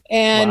woman.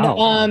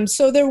 And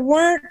so there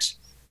weren't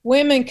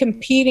women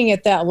competing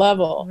at that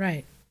level.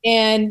 Right.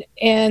 And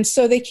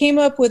so they came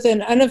up with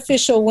an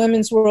unofficial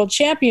women's world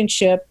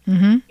championship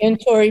in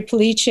Torre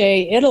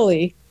Pellice,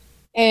 Italy.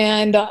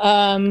 And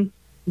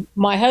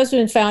my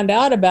husband found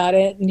out about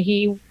it, and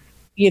he,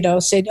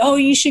 said, "Oh,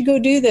 you should go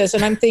do this."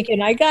 And I'm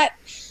thinking, I got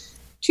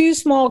 2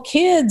 small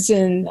kids,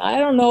 and I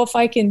don't know if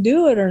I can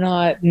do it or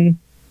not. And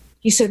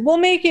he said, "We'll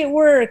make it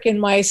work." And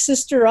my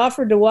sister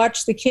offered to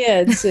watch the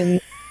kids. And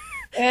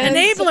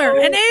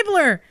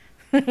enabler.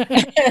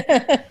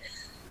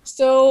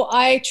 So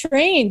I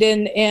trained,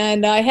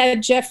 and I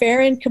had Jeff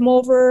Aaron come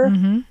over,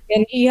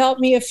 and he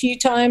helped me a few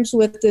times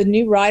with the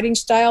new riding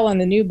style on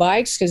the new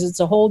bikes, because it's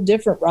a whole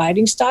different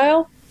riding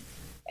style.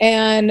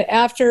 And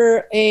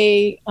after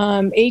a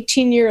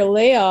 18-year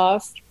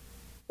layoff,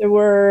 there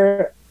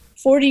were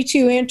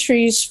 42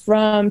 entries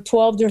from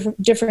 12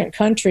 different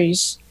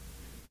countries,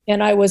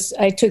 and I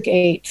took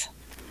 8th.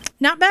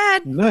 Not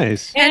bad.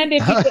 Nice. And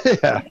if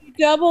you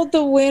doubled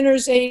the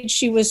winner's age.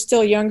 She was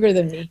still younger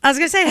than me. I was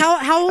gonna say,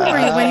 how old were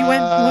you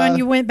when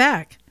you went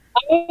back?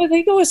 I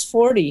think I was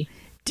 40.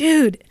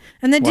 Dude,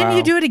 and then didn't you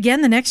Wow. do it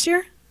again the next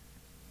year?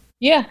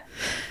 Yeah.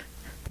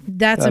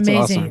 That's awesome.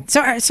 amazing.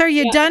 So are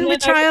you done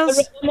with trials?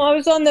 I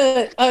was on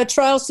the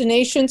Trials to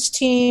Nations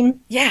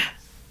team, Yeah.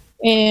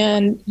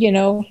 and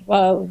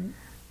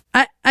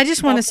I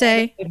just want to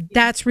say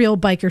that's real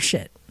biker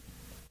shit.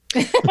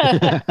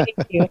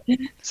 thank you.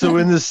 So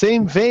in the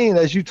same vein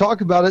as you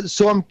talk about it,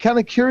 so I'm kind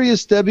of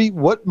curious, Debbie,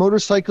 what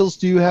motorcycles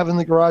do you have in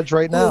the garage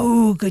right now?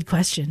 Ooh, good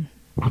question.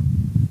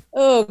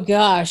 Oh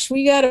gosh,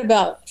 we got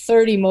about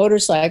 30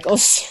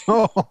 motorcycles.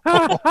 Okay,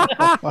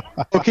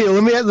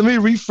 let me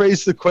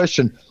rephrase the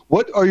question.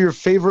 What are your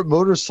favorite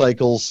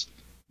motorcycles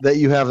that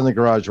you have in the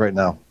garage right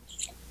now?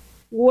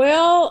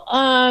 Well,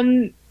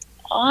 I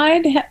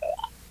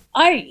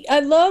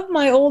love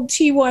my old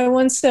TY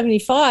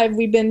 175.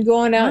 We've been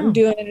going out and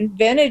doing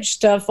vintage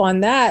stuff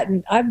on that,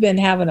 and I've been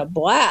having a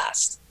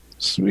blast.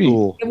 Sweet.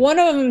 Cool. And one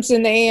of them's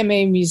in the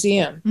AMA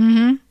museum.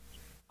 Mm-hmm.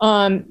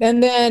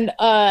 And then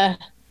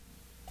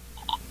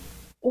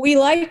we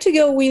like to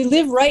go. We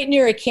live right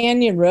near a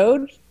canyon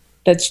road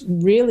that's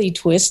really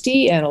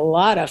twisty and a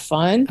lot of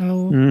fun.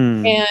 Oh.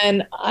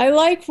 And I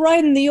like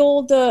riding the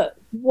old.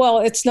 Well,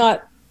 it's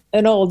not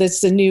an old. It's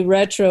the new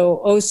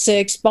retro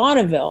 06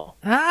 Bonneville.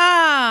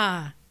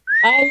 Ah.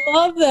 I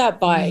love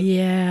that bike.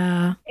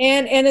 Yeah.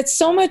 And it's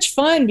so much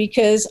fun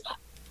because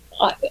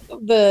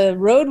the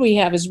road we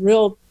have is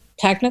real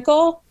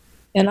technical,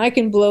 and I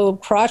can blow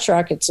crotch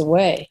rockets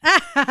away.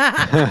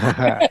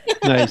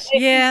 Nice.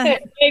 Yeah.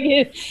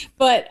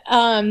 But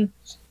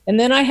and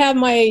then I have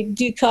my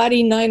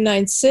Ducati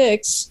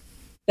 996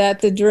 that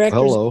the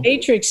director's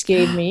Matrix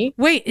gave me.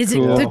 Wait, is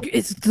Cool.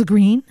 is it the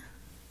green?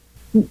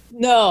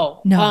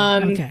 No.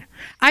 Okay.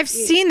 I've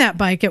seen that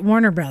bike at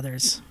Warner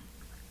Brothers.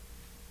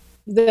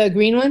 The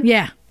green one?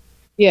 Yeah.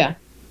 Yeah.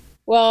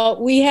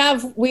 Well, we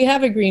have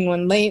a green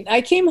one. Lane.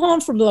 I came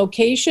home from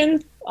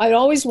location. I'd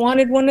always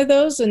wanted one of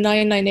those, a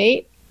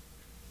 998.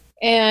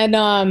 And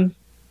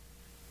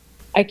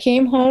I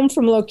came home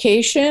from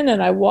location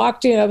and I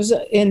walked in. I was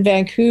in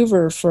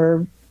Vancouver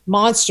for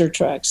monster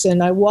trucks.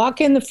 And I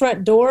walk in the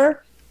front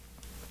door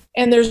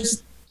and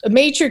there's a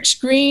Matrix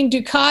green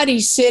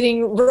Ducati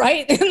sitting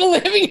right in the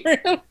living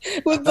room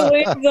with the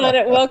lanes on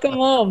it. Welcome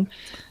home.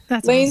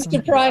 That's Lanes awesome.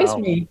 surprised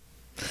me.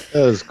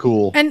 That is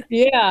cool. And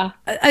yeah,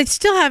 I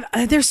still have.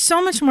 There's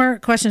so much more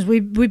questions.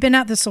 We've been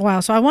at this a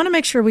while, so I want to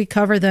make sure we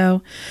cover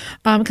though,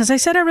 because I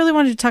said I really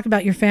wanted to talk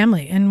about your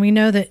family, and we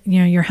know that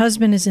your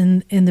husband is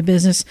in the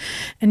business,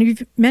 and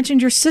you've mentioned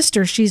your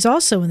sister. She's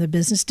also in the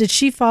business. Did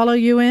she follow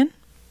you in?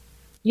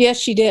 Yes,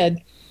 she did.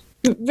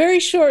 Very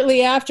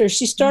shortly after,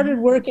 she started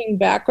working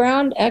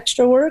background,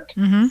 extra work,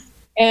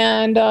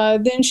 and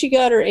then she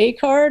got her A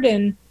card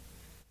and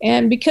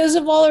because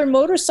of all her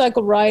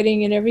motorcycle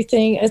riding and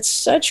everything, it's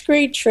such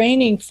great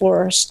training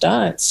for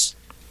stunts.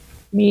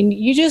 I mean,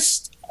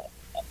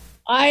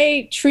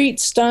 I treat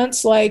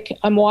stunts like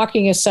I'm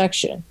walking a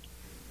section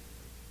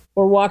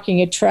or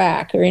walking a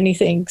track or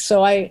anything.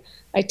 So I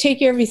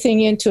take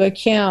everything into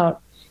account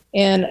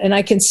and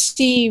I can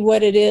see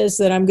what it is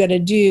that I'm going to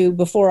do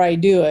before I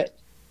do it.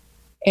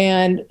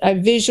 And I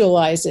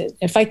visualize it.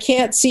 If I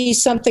can't see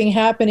something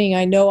happening,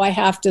 I know I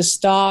have to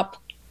stop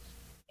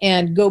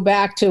and go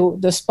back to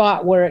the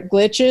spot where it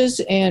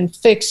glitches and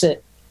fix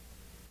it.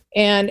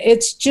 And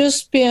it's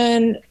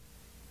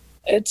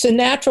a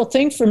natural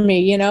thing for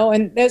me,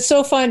 and it's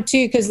so fun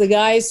too, because the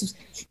guys,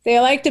 they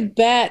like to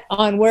bet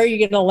on where you're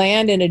going to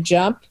land in a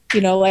jump.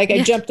 Like I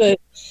jumped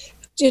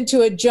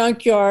into a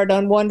junkyard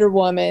on Wonder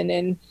Woman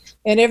and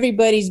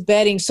everybody's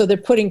betting. So they're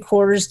putting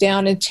quarters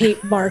down and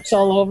tape marks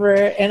all over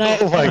it. And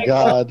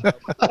God.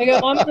 I go,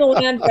 I'm going to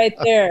land right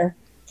there.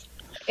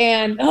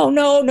 And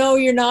no,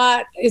 you're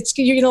not.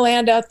 You're going to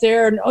land out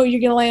there, and you're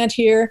going to land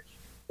here.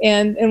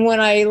 And when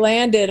I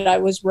landed, I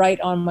was right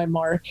on my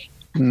mark.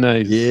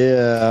 Nice.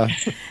 Yeah.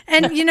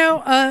 And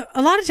a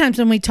lot of times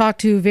when we talk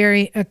to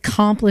very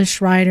accomplished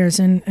riders,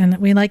 and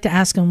we like to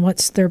ask them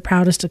what's their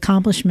proudest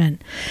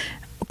accomplishment,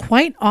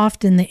 quite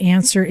often the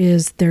answer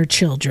is their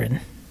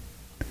children.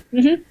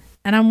 Mm-hmm.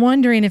 And I'm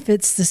wondering if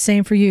it's the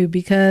same for you,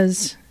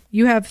 because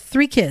you have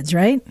 3 kids,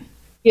 right?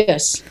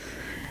 Yes.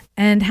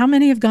 And how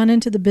many have gone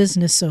into the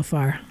business so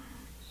far?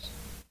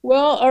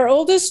 Well, our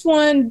oldest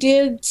one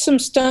did some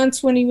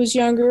stunts when he was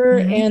younger,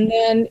 and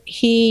then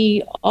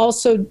he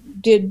also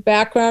did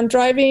background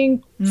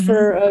driving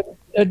for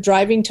a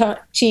driving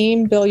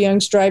team, Bill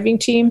Young's driving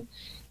team.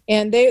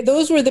 And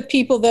those were the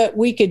people that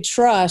we could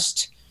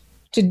trust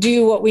to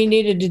do what we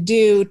needed to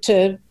do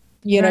to,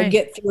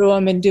 get through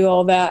them and do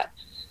all that.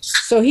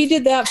 So he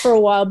did that for a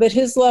while, but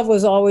his love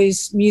was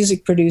always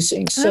music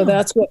producing. So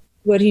that's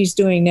what he's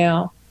doing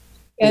now.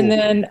 And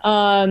then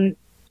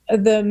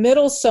the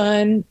middle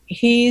son,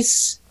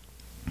 he's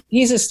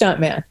a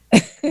stuntman.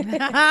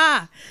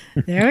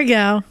 There we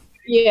go.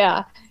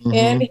 Yeah.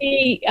 And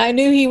I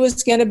knew he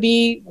was going to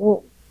be,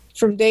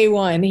 from day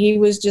one, he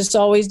was just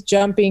always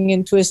jumping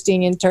and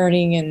twisting and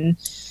turning. And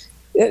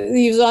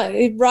he was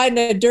riding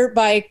a dirt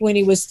bike when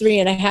he was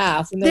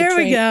 3.5. And there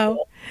we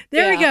go.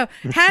 There we go.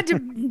 Had to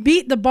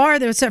beat the bar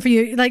that was set for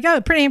you. Like,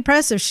 oh, pretty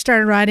impressive. She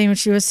started riding when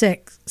she was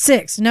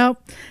six. Nope.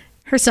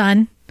 Her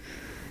son.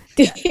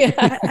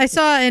 Yeah. I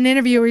saw an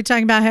interview where you were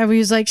talking about how he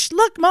was like,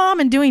 look, Mom,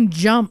 and doing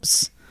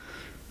jumps.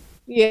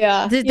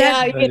 Yeah.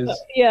 When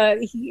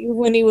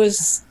he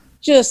was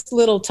just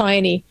little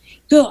tiny.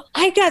 Go,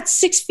 I got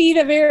 6 feet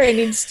of air, and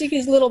he'd stick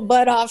his little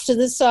butt off to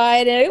the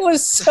side, and it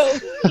was so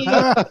cute.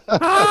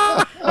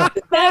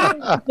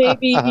 That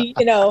baby,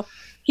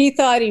 he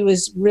thought he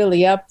was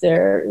really up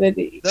there.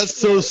 That's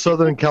so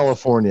Southern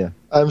California.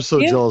 I'm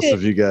so jealous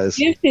of you guys.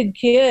 Gifted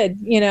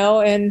kid,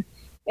 and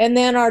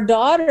then our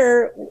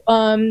daughter,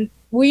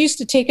 we used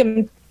to take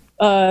him,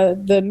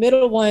 the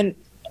middle one,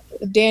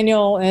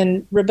 Daniel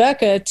and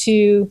Rebecca,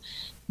 to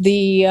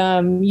the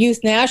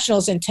youth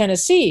nationals in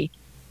Tennessee.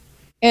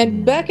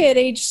 And Becca at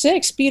age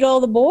 6 beat all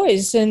the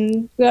boys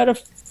and got a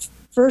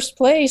first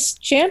place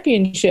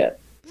championship.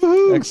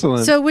 Woo-hoo.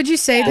 Excellent. So would you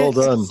say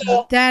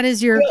that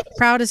is your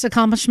proudest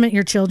accomplishment,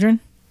 your children?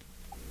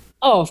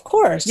 Oh, of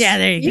course. Yeah,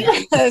 there you go.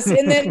 Yes.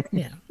 And then,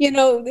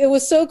 it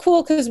was so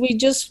cool because we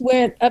just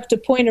went up to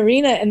Point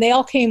Arena and they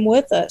all came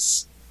with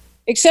us,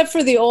 except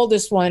for the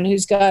oldest one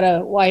who's got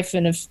a wife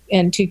and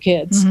 2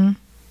 kids. Mm-hmm.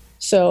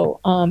 So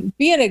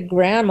being a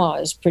grandma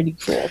is pretty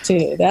cool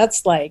too.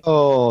 That's like,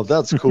 oh,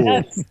 that's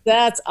cool.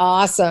 That's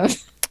awesome.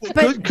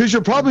 Because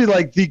you're probably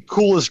like the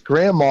coolest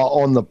grandma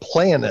on the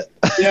planet.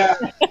 Yeah.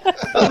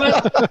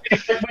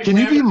 Can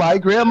you be my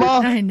grandma?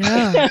 I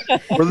know.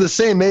 We're the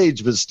same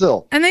age, but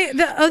still. And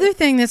the other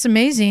thing that's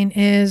amazing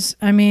is,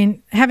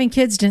 having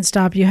kids didn't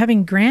stop you.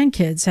 Having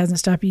grandkids hasn't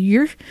stopped you.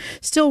 You're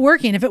still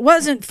working. If it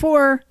wasn't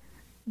for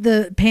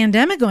the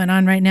pandemic going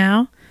on right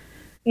now,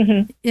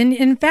 mm-hmm.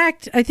 In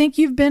fact, I think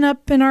you've been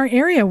up in our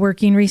area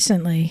working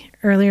recently,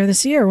 earlier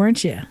this year,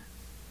 weren't you?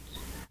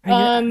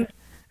 Are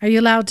you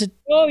allowed to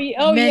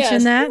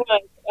mention that?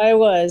 I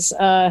was.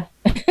 I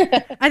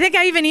think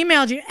I even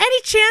emailed you.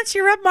 Any chance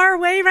you're up our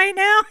way right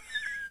now?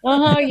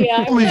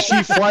 Yeah. I mean,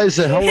 she flies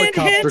a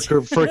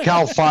helicopter for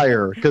Cal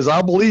Fire, because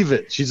I'll believe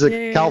it. She's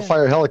a Cal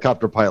Fire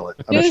helicopter pilot.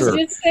 I'm sure.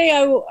 Just say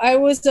I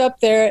was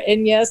up there,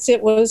 and yes,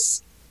 it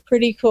was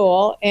pretty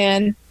cool,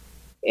 and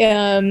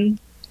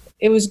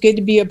it was good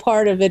to be a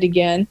part of it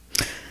again.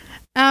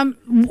 And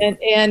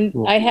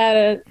I had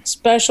a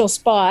special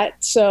spot,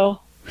 so.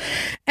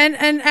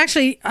 And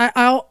actually,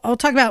 I'll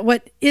talk about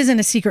what isn't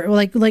a secret,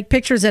 like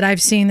pictures that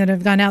I've seen that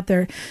have gone out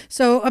there.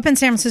 So up in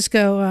San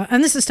Francisco,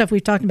 and this is stuff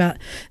we've talked about.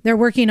 They were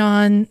working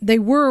on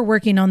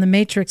the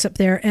Matrix up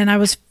there, and I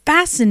was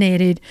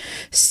fascinated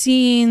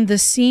seeing the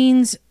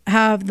scenes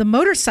of the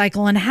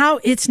motorcycle and how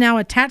it's now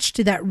attached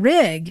to that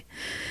rig.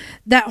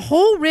 That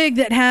whole rig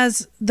that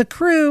has the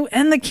crew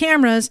and the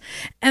cameras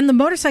and the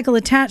motorcycle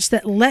attached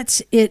that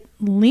lets it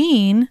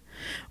lean,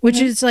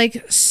 which is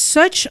like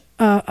such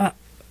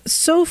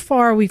so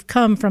far we've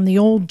come from the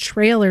old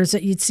trailers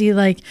that you'd see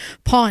like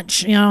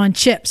Paunch, on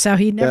Chips, how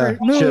he never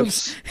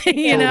moves,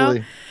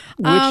 Totally.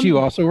 Which you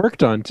also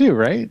worked on too,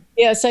 right?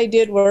 Yes, I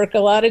did work a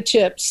lot of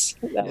Chips.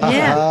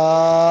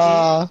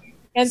 Yeah.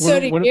 And so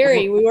did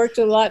Gary. We worked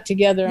a lot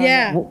together on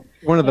that.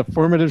 One of the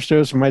formative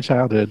shows from my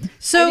childhood.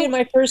 So I did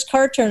my first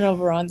car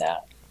turnover on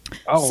that.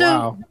 Oh,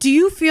 wow. Do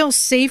you feel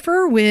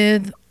safer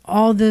with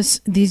all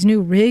these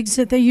new rigs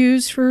that they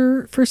use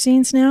for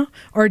scenes now?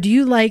 Or do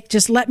you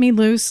just let me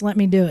loose, let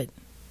me do it?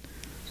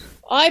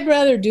 I'd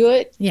rather do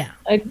it. Yeah.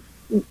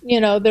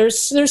 There's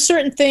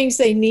certain things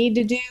they need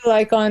to do,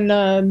 like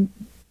on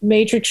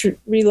Matrix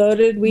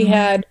Reloaded, we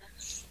had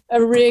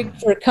a rig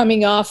for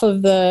coming off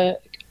of the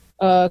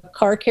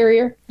car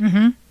carrier.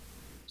 Mm-hmm.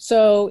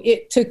 So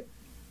it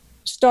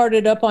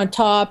started up on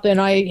top,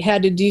 and I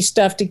had to do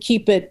stuff to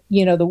keep it,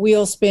 the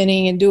wheel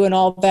spinning and doing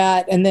all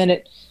that. And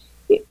then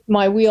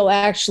my wheel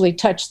actually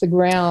touched the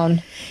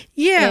ground.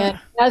 Yeah.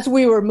 As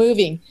we were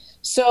moving.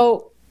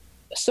 So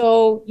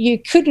you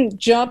couldn't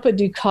jump a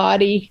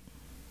Ducati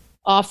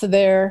off of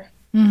there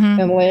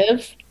and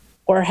live,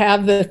 or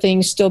have the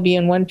thing still be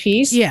in one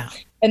piece. Yeah.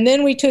 And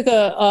then we took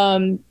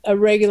a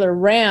regular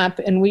ramp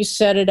and we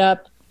set it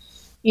up,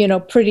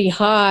 pretty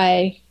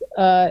high.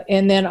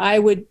 And then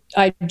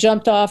I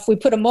jumped off. We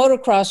put a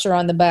motocrosser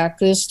on the back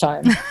this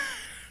time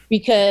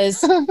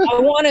because I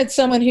wanted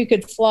someone who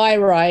could fly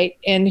right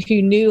and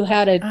who knew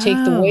how to take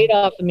the weight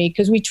off of me.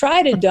 Because we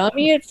tried a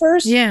dummy at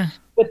first. Yeah.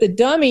 But the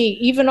dummy,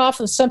 even off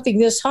of something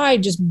this high,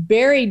 just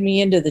buried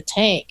me into the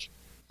tank.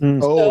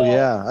 Mm. So,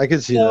 yeah, I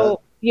could see that.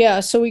 Yeah,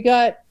 so we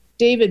got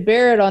David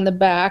Barrett on the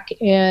back,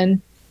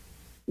 and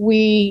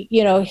we,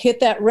 hit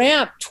that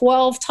ramp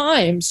 12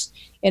 times.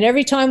 And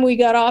every time we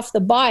got off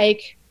the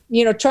bike,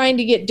 trying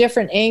to get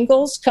different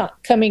angles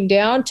coming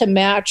down to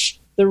match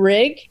the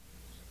rig.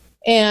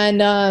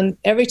 And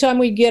every time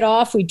we get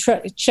off, we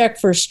check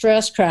for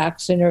stress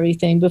cracks and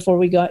everything before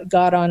we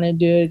got on and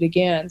do it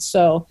again.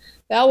 So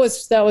that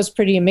was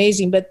pretty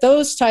amazing. But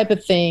those type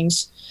of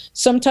things,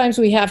 sometimes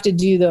we have to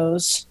do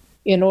those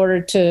in order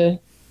to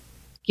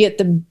get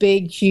the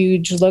big,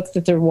 huge look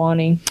that they're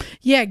wanting.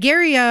 Yeah,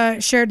 Gary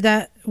shared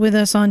that with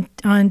us on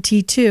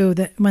T2,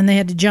 that when they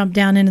had to jump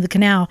down into the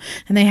canal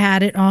and they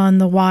had it on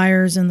the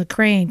wires and the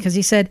crane, because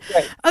he said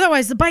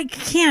otherwise the bike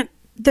can't,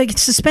 the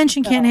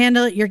suspension can't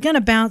handle it. You're going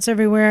to bounce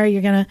everywhere.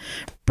 You're going to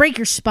break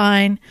your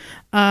spine.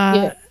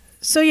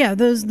 So yeah,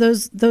 those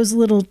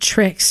little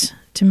tricks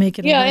to make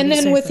it. Yeah, and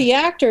then safer. With the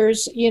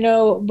actors,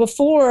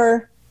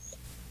 before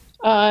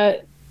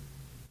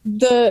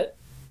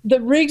the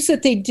rigs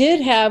that they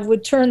did have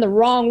would turn the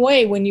wrong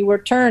way when you were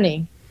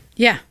turning.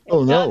 Yeah.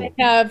 Oh no. Now they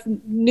have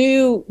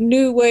new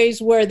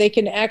ways where they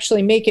can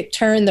actually make it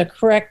turn the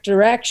correct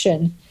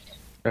direction.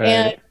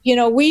 Right.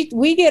 And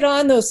we get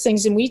on those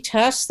things and we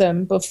test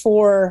them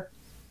before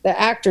the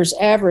actors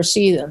ever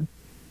see them.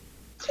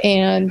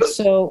 And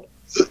so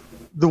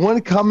the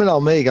one comment I'll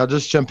make, I'll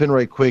just jump in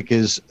right quick,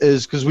 is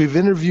because we've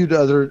interviewed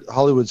other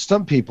Hollywood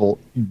stunt people.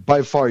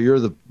 By far, you're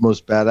the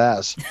most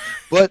badass.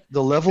 But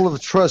the level of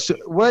trust,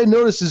 what I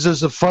noticed is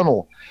there's a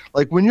funnel.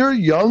 Like when you're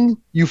young,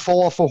 you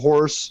fall off a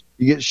horse,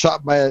 you get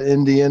shot by an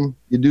Indian,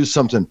 you do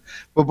something.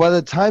 But by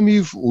the time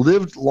you've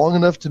lived long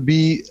enough to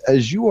be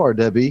as you are,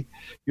 Debbie,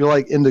 you're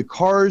like into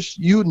cars.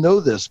 You know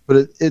this,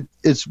 but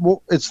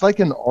it's like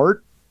an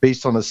art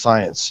based on a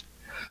science.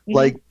 Mm-hmm.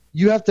 Like,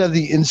 you have to have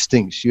the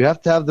instincts. You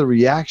have to have the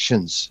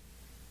reactions.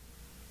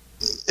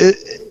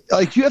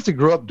 Like you have to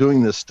grow up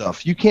doing this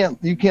stuff. You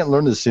can't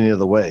learn this any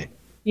other way.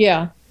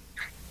 Yeah.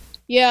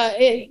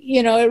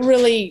 It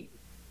really,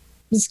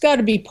 it's got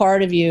to be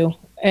part of you.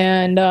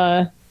 And,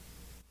 I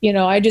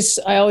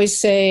always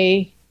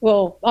say,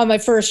 well, on my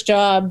first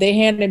job, they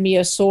handed me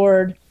a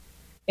sword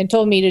and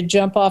told me to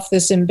jump off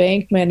this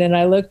embankment. And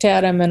I looked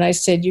at him and I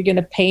said, "You're going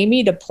to pay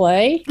me to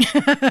play?"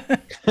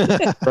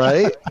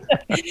 Right.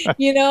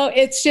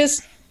 It's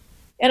just,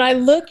 and I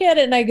look at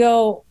it and I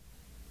go,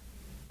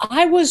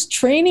 I was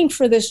training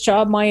for this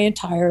job my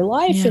entire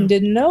life and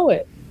didn't know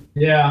it.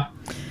 Yeah.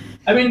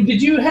 I mean,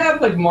 did you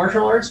have like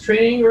martial arts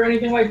training or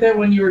anything like that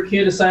when you were a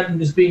kid, aside from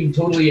just being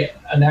totally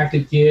an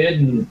active kid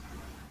and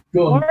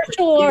going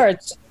martial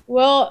arts?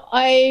 Well,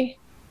 I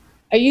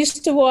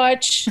used to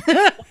watch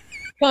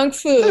Kung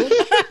Fu,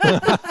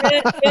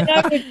 and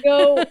I would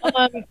go.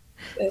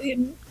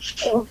 The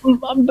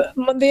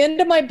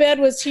end of my bed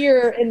was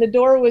here, and the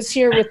door was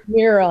here with a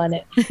mirror on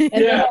it, and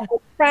then I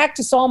would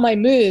practice all my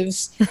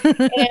moves.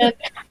 And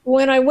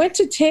when I went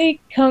to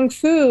take Kung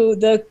Fu,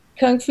 the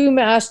Kung Fu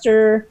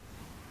master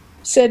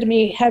said to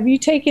me, "Have you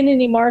taken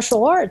any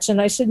martial arts?"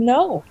 And I said,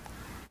 "No."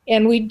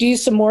 And we'd do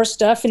some more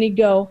stuff, and he'd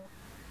go,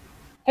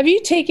 "Have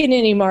you taken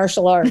any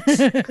martial arts?" I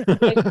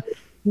said,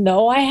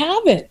 "No, I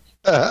haven't."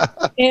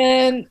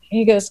 And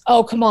he goes,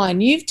 "Oh, come on,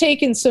 you've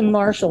taken some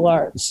martial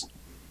arts."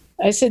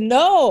 I said,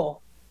 "No."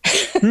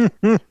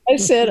 I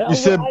said,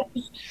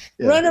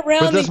 run around.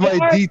 But that's my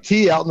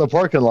DT out in the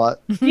parking lot.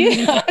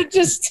 Yeah,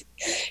 just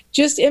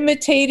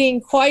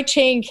imitating Kwai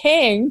Chang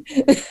Kang.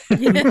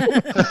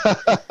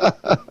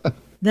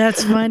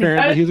 That's funny.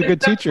 Apparently he's a good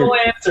teacher.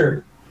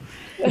 Answer.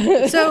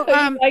 So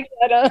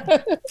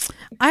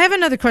I have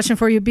another question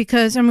for you,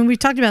 because we've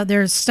talked about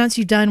there's stunts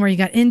you've done where you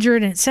got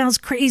injured, and it sounds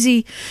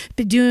crazy,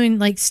 but doing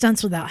like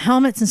stunts without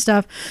helmets and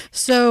stuff.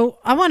 So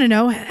I want to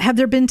know, have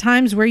there been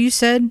times where you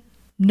said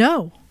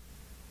no?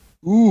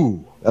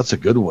 Ooh, that's a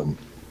good one.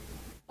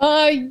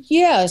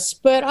 Yes,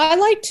 but I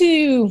like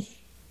to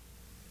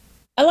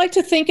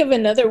think of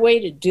another way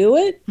to do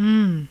it.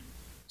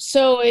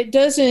 So it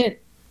doesn't,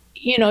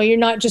 you're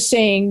not just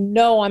saying,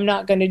 "No, I'm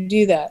not going to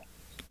do that."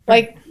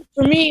 Like,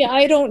 for me,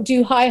 I don't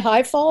do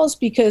high falls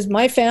because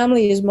my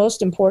family is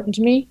most important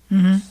to me.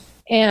 Mm-hmm.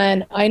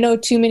 And I know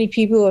too many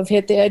people who have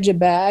hit the edge of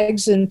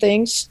bags and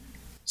things.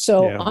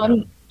 So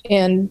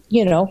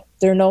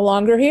they're no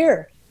longer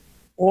here,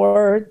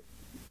 or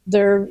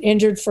they're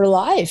injured for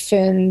life.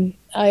 And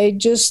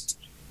there's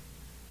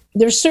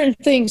certain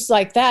things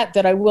like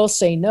that I will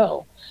say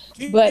no.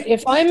 But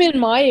if I'm in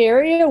my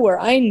area where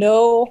I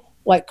know,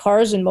 like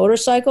cars and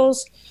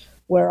motorcycles,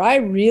 where I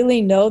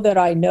really know that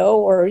I know,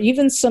 or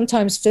even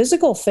sometimes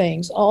physical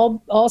things,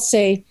 I'll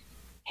say,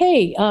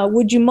 "Hey,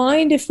 would you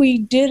mind if we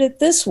did it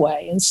this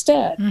way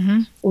instead?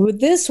 Mm-hmm.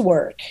 Would this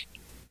work?"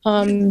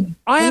 I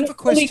have a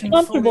question. I'm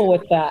really comfortable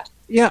with that.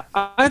 Yeah,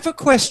 I have a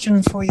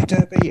question for you,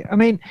 Debbie. I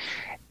mean,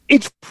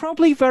 it's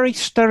probably very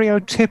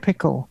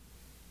stereotypical,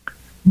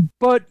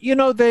 but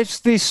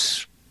there's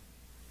this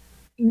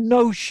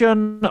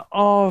notion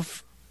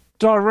of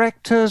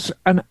directors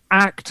and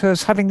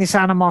actors having this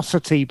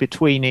animosity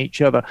between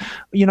each other.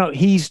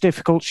 He's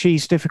difficult,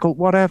 she's difficult,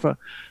 whatever.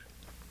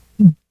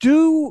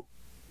 Will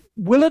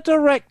a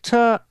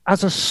director,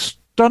 as a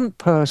stunt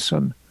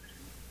person,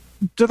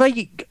 do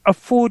they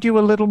afford you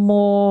a little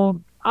more,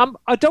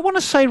 I don't want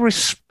to say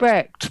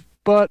respect,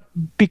 but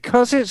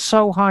because it's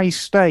so high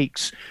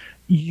stakes,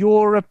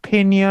 your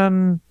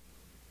opinion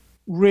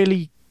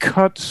really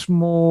cuts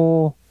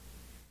more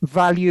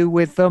value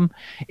with them?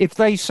 If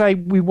they say,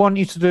 "We want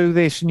you to do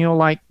this," and you're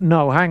like,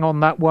 "No, hang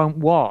on, that won't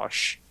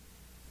wash."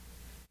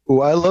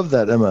 Oh, I love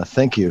that, Emma.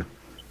 Thank you.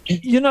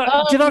 Did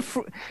I?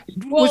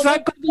 Was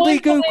that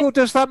gobbledygook, or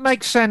does that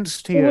make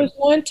sense to you? There was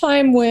one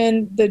time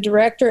when the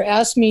director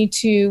asked me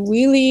to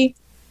wheelie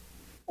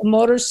a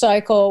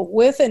motorcycle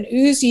with an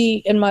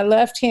Uzi in my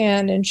left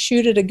hand and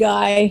shoot at a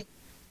guy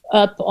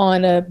up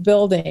on a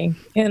building.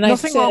 And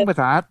Nothing wrong with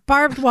that.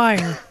 Barbed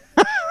wire.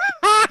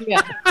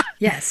 Yeah.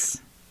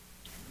 Yes.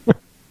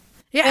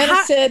 Yeah. And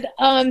I said,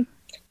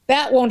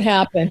 that won't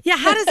happen. Yeah.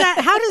 How does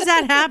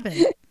that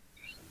happen?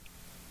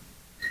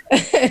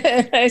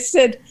 I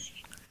said,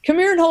 come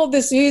here and hold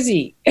this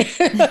Uzi.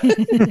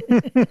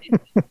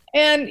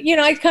 And,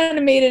 I kind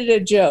of made it a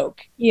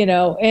joke,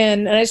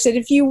 and I said,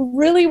 if you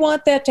really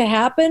want that to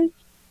happen,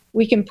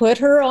 we can put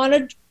her on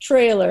a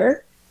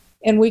trailer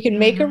and we can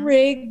make a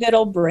rig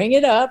that'll bring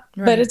it up,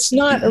 but it's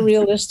not a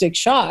realistic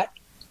shot.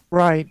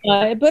 Right.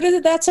 But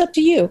that's up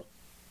to you.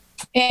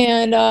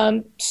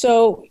 And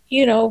so,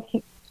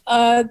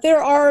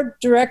 there are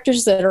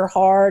directors that are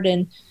hard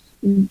and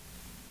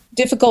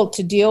difficult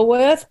to deal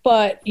with,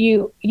 but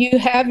you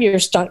have your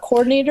stunt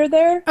coordinator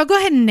there. Oh, go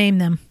ahead and name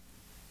them.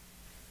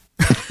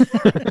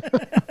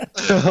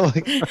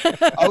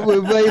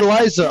 Wait,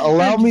 Liza,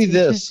 allow me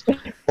this.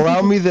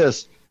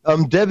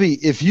 Debbie,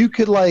 if you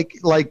could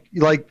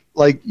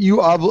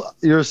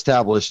you're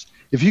established.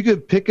 If you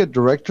could pick a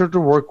director to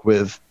work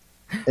with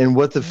and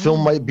what the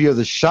film might be or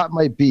the shot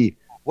might be,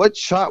 what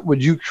shot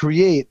would you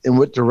create and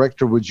what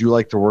director would you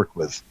like to work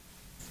with?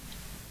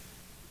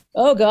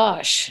 Oh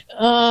gosh.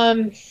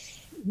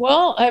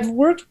 Well, I've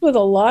worked with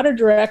a lot of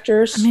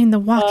directors. I mean, the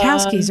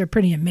Wachowskis are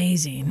pretty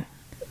amazing.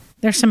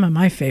 They're some of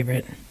my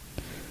favorite.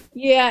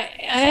 Yeah,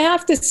 I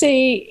have to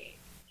say,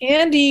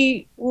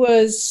 Andy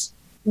was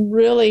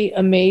really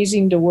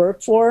amazing to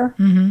work for.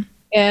 Mm-hmm.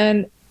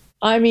 And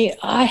I mean,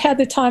 I had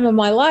the time of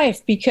my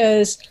life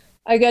because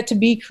I got to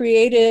be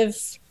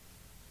creative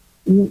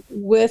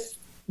with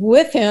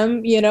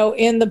him,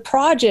 in the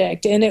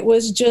project. And it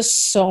was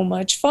just so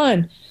much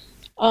fun.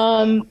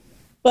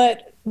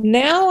 But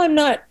now I'm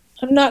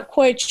not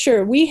quite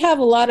sure. We have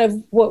a lot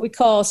of what we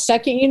call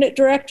second unit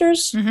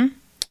directors,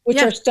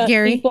 which are stunt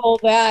people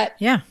that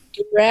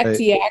direct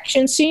the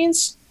action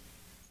scenes.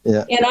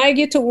 Yeah. And I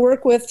get to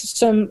work with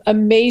some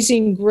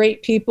amazing,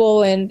 great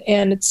people, and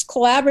it's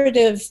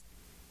collaborative.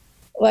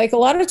 Like a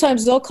lot of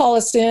times they'll call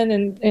us in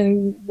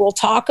and we'll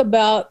talk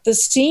about the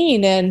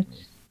scene,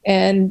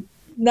 and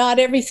not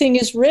everything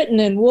is written,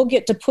 and we'll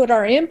get to put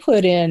our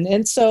input in.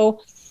 And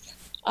so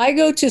I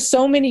work with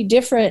so many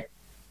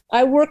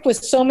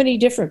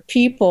different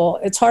people.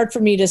 It's hard for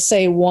me to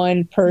say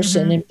one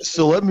person. Mm-hmm.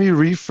 So let me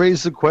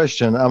rephrase the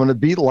question. I'm going to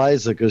beat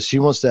Liza because she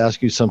wants to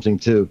ask you something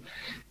too.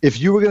 If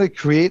you were going to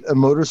create a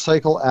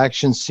motorcycle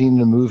action scene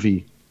in a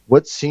movie,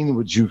 what scene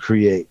would you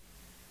create?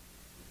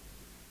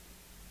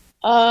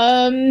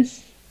 Well,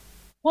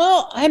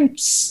 I'm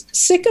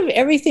sick of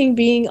everything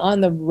being on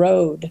the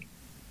road.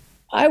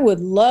 I would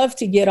love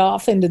to get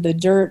off into the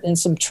dirt and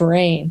some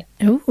terrain.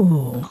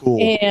 Ooh.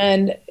 Cool.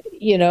 And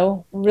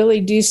really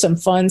do some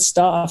fun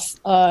stuff.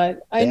 I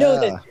know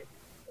that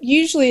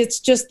usually it's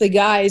just the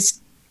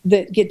guys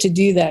that get to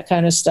do that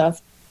kind of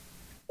stuff.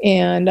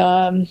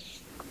 And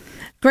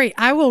great.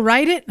 I will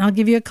write it and I'll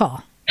give you a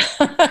call.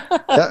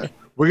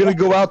 We're going to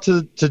go out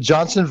to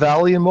Johnson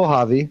Valley in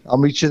Mojave. I'll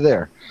meet you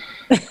there.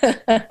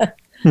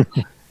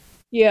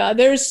 Yeah,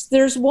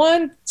 there's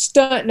one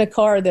stunt in a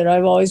car that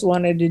I've always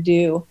wanted to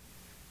do.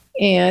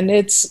 And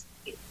it's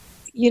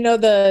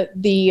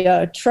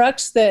the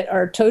trucks that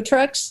are tow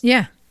trucks,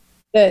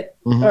 that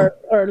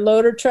are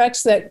loader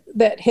trucks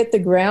that hit the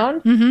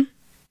ground. Mm-hmm.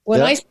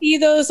 When I see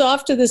those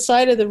off to the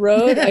side of the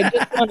road, I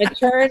just want to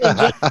turn and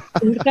just.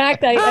 In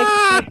fact, I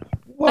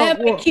have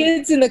my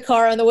kids in the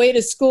car on the way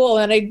to school,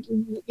 and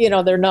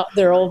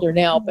they're older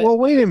now. But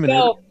wait a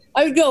minute.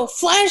 I would go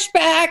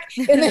flashback,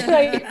 and then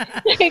I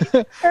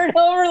turn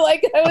over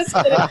like I was.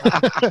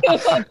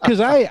 Because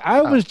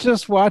I was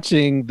just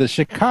watching the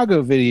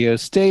Chicago video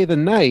 "Stay the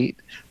Night"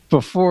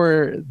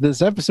 before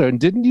this episode. And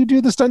didn't you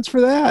do the stunts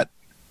for that?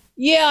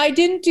 Yeah, I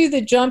didn't do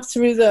the jump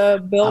through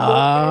the billboard.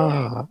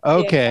 Ah,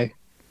 okay.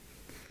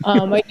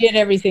 Yeah. I did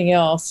everything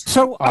else.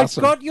 So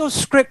awesome. I've got your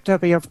script,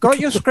 Debbie. I've got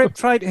your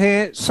script right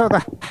here. So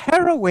the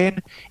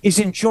heroine is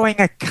enjoying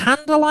a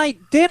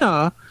candlelight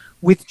dinner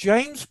with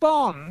James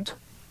Bond,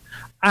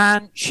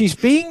 and she's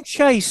being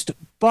chased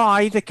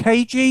by the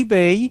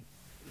KGB.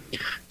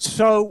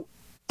 So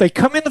they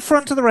come in the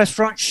front of the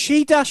restaurant.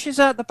 She dashes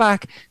out the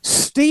back,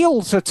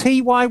 steals a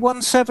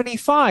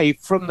TY-175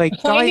 from the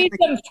guy. I need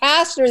them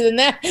faster than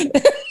that.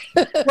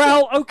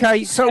 Well,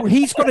 okay, so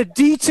he's got a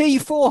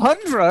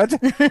DT-400,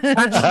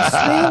 and she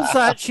steals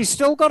that. She's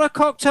still got a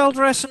cocktail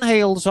dress and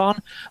heels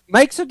on,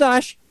 makes a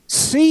dash,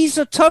 sees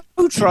a tow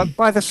truck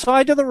by the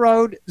side of the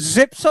road,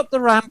 zips up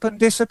the ramp, and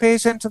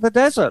disappears into the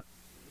desert.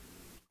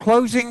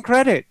 Closing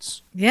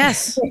credits.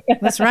 Yes,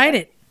 let's write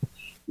it.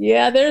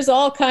 Yeah, there's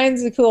all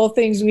kinds of cool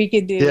things we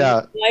could do.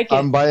 Yeah,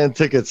 I'm buying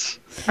tickets.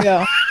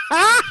 Yeah.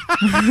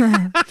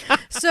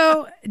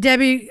 So,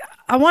 Debbie,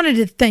 I wanted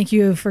to thank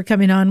you for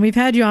coming on. We've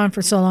had you on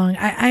for so long.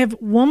 I have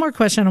one more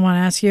question I want to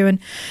ask you, and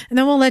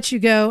then we'll let you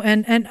go.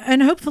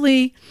 And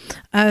hopefully,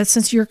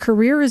 since your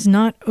career is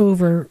not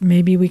over,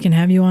 maybe we can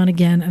have you on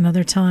again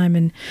another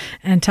time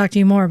and talk to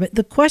you more. But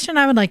the question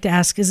I would like to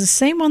ask is the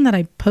same one that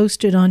I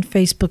posted on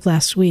Facebook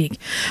last week.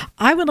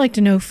 I would like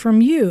to know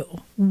from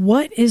you,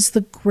 what is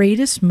the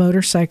greatest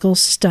motorcycle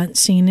stunt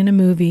scene in a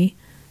movie,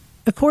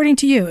 according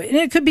to you? And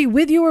it could be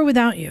with you or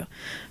without you.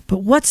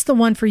 But what's the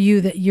one for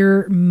you that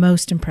you're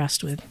most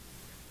impressed with?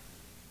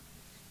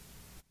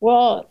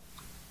 Well,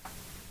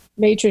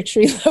 Matrix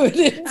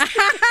Reloaded. Yeah,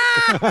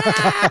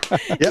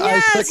 I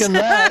second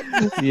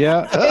that.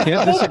 Yeah,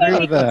 can't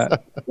disagree with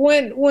that.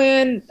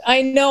 When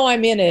I know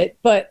I'm in it,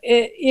 but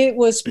it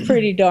was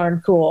pretty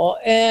darn cool.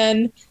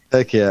 And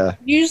Heck yeah.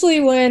 usually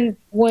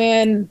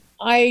when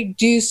I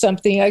do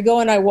something, I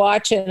go and I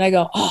watch it and I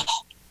go, oh,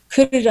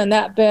 could have done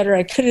that better.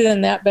 I could have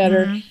done that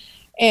better. Mm-hmm.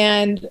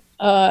 And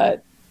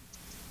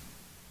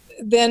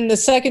then the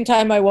second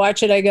time I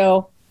watch it, I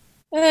go,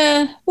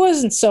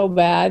 wasn't so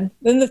bad.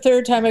 Then the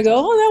third time I go,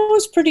 oh, that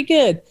was pretty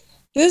good.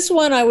 This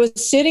one, I was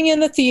sitting in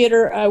the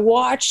theater, I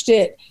watched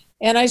it,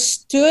 and I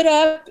stood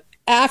up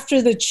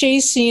after the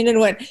chase scene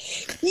and went,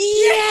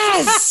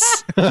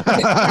 yes! Nice.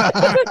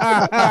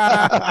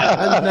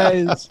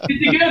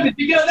 Did you go?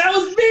 That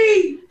was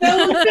me!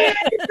 I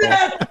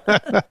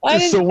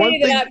didn't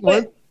say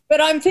that,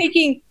 but I'm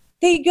thinking,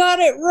 they got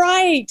it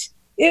right.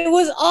 It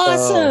was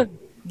awesome.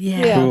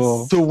 Yeah.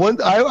 Cool. So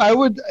I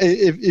would,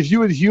 if you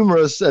would humor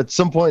us at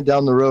some point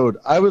down the road,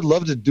 I would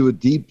love to do a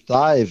deep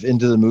dive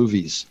into the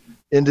movies,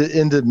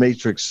 into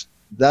Matrix,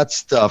 that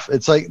stuff.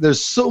 It's like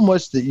there's so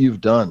much that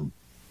you've done.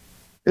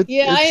 It's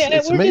we're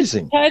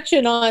amazing. Just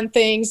touching on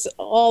things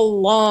all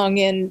along,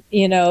 and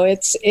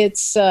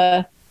it's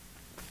a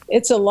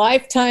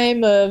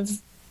lifetime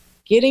of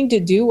getting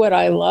to do what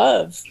I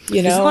love.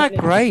 Isn't that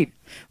great?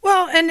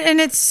 Well, and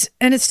it's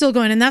still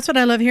going, and that's what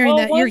I love hearing,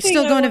 that you're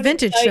still going to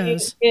vintage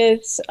shows.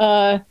 It's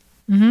one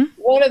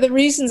of the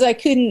reasons I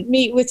couldn't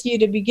meet with you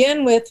to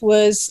begin with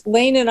was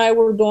Lane and I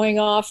were going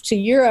off to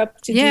Europe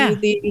to do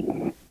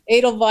the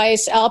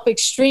Edelweiss Alp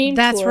Extreme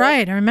That's tour.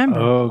 right, I remember.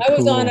 Oh, I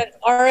was on an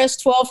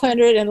RS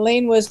 1200 and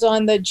Lane was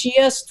on the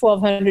GS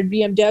 1200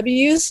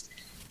 BMWs.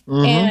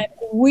 Mm-hmm. And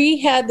we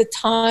had the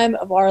time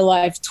of our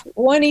life,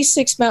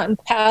 26 mountain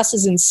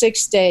passes in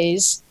 6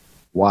 days.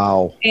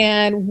 Wow.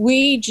 And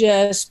we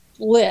just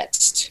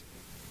blitzed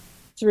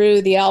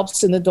through the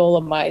Alps and the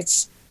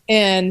Dolomites.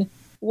 And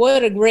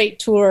what a great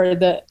tour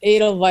the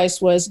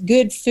Edelweiss was.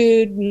 Good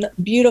food,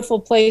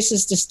 beautiful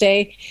places to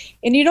stay.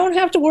 And you don't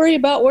have to worry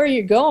about where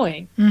you're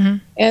going. Mm-hmm.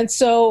 And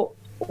so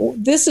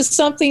this is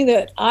something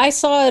that I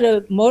saw at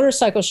a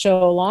motorcycle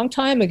show a long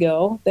time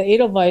ago, the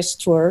Edelweiss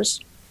tours.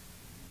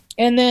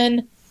 And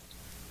then,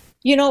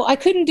 I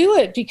couldn't do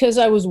it because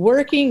I was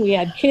working. We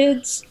had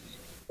kids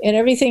and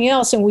everything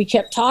else. And we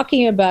kept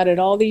talking about it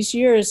all these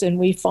years. And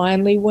we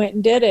finally went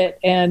and did it.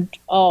 And,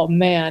 oh,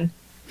 man,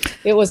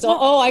 it was,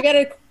 I got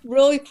a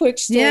really quick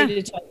story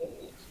to tell you.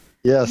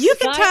 Yes. You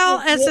can tell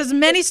us as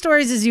many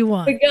stories as you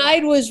want. The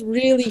guide was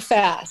really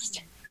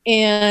fast.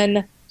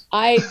 And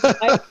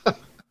I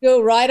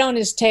go right on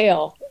his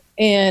tail.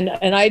 And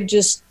I'd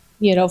just,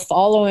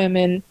 follow him.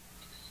 And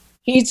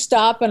he'd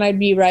stop and I'd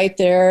be right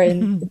there.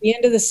 And at the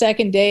end of the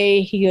second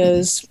day, he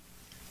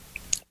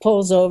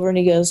pulls over and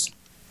he goes,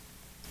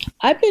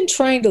 I've been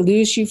trying to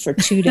lose you for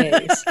 2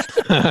 days.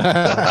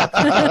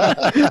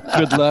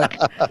 Good luck.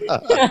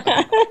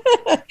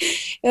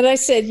 And I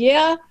said,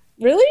 yeah,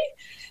 really?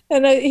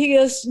 And he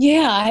goes,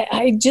 yeah,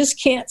 I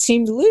just can't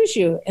seem to lose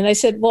you. And I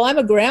said, well, I'm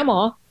a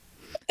grandma.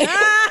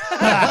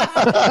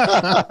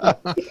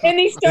 And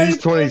he started.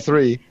 He's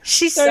 23.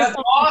 That's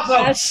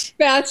awesome.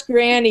 Fast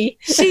granny.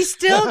 She's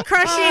still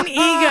crushing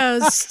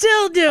egos,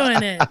 still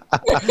doing it.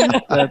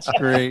 That's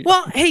great.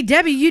 Well, hey,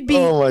 Debbie,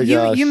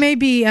 you may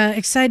be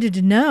excited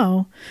to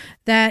know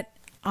that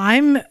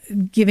I'm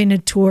giving a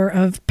tour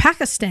of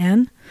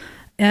Pakistan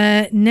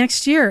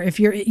next year. If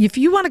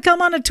you want to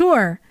come on a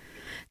tour,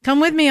 come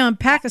with me on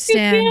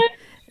Pakistan.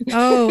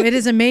 Oh, it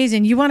is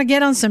amazing. You want to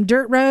get on some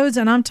dirt roads,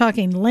 and I'm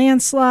talking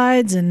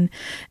landslides, and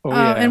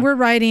we're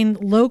riding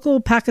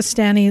local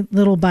Pakistani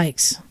little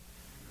bikes.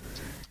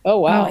 Oh,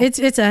 wow.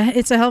 It's a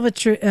hell of a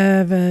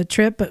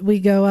trip, but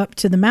we go up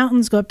to the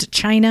mountains, go up to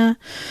China.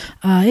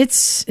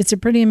 It's a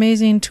pretty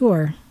amazing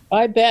tour.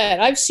 I bet.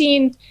 I've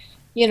seen,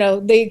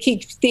 they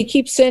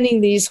keep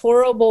sending these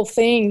horrible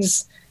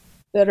things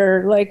that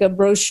are like a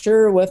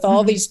brochure with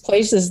all these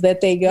places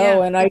that they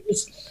go, and I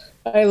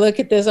look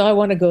at this. I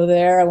want to go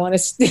there. I want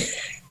to.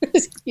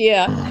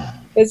 Yeah,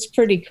 it's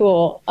pretty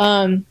cool.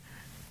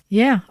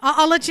 Yeah,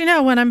 I'll let you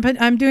know when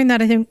I'm doing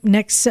that. I think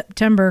next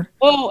September.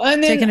 Oh,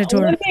 and then taking a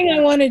tour. One thing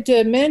I wanted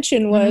to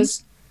mention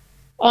was,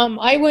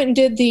 I went and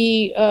did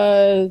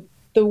the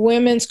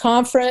women's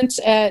conference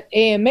at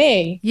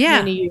AMA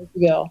many years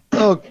ago.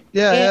 Oh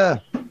yeah.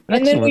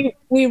 And then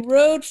we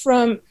rode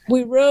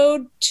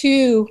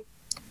to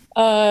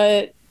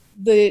the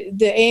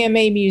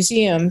AMA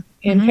museum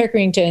in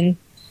Pickerington.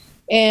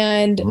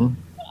 And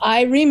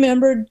I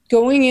remembered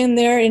going in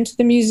there into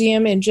the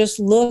museum and just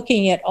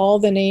looking at all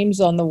the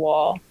names on the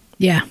wall.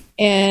 Yeah.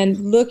 And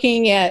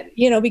looking at,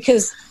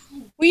 because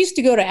we used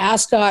to go to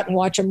Ascot and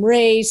watch them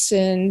race,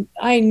 and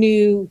I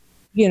knew,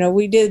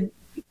 we did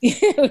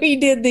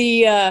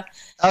the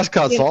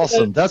Ascot's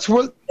awesome. That's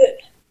what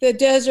the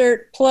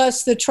desert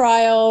plus the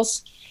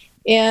trials,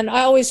 and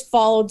I always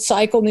followed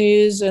cycle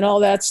news and all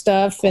that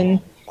stuff, and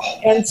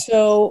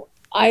so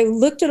I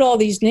looked at all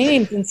these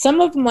names, and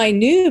some of them I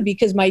knew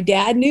because my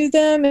dad knew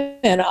them,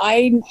 and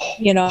I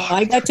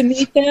got to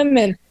meet them,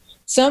 and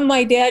some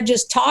my dad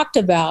just talked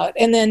about,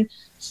 and then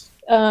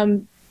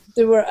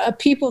there were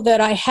people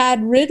that I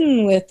had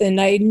ridden with, and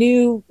I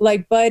knew,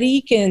 like Bud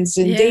Eakins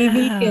and Dave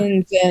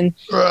Eakins and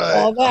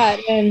all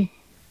that, and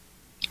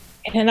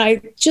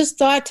I just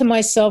thought to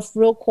myself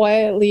real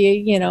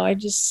quietly, I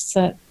just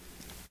thought,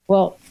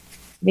 well,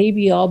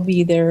 maybe I'll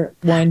be there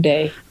one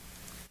day.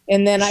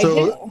 And then I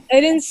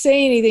didn't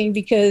say anything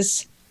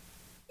because,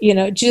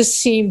 it just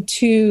seemed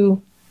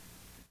too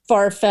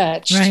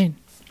far-fetched. Right.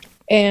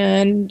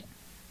 And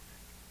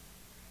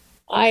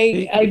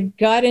I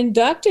got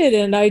inducted,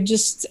 and I'm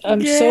so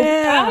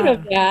proud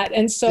of that.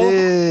 And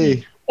so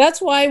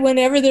that's why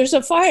whenever there's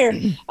a fire,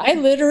 I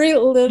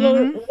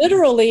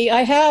literally,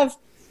 I have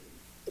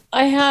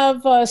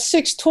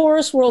 6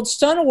 Taurus World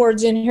Stunt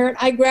Awards in here, and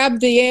I grabbed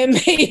the AMA.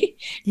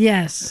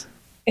 Yes.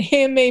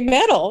 AMA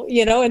medal,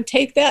 and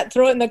take that,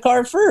 throw it in the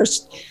car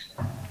first.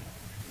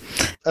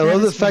 I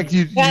love the fact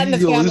you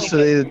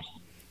elucidated.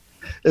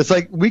 It's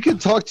like we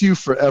could talk to you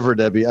forever,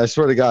 Debbie. I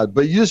swear to God.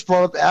 But you just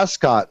brought up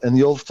Ascot and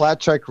the old flat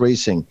track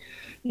racing,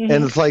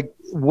 and it's like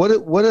what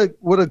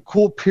a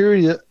cool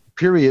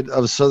period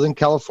of Southern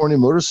California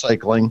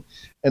motorcycling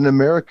and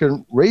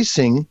American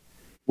racing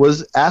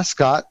was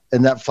Ascot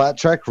and that flat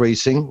track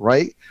racing.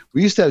 Right?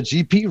 We used to have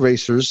GP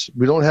racers.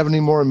 We don't have any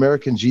more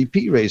American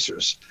GP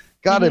racers.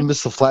 God, I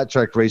miss the flat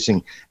track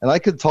racing, and I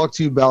could talk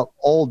to you about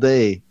all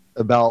day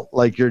about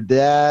like your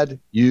dad,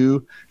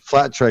 you,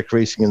 flat track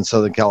racing in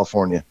Southern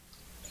California.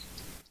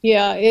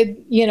 Yeah,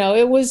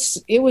 it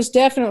was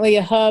definitely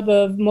a hub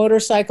of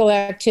motorcycle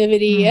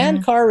activity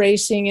and car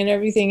racing and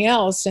everything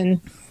else, and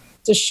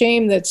it's a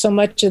shame that so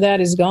much of that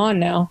is gone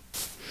now.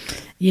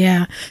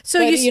 Yeah, so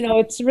but,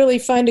 it's really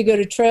fun to go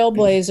to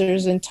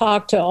Trailblazers and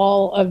talk to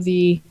all of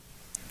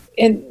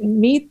and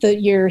meet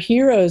your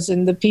heroes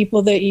and the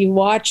people that you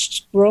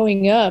watched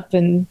growing up,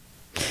 and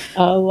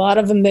a lot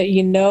of them that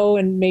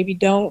and maybe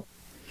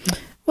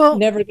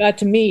never got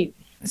to meet.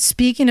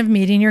 Speaking of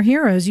meeting your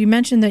heroes, you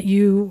mentioned that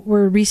you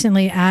were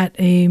recently at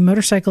a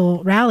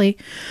motorcycle rally.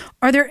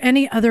 Are there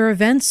any other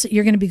events that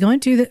you're going to be going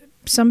to that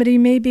somebody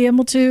may be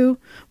able to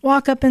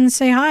walk up and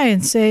say hi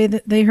and say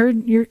that they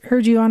heard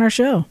you on our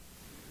show?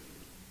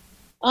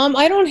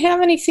 I don't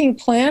have anything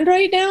planned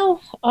right now.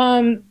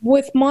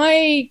 With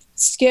my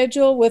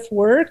schedule with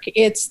work,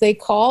 they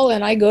call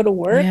and I go to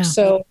work. Yeah.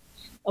 So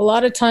a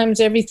lot of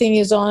times everything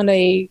is on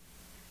a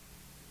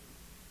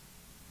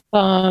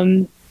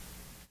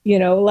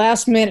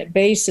last minute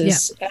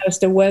basis as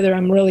to whether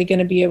I'm really going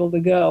to be able to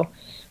go.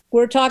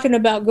 We're talking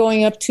about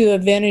going up to a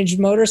vintage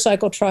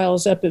motorcycle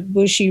trials up at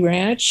Bushy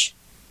Ranch,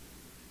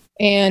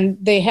 and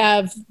they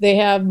have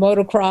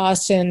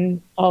motocross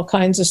and all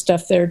kinds of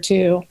stuff there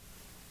too.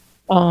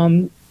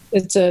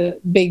 It's a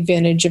big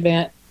vintage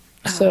event.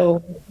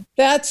 So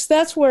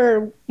that's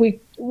where we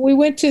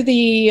went to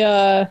the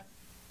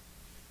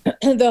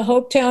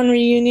Hopetown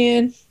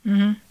reunion.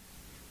 Mm-hmm.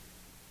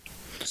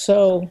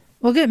 So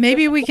well, good.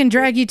 Maybe we can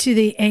drag you to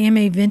the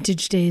AMA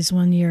Vintage Days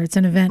one year. It's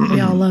an event we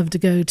all love to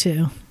go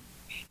to.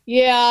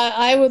 Yeah,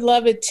 I would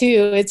love it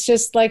too. It's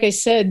just like I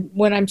said,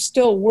 when I'm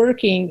still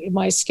working,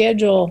 my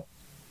schedule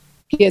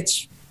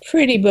gets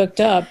pretty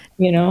booked up,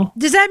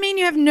 Does that mean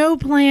you have no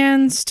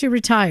plans to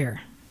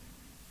retire?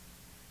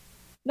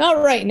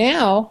 Not right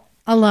now.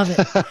 I love it.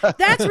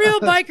 That's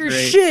real biker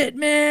shit,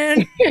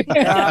 man.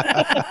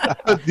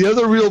 The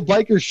other real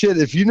biker shit,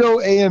 if you know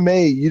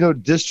AMA,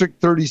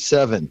 District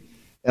 37.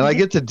 And I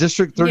get the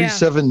District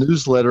 37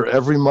 newsletter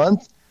every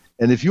month.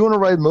 And if you want to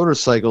ride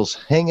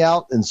motorcycles, hang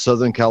out in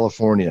Southern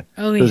California.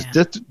 Oh, yeah.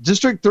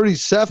 District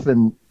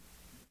 37,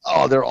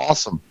 they're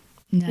awesome.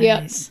 Nice.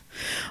 Yeah.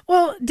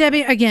 Well,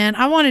 Debbie, again,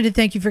 I wanted to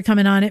thank you for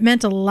coming on. It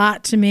meant a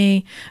lot to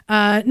me.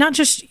 Not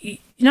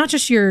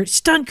just your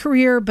stunt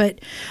career, but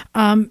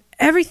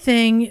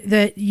everything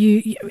that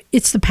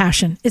it's the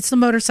passion, it's the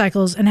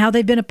motorcycles and how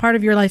they've been a part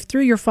of your life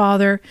through your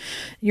father,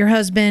 your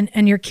husband,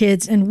 and your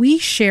kids. And we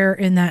share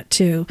in that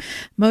too.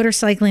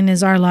 Motorcycling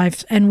is our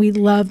life, and we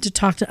love to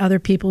talk to other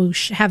people who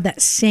have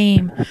that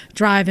same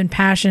drive and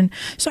passion.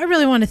 So I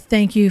really want to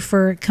thank you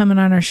for coming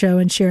on our show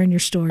and sharing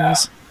your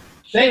stories.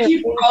 Thank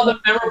you for all the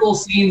memorable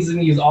scenes in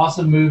these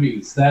awesome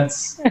movies.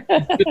 That's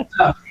good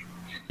stuff.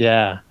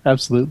 Yeah,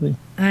 absolutely.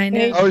 I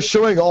know. I was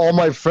showing all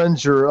my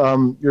friends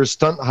your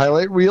stunt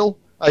highlight reel.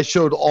 I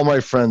showed all my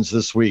friends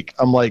this week.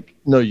 I'm like,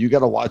 no, you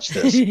got to watch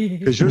this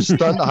because your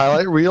stunt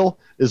highlight reel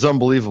is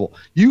unbelievable.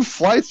 You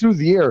fly through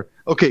the air.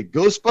 Okay,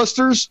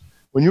 Ghostbusters,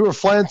 when you were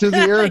flying through the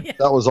air,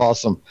 that was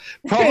awesome.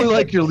 Probably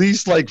like your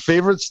least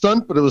favorite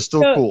stunt, but it was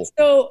still cool.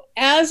 So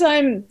as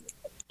I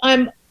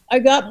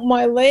got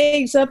my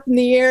legs up in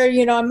the air,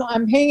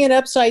 I'm hanging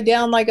upside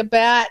down like a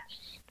bat,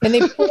 and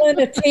they pull in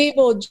a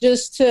table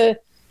just to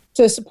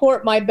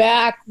support my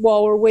back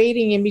while we're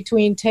waiting in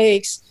between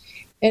takes.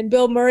 And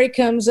Bill Murray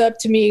comes up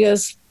to me, he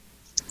goes,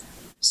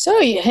 "So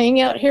you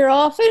hang out here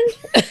often?"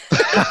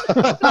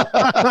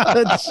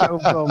 That's so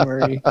Bill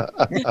Murray.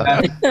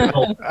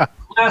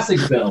 Classic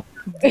Bill.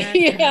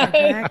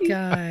 That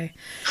guy.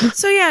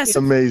 So yes,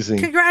 amazing.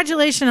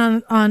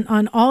 Congratulations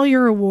on all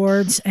your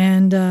awards,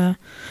 and I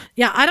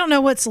don't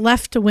know what's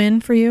left to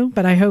win for you,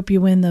 but I hope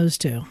you win those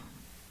too.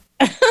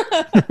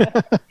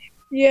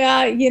 Yeah,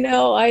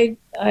 I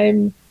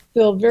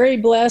feel very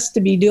blessed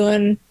to be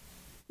doing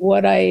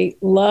what I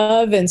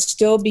love and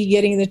still be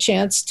getting the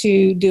chance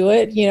to do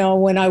it.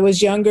 When I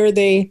was younger,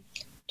 they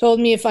told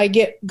me if I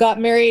got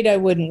married, I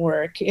wouldn't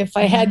work. If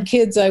I had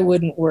kids, I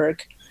wouldn't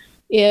work.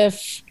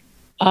 If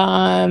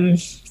I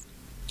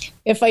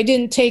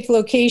didn't take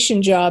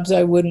location jobs,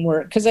 I wouldn't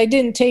work, because I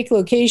didn't take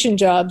location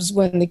jobs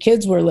when the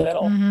kids were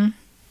little.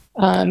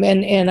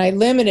 And I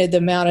limited the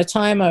amount of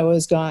time I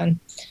was gone.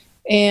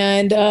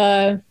 And,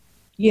 and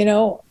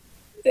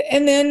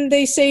then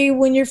they say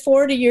when you're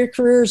 40, your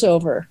career's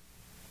over.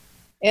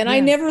 And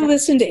I never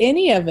listened to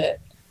any of it.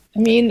 I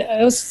mean,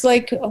 I was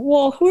like,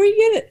 well, who are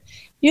you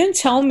didn't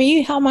tell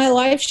me how my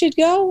life should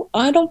go?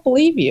 I don't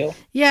believe you.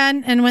 Yeah,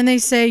 and when they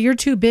say you're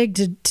too big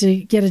to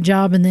get a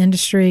job in the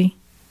industry,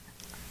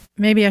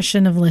 maybe I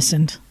shouldn't have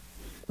listened.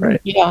 Right.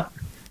 Yeah.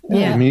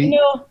 Yeah. I mean,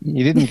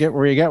 you didn't get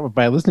where you got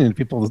by listening to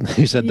people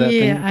who said that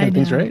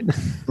things, right?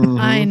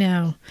 I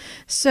know.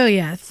 So,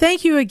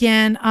 thank you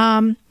again.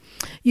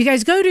 You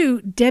guys go to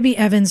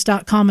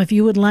debbieevans.com if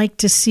you would like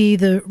to see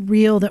the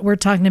reel that we're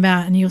talking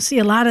about, and you'll see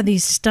a lot of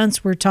these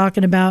stunts we're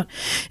talking about.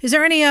 Is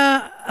there any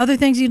other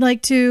things you'd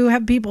like to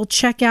have people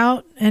check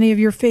out? Any of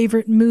your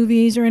favorite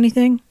movies or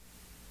anything?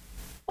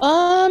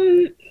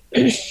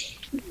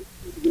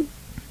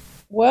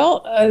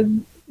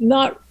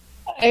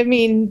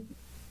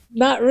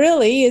 Not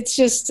really. It's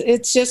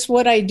just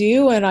what I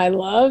do and I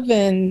love.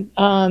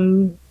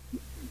 And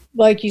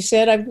like you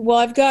said,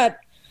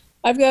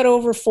 I've got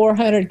over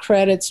 400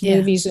 credits,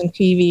 movies and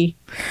TV.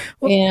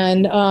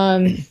 And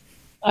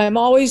I'm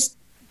always,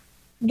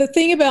 the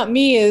thing about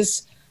me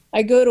is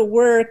I go to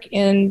work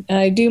and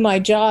I do my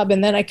job,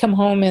 and then I come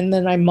home and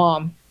then I'm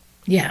mom.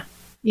 Yeah.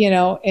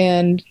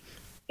 And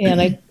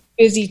I'm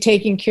busy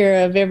taking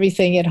care of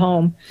everything at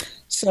home.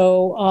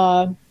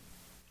 So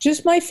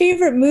just my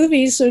favorite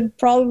movies would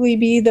probably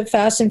be the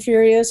Fast and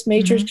Furious,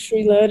 Matrix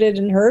Reloaded,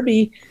 and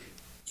Herbie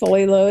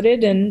Fully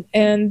Loaded. And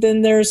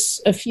then there's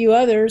a few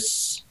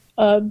others.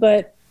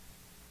 But,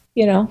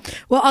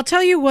 Well, I'll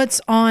tell you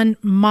what's on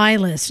my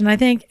list, and I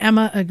think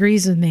Emma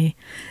agrees with me.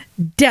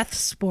 Death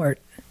Sport.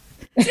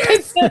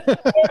 This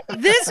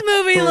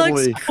movie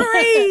looks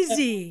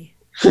crazy.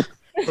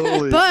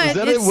 Totally. But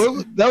that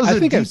was I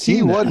think I've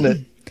seen that. wasn't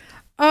it?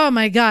 Oh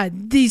my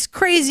God. These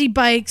crazy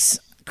bikes,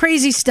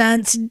 crazy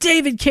stunts,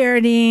 David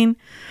Carradine.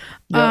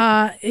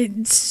 Yep.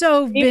 It's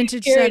so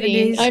vintage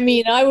 70s. I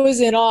mean, I was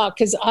in awe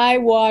because I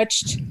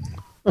watched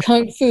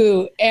Kung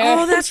Fu.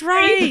 Oh, that's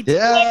right.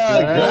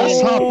 Yeah,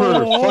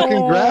 grasshopper.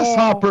 Fucking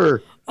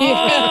grasshopper. We're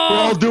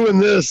all doing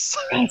this.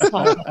 Oh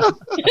my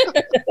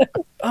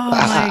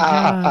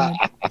God.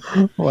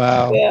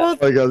 Wow. Yeah. Well, Oh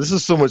my God, this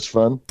is so much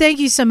fun. thank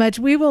you so much.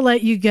 We will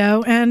let you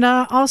go, and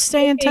I'll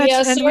stay in touch.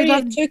 Yeah, and sorry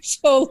it took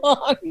so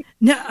long.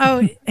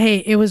 No, hey,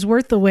 it was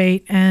worth the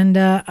wait, and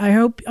I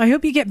hope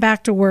you get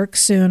back to work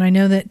soon. I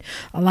know that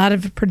a lot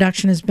of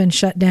production has been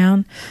shut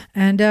down,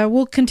 and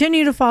we'll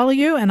continue to follow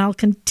you, and I'll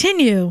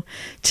continue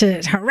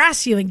to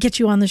harass you and get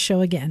you on the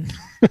show again.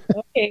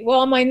 Okay.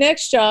 Well, my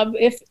next job,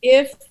 if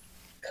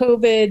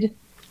COVID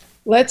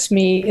lets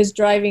me, is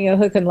driving a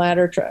hook and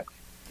ladder truck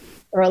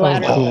or a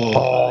ladder.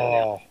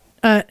 Oh.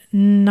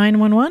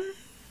 911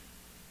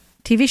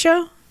 TV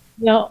show?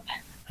 No.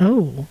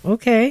 Oh,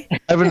 okay.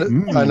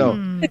 I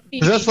know.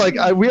 That's like,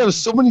 we have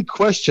so many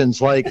questions.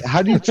 Like,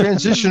 how do you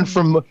transition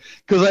from,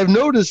 because I've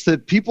noticed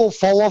that people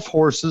fall off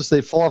horses,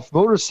 they fall off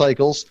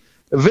motorcycles.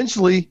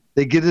 Eventually,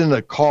 they get in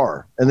a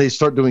car and they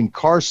start doing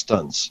car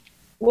stunts.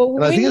 Well,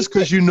 and I think it's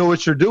because you know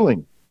what you're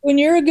doing. When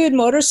you're a good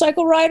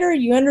motorcycle rider,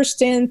 you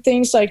understand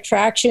things like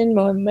traction,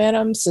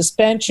 momentum,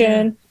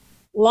 suspension,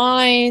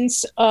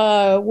 lines,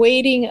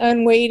 weighting,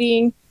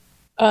 unweighting.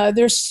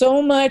 There's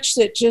so much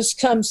that just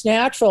comes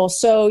natural.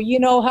 So you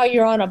know how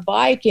you're on a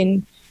bike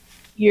and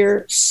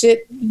you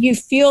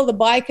feel the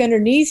bike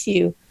underneath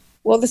you.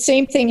 Well, the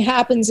same thing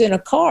happens in a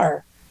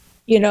car.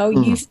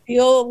 You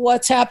feel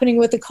what's happening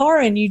with the car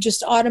and you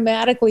just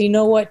automatically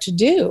know what to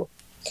do.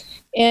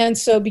 And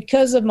so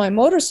because of my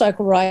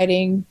motorcycle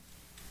riding,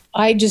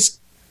 I just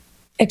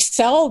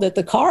excelled at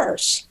the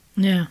cars.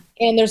 Yeah.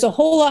 And there's a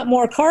whole lot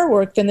more car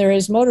work than there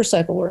is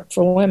motorcycle work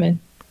for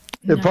women.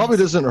 It probably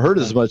doesn't hurt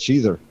as much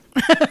either.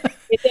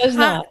 It does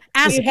not.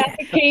 You have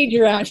a cage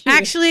around you.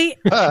 Actually,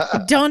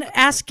 don't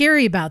ask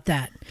Gary about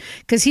that,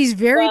 because he's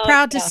very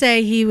proud to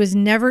say he was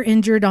never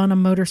injured on a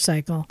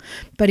motorcycle,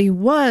 but he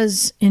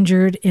was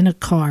injured in a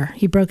car.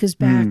 He broke his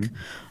back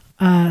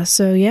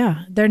So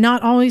yeah, they're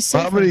not always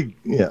safe. How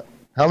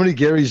many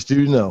Garys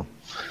do you know?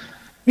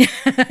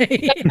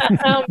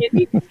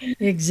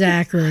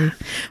 Exactly.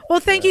 Well,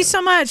 thank you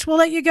so much. We'll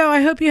let you go.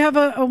 I hope you have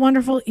a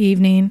wonderful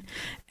evening.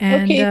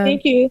 And, okay,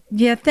 thank you.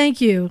 Yeah, thank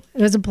you.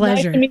 It was a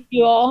pleasure. Nice to meet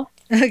you all.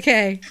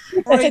 Okay.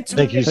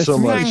 Thank you so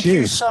much. Thank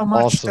you so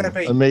much, Awesome.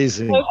 Debbie.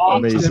 Amazing. Okay.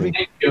 Amazing.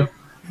 Thank you.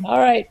 All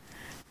right.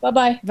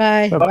 Bye-bye.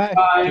 Bye.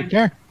 Bye-bye. Take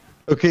care.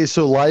 Okay,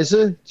 so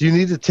Liza, do you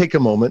need to take a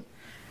moment?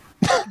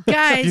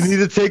 Guys. You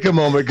need to take a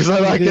moment because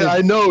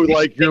I know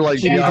like you're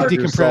like beyond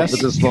yourself at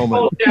this moment.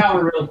 Hold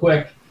down real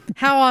quick.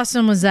 How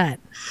awesome was that?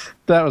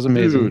 That was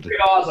amazing. Dude, Pretty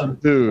awesome.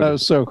 dude, That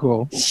was so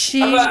cool.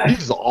 She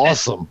he's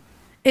awesome.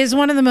 is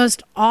one of the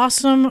most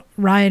awesome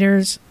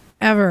writers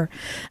ever.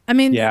 I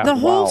mean, Yeah, the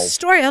whole wow.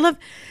 story. I love.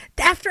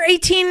 After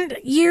 18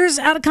 years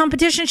out of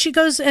competition, she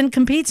goes and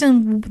competes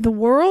in the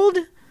world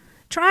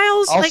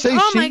trials. I'll like, say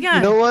oh she, my god!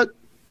 you know what?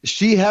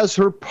 She has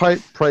her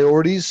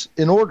priorities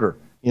in order.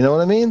 You know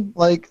what I mean?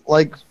 Like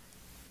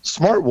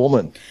smart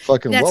woman.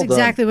 Fucking That's well done.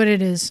 exactly what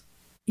it is.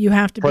 You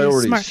have to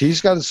Priorities. be smart.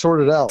 She's got it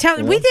sorted out. you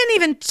know? We didn't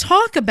even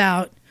talk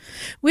about.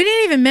 We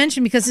didn't even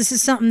mention, because this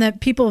is something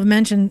that people have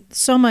mentioned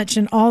so much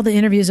in all the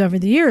interviews over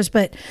the years,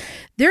 but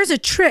there's a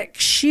trick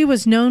she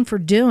was known for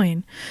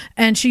doing,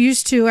 and she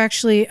used to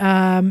actually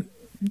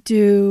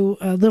do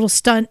little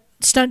stunt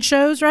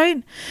shows,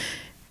 right?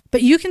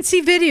 But you can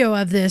see video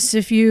of this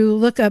if you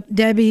look up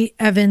Debbie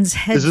Evans'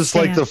 headstand. Is this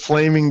like the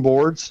flaming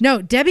boards?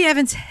 No, Debbie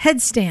Evans'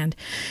 headstand.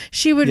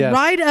 She would Yes.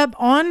 ride up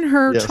on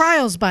her Yes.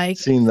 trials bike,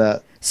 Seen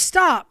that.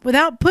 stop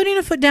without putting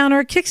a foot down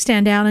or a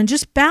kickstand down and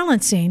just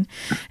balancing.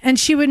 And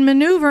she would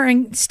maneuver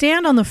and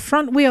stand on the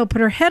front wheel,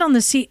 put her head on the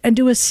seat, and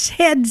do a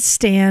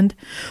headstand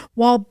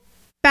while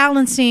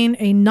balancing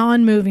a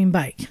non-moving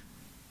bike.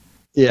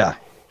 Yeah.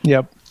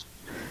 Yep.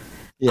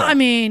 Yeah. I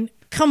mean,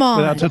 come on.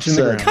 Without touching the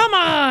Said. ground. Come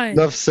on.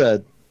 Enough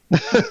said.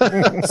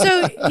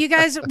 So you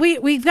guys,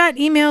 we've got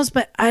emails,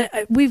 but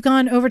we've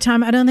gone over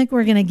time. I don't think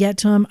we're going to get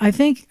to them. I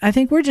think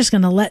we're just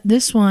going to let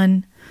this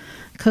one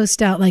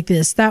coast out like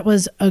this. That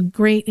was a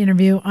great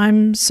interview.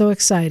 I'm so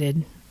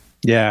excited.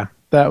 Yeah,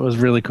 that was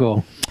really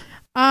cool.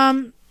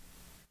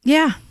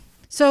 Yeah.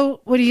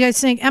 So what do you guys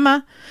think?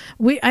 Emma,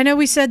 I know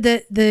we said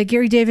that the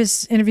Gary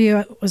Davis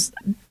interview was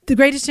the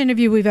greatest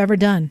interview we've ever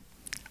done.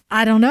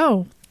 I don't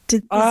know.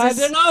 I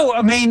don't know.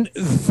 I mean,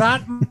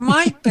 that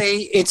might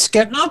be. It's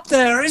getting up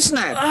there, isn't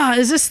it?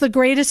 Is this the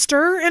greatest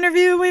stir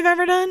interview we've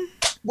ever done?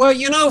 Well,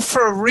 you know,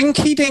 for a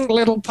rinky-dink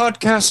little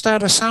podcast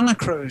out of Santa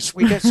Cruz,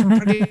 we get some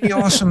pretty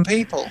awesome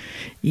people.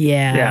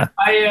 Yeah.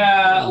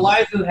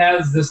 Liza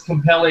has this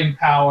compelling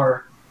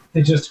power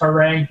to just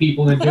harangue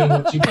people and do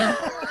what you want.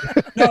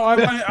 No,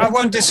 I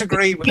won't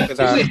disagree with that.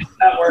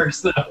 That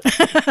works, though.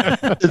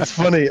 It's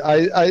funny.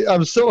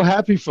 I'm so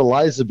happy for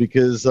Liza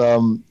because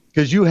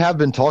you have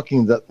been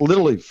talking that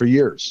literally for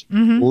years.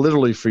 Mm-hmm.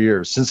 Literally for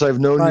years. Since I've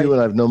known you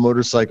and I've known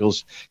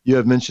motorcycles, you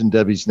have mentioned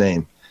Debbie's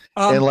name.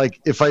 And like,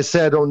 if I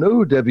say I don't know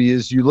who Debbie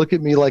is, you look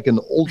at me like an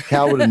old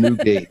cow at a new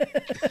gate.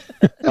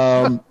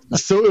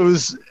 So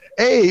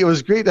it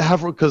was great to have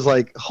her because,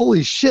 like,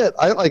 holy shit,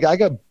 I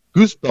got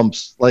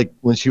goosebumps like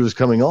when she was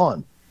coming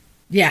on.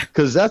 Yeah.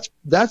 Because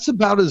that's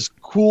about as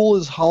cool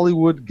as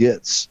Hollywood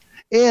gets.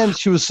 And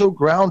she was so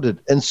grounded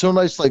and so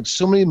nice. Like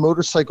so many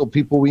motorcycle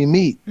people we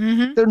meet,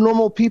 they're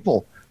normal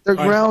people. They're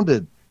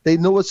grounded. They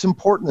know what's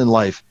important in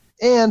life,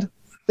 and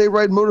they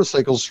ride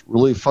motorcycles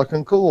really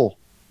fucking cool.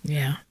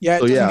 Yeah. Yeah,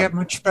 it doesn't get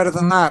much better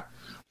than that.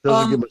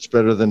 Doesn't get much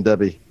better than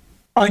Debbie.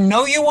 I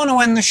know you want to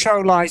end the show,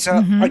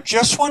 Liza. I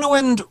just want to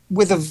end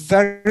with a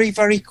very,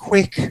 very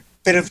quick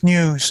bit of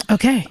news.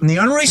 Okay. And the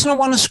only reason I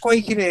want to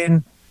squeak it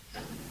in,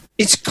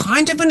 it's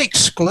kind of an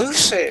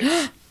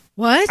exclusive.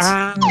 What?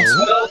 And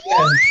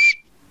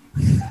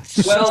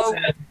Well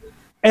said.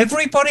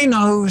 Everybody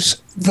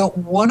knows that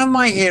one of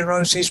my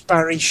heroes is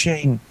Barry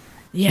Sheen.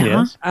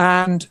 Yeah.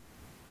 Yes.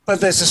 But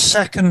there's a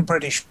second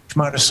British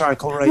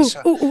motorcycle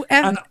racer.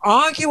 And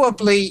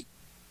arguably,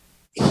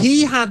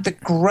 he had the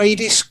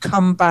greatest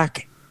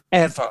comeback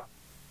ever.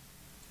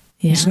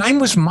 Yeah. His name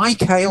was Mike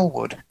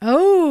Hailwood.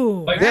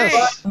 Oh.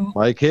 Yes,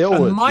 Mike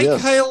Hailwood. And Mike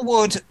yes.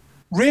 Hailwood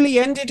really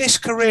ended his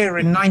career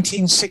in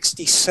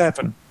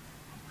 1967.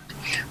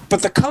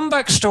 But the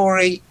comeback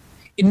story,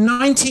 in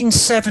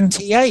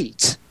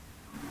 1978,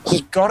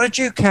 he got a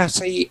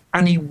Ducati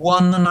and he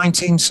won the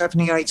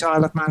 1978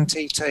 Isle of Man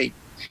TT.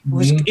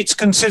 It's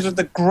considered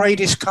the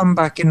greatest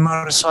comeback in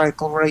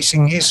motorcycle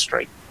racing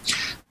history.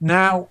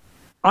 Now,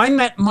 I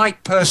met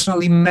Mike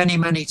personally many,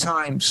 many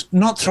times.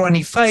 Not through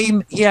any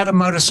fame. He had a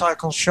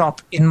motorcycle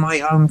shop in my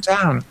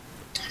hometown.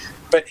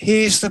 But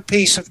here's the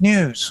piece of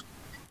news.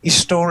 His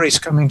story's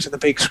coming to the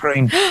big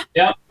screen.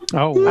 Yep.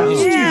 Oh, wow.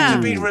 It's Yeah. due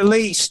to be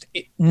released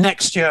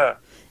next year.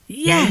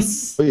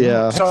 Yes. Oh,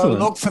 yeah. So Excellent.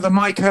 look for the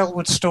Mike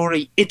Hailwood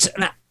story. It's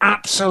an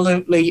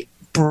absolutely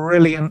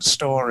brilliant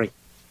story.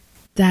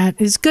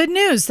 That is good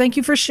news. Thank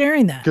you for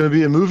sharing that. Going to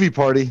be a movie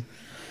party.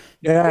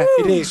 Yeah,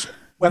 it is.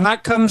 When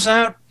that comes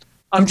out,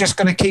 I'm just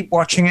going to keep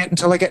watching it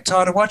until I get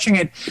tired of watching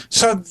it.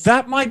 So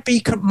that might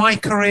be my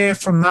career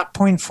from that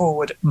point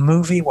forward,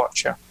 movie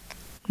watcher.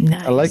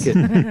 Nice. I like it.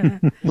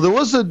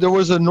 Well, there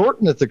was a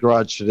Norton at the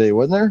garage today,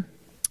 wasn't there?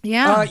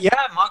 Yeah.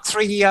 Mark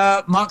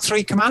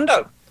III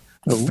Commando.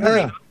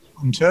 Very nice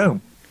one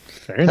too.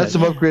 Had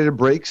some upgraded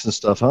brakes and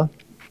stuff, huh?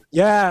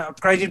 Yeah,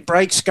 upgraded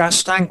brakes,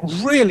 gas tank.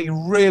 Really,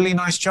 really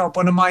nice job.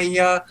 One of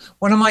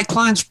my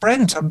clients,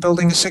 Brent, I'm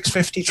building a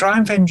 650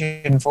 Triumph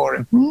engine for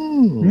him.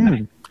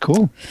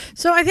 Cool.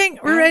 So I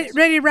think we're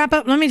ready to wrap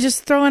up. Let me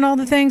just throw in all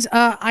the things.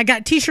 I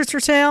got T-shirts for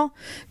sale.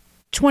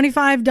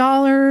 $25.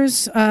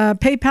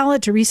 PayPal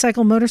it to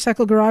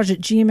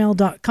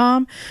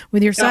recyclemotorcyclegarage@gmail.com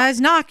with your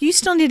size. Knock, you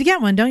still need to get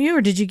one, don't you?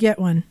 Or did you get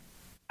one?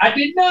 I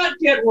did not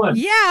get one.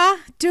 Yeah,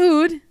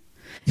 dude.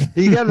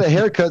 He got a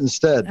haircut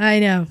instead. I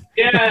know.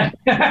 Yeah.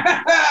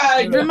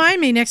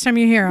 Remind me next time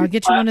you're here. I'll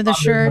get you one of the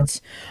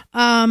shirts.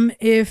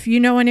 If you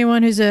know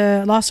anyone who's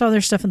lost all their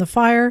stuff in the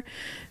fire,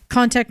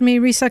 contact me,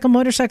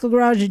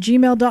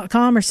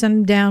 recyclemotorcyclegarage@gmail.com, or send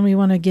them down. We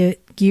want to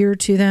get gear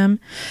to them.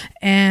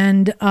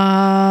 And go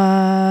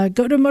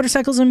to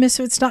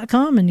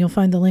motorcyclesandmisfits.com and you'll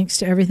find the links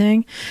to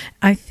everything.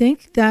 I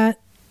think that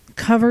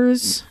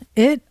covers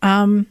it.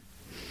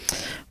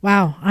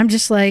 Wow. I'm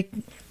just like...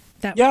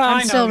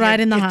 I'm still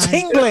riding the high.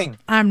 Tingling.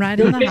 I'm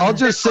riding the high. I'll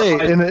just say,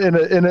 in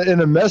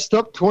a messed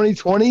up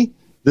 2020,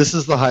 this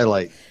is the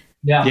highlight.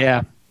 Yeah.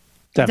 Yeah.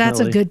 Definitely. That's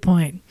a good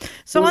point.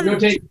 So go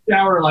take a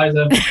shower,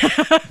 Eliza.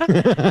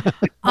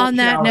 On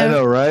that note, I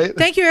know, right?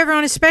 Thank you,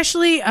 everyone,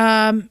 especially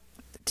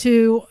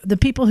to the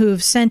people who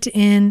have sent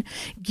in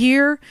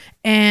gear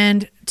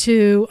and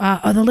to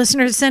the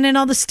listeners send in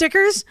all the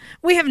stickers.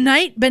 We have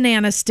Night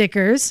Banana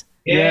stickers.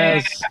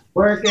 Yes.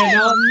 Working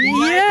out.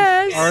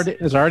 Yes.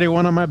 There's already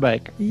one on my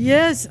bike.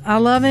 Yes, I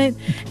love it.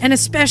 And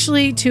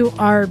especially to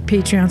our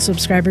Patreon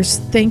subscribers,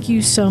 thank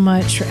you so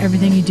much for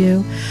everything you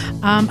do.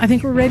 I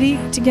think we're ready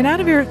to get out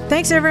of here.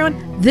 Thanks,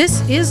 everyone.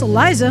 This is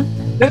Eliza.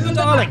 This is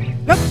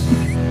Darling.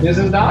 This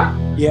is Doc.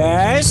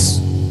 Yes.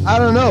 I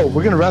don't know.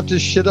 We're going to wrap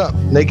this shit up.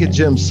 Naked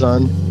Jim,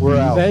 son. We're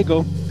out.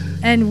 Bagel.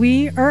 And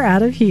we are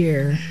out of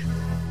here.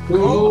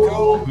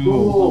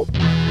 Cool.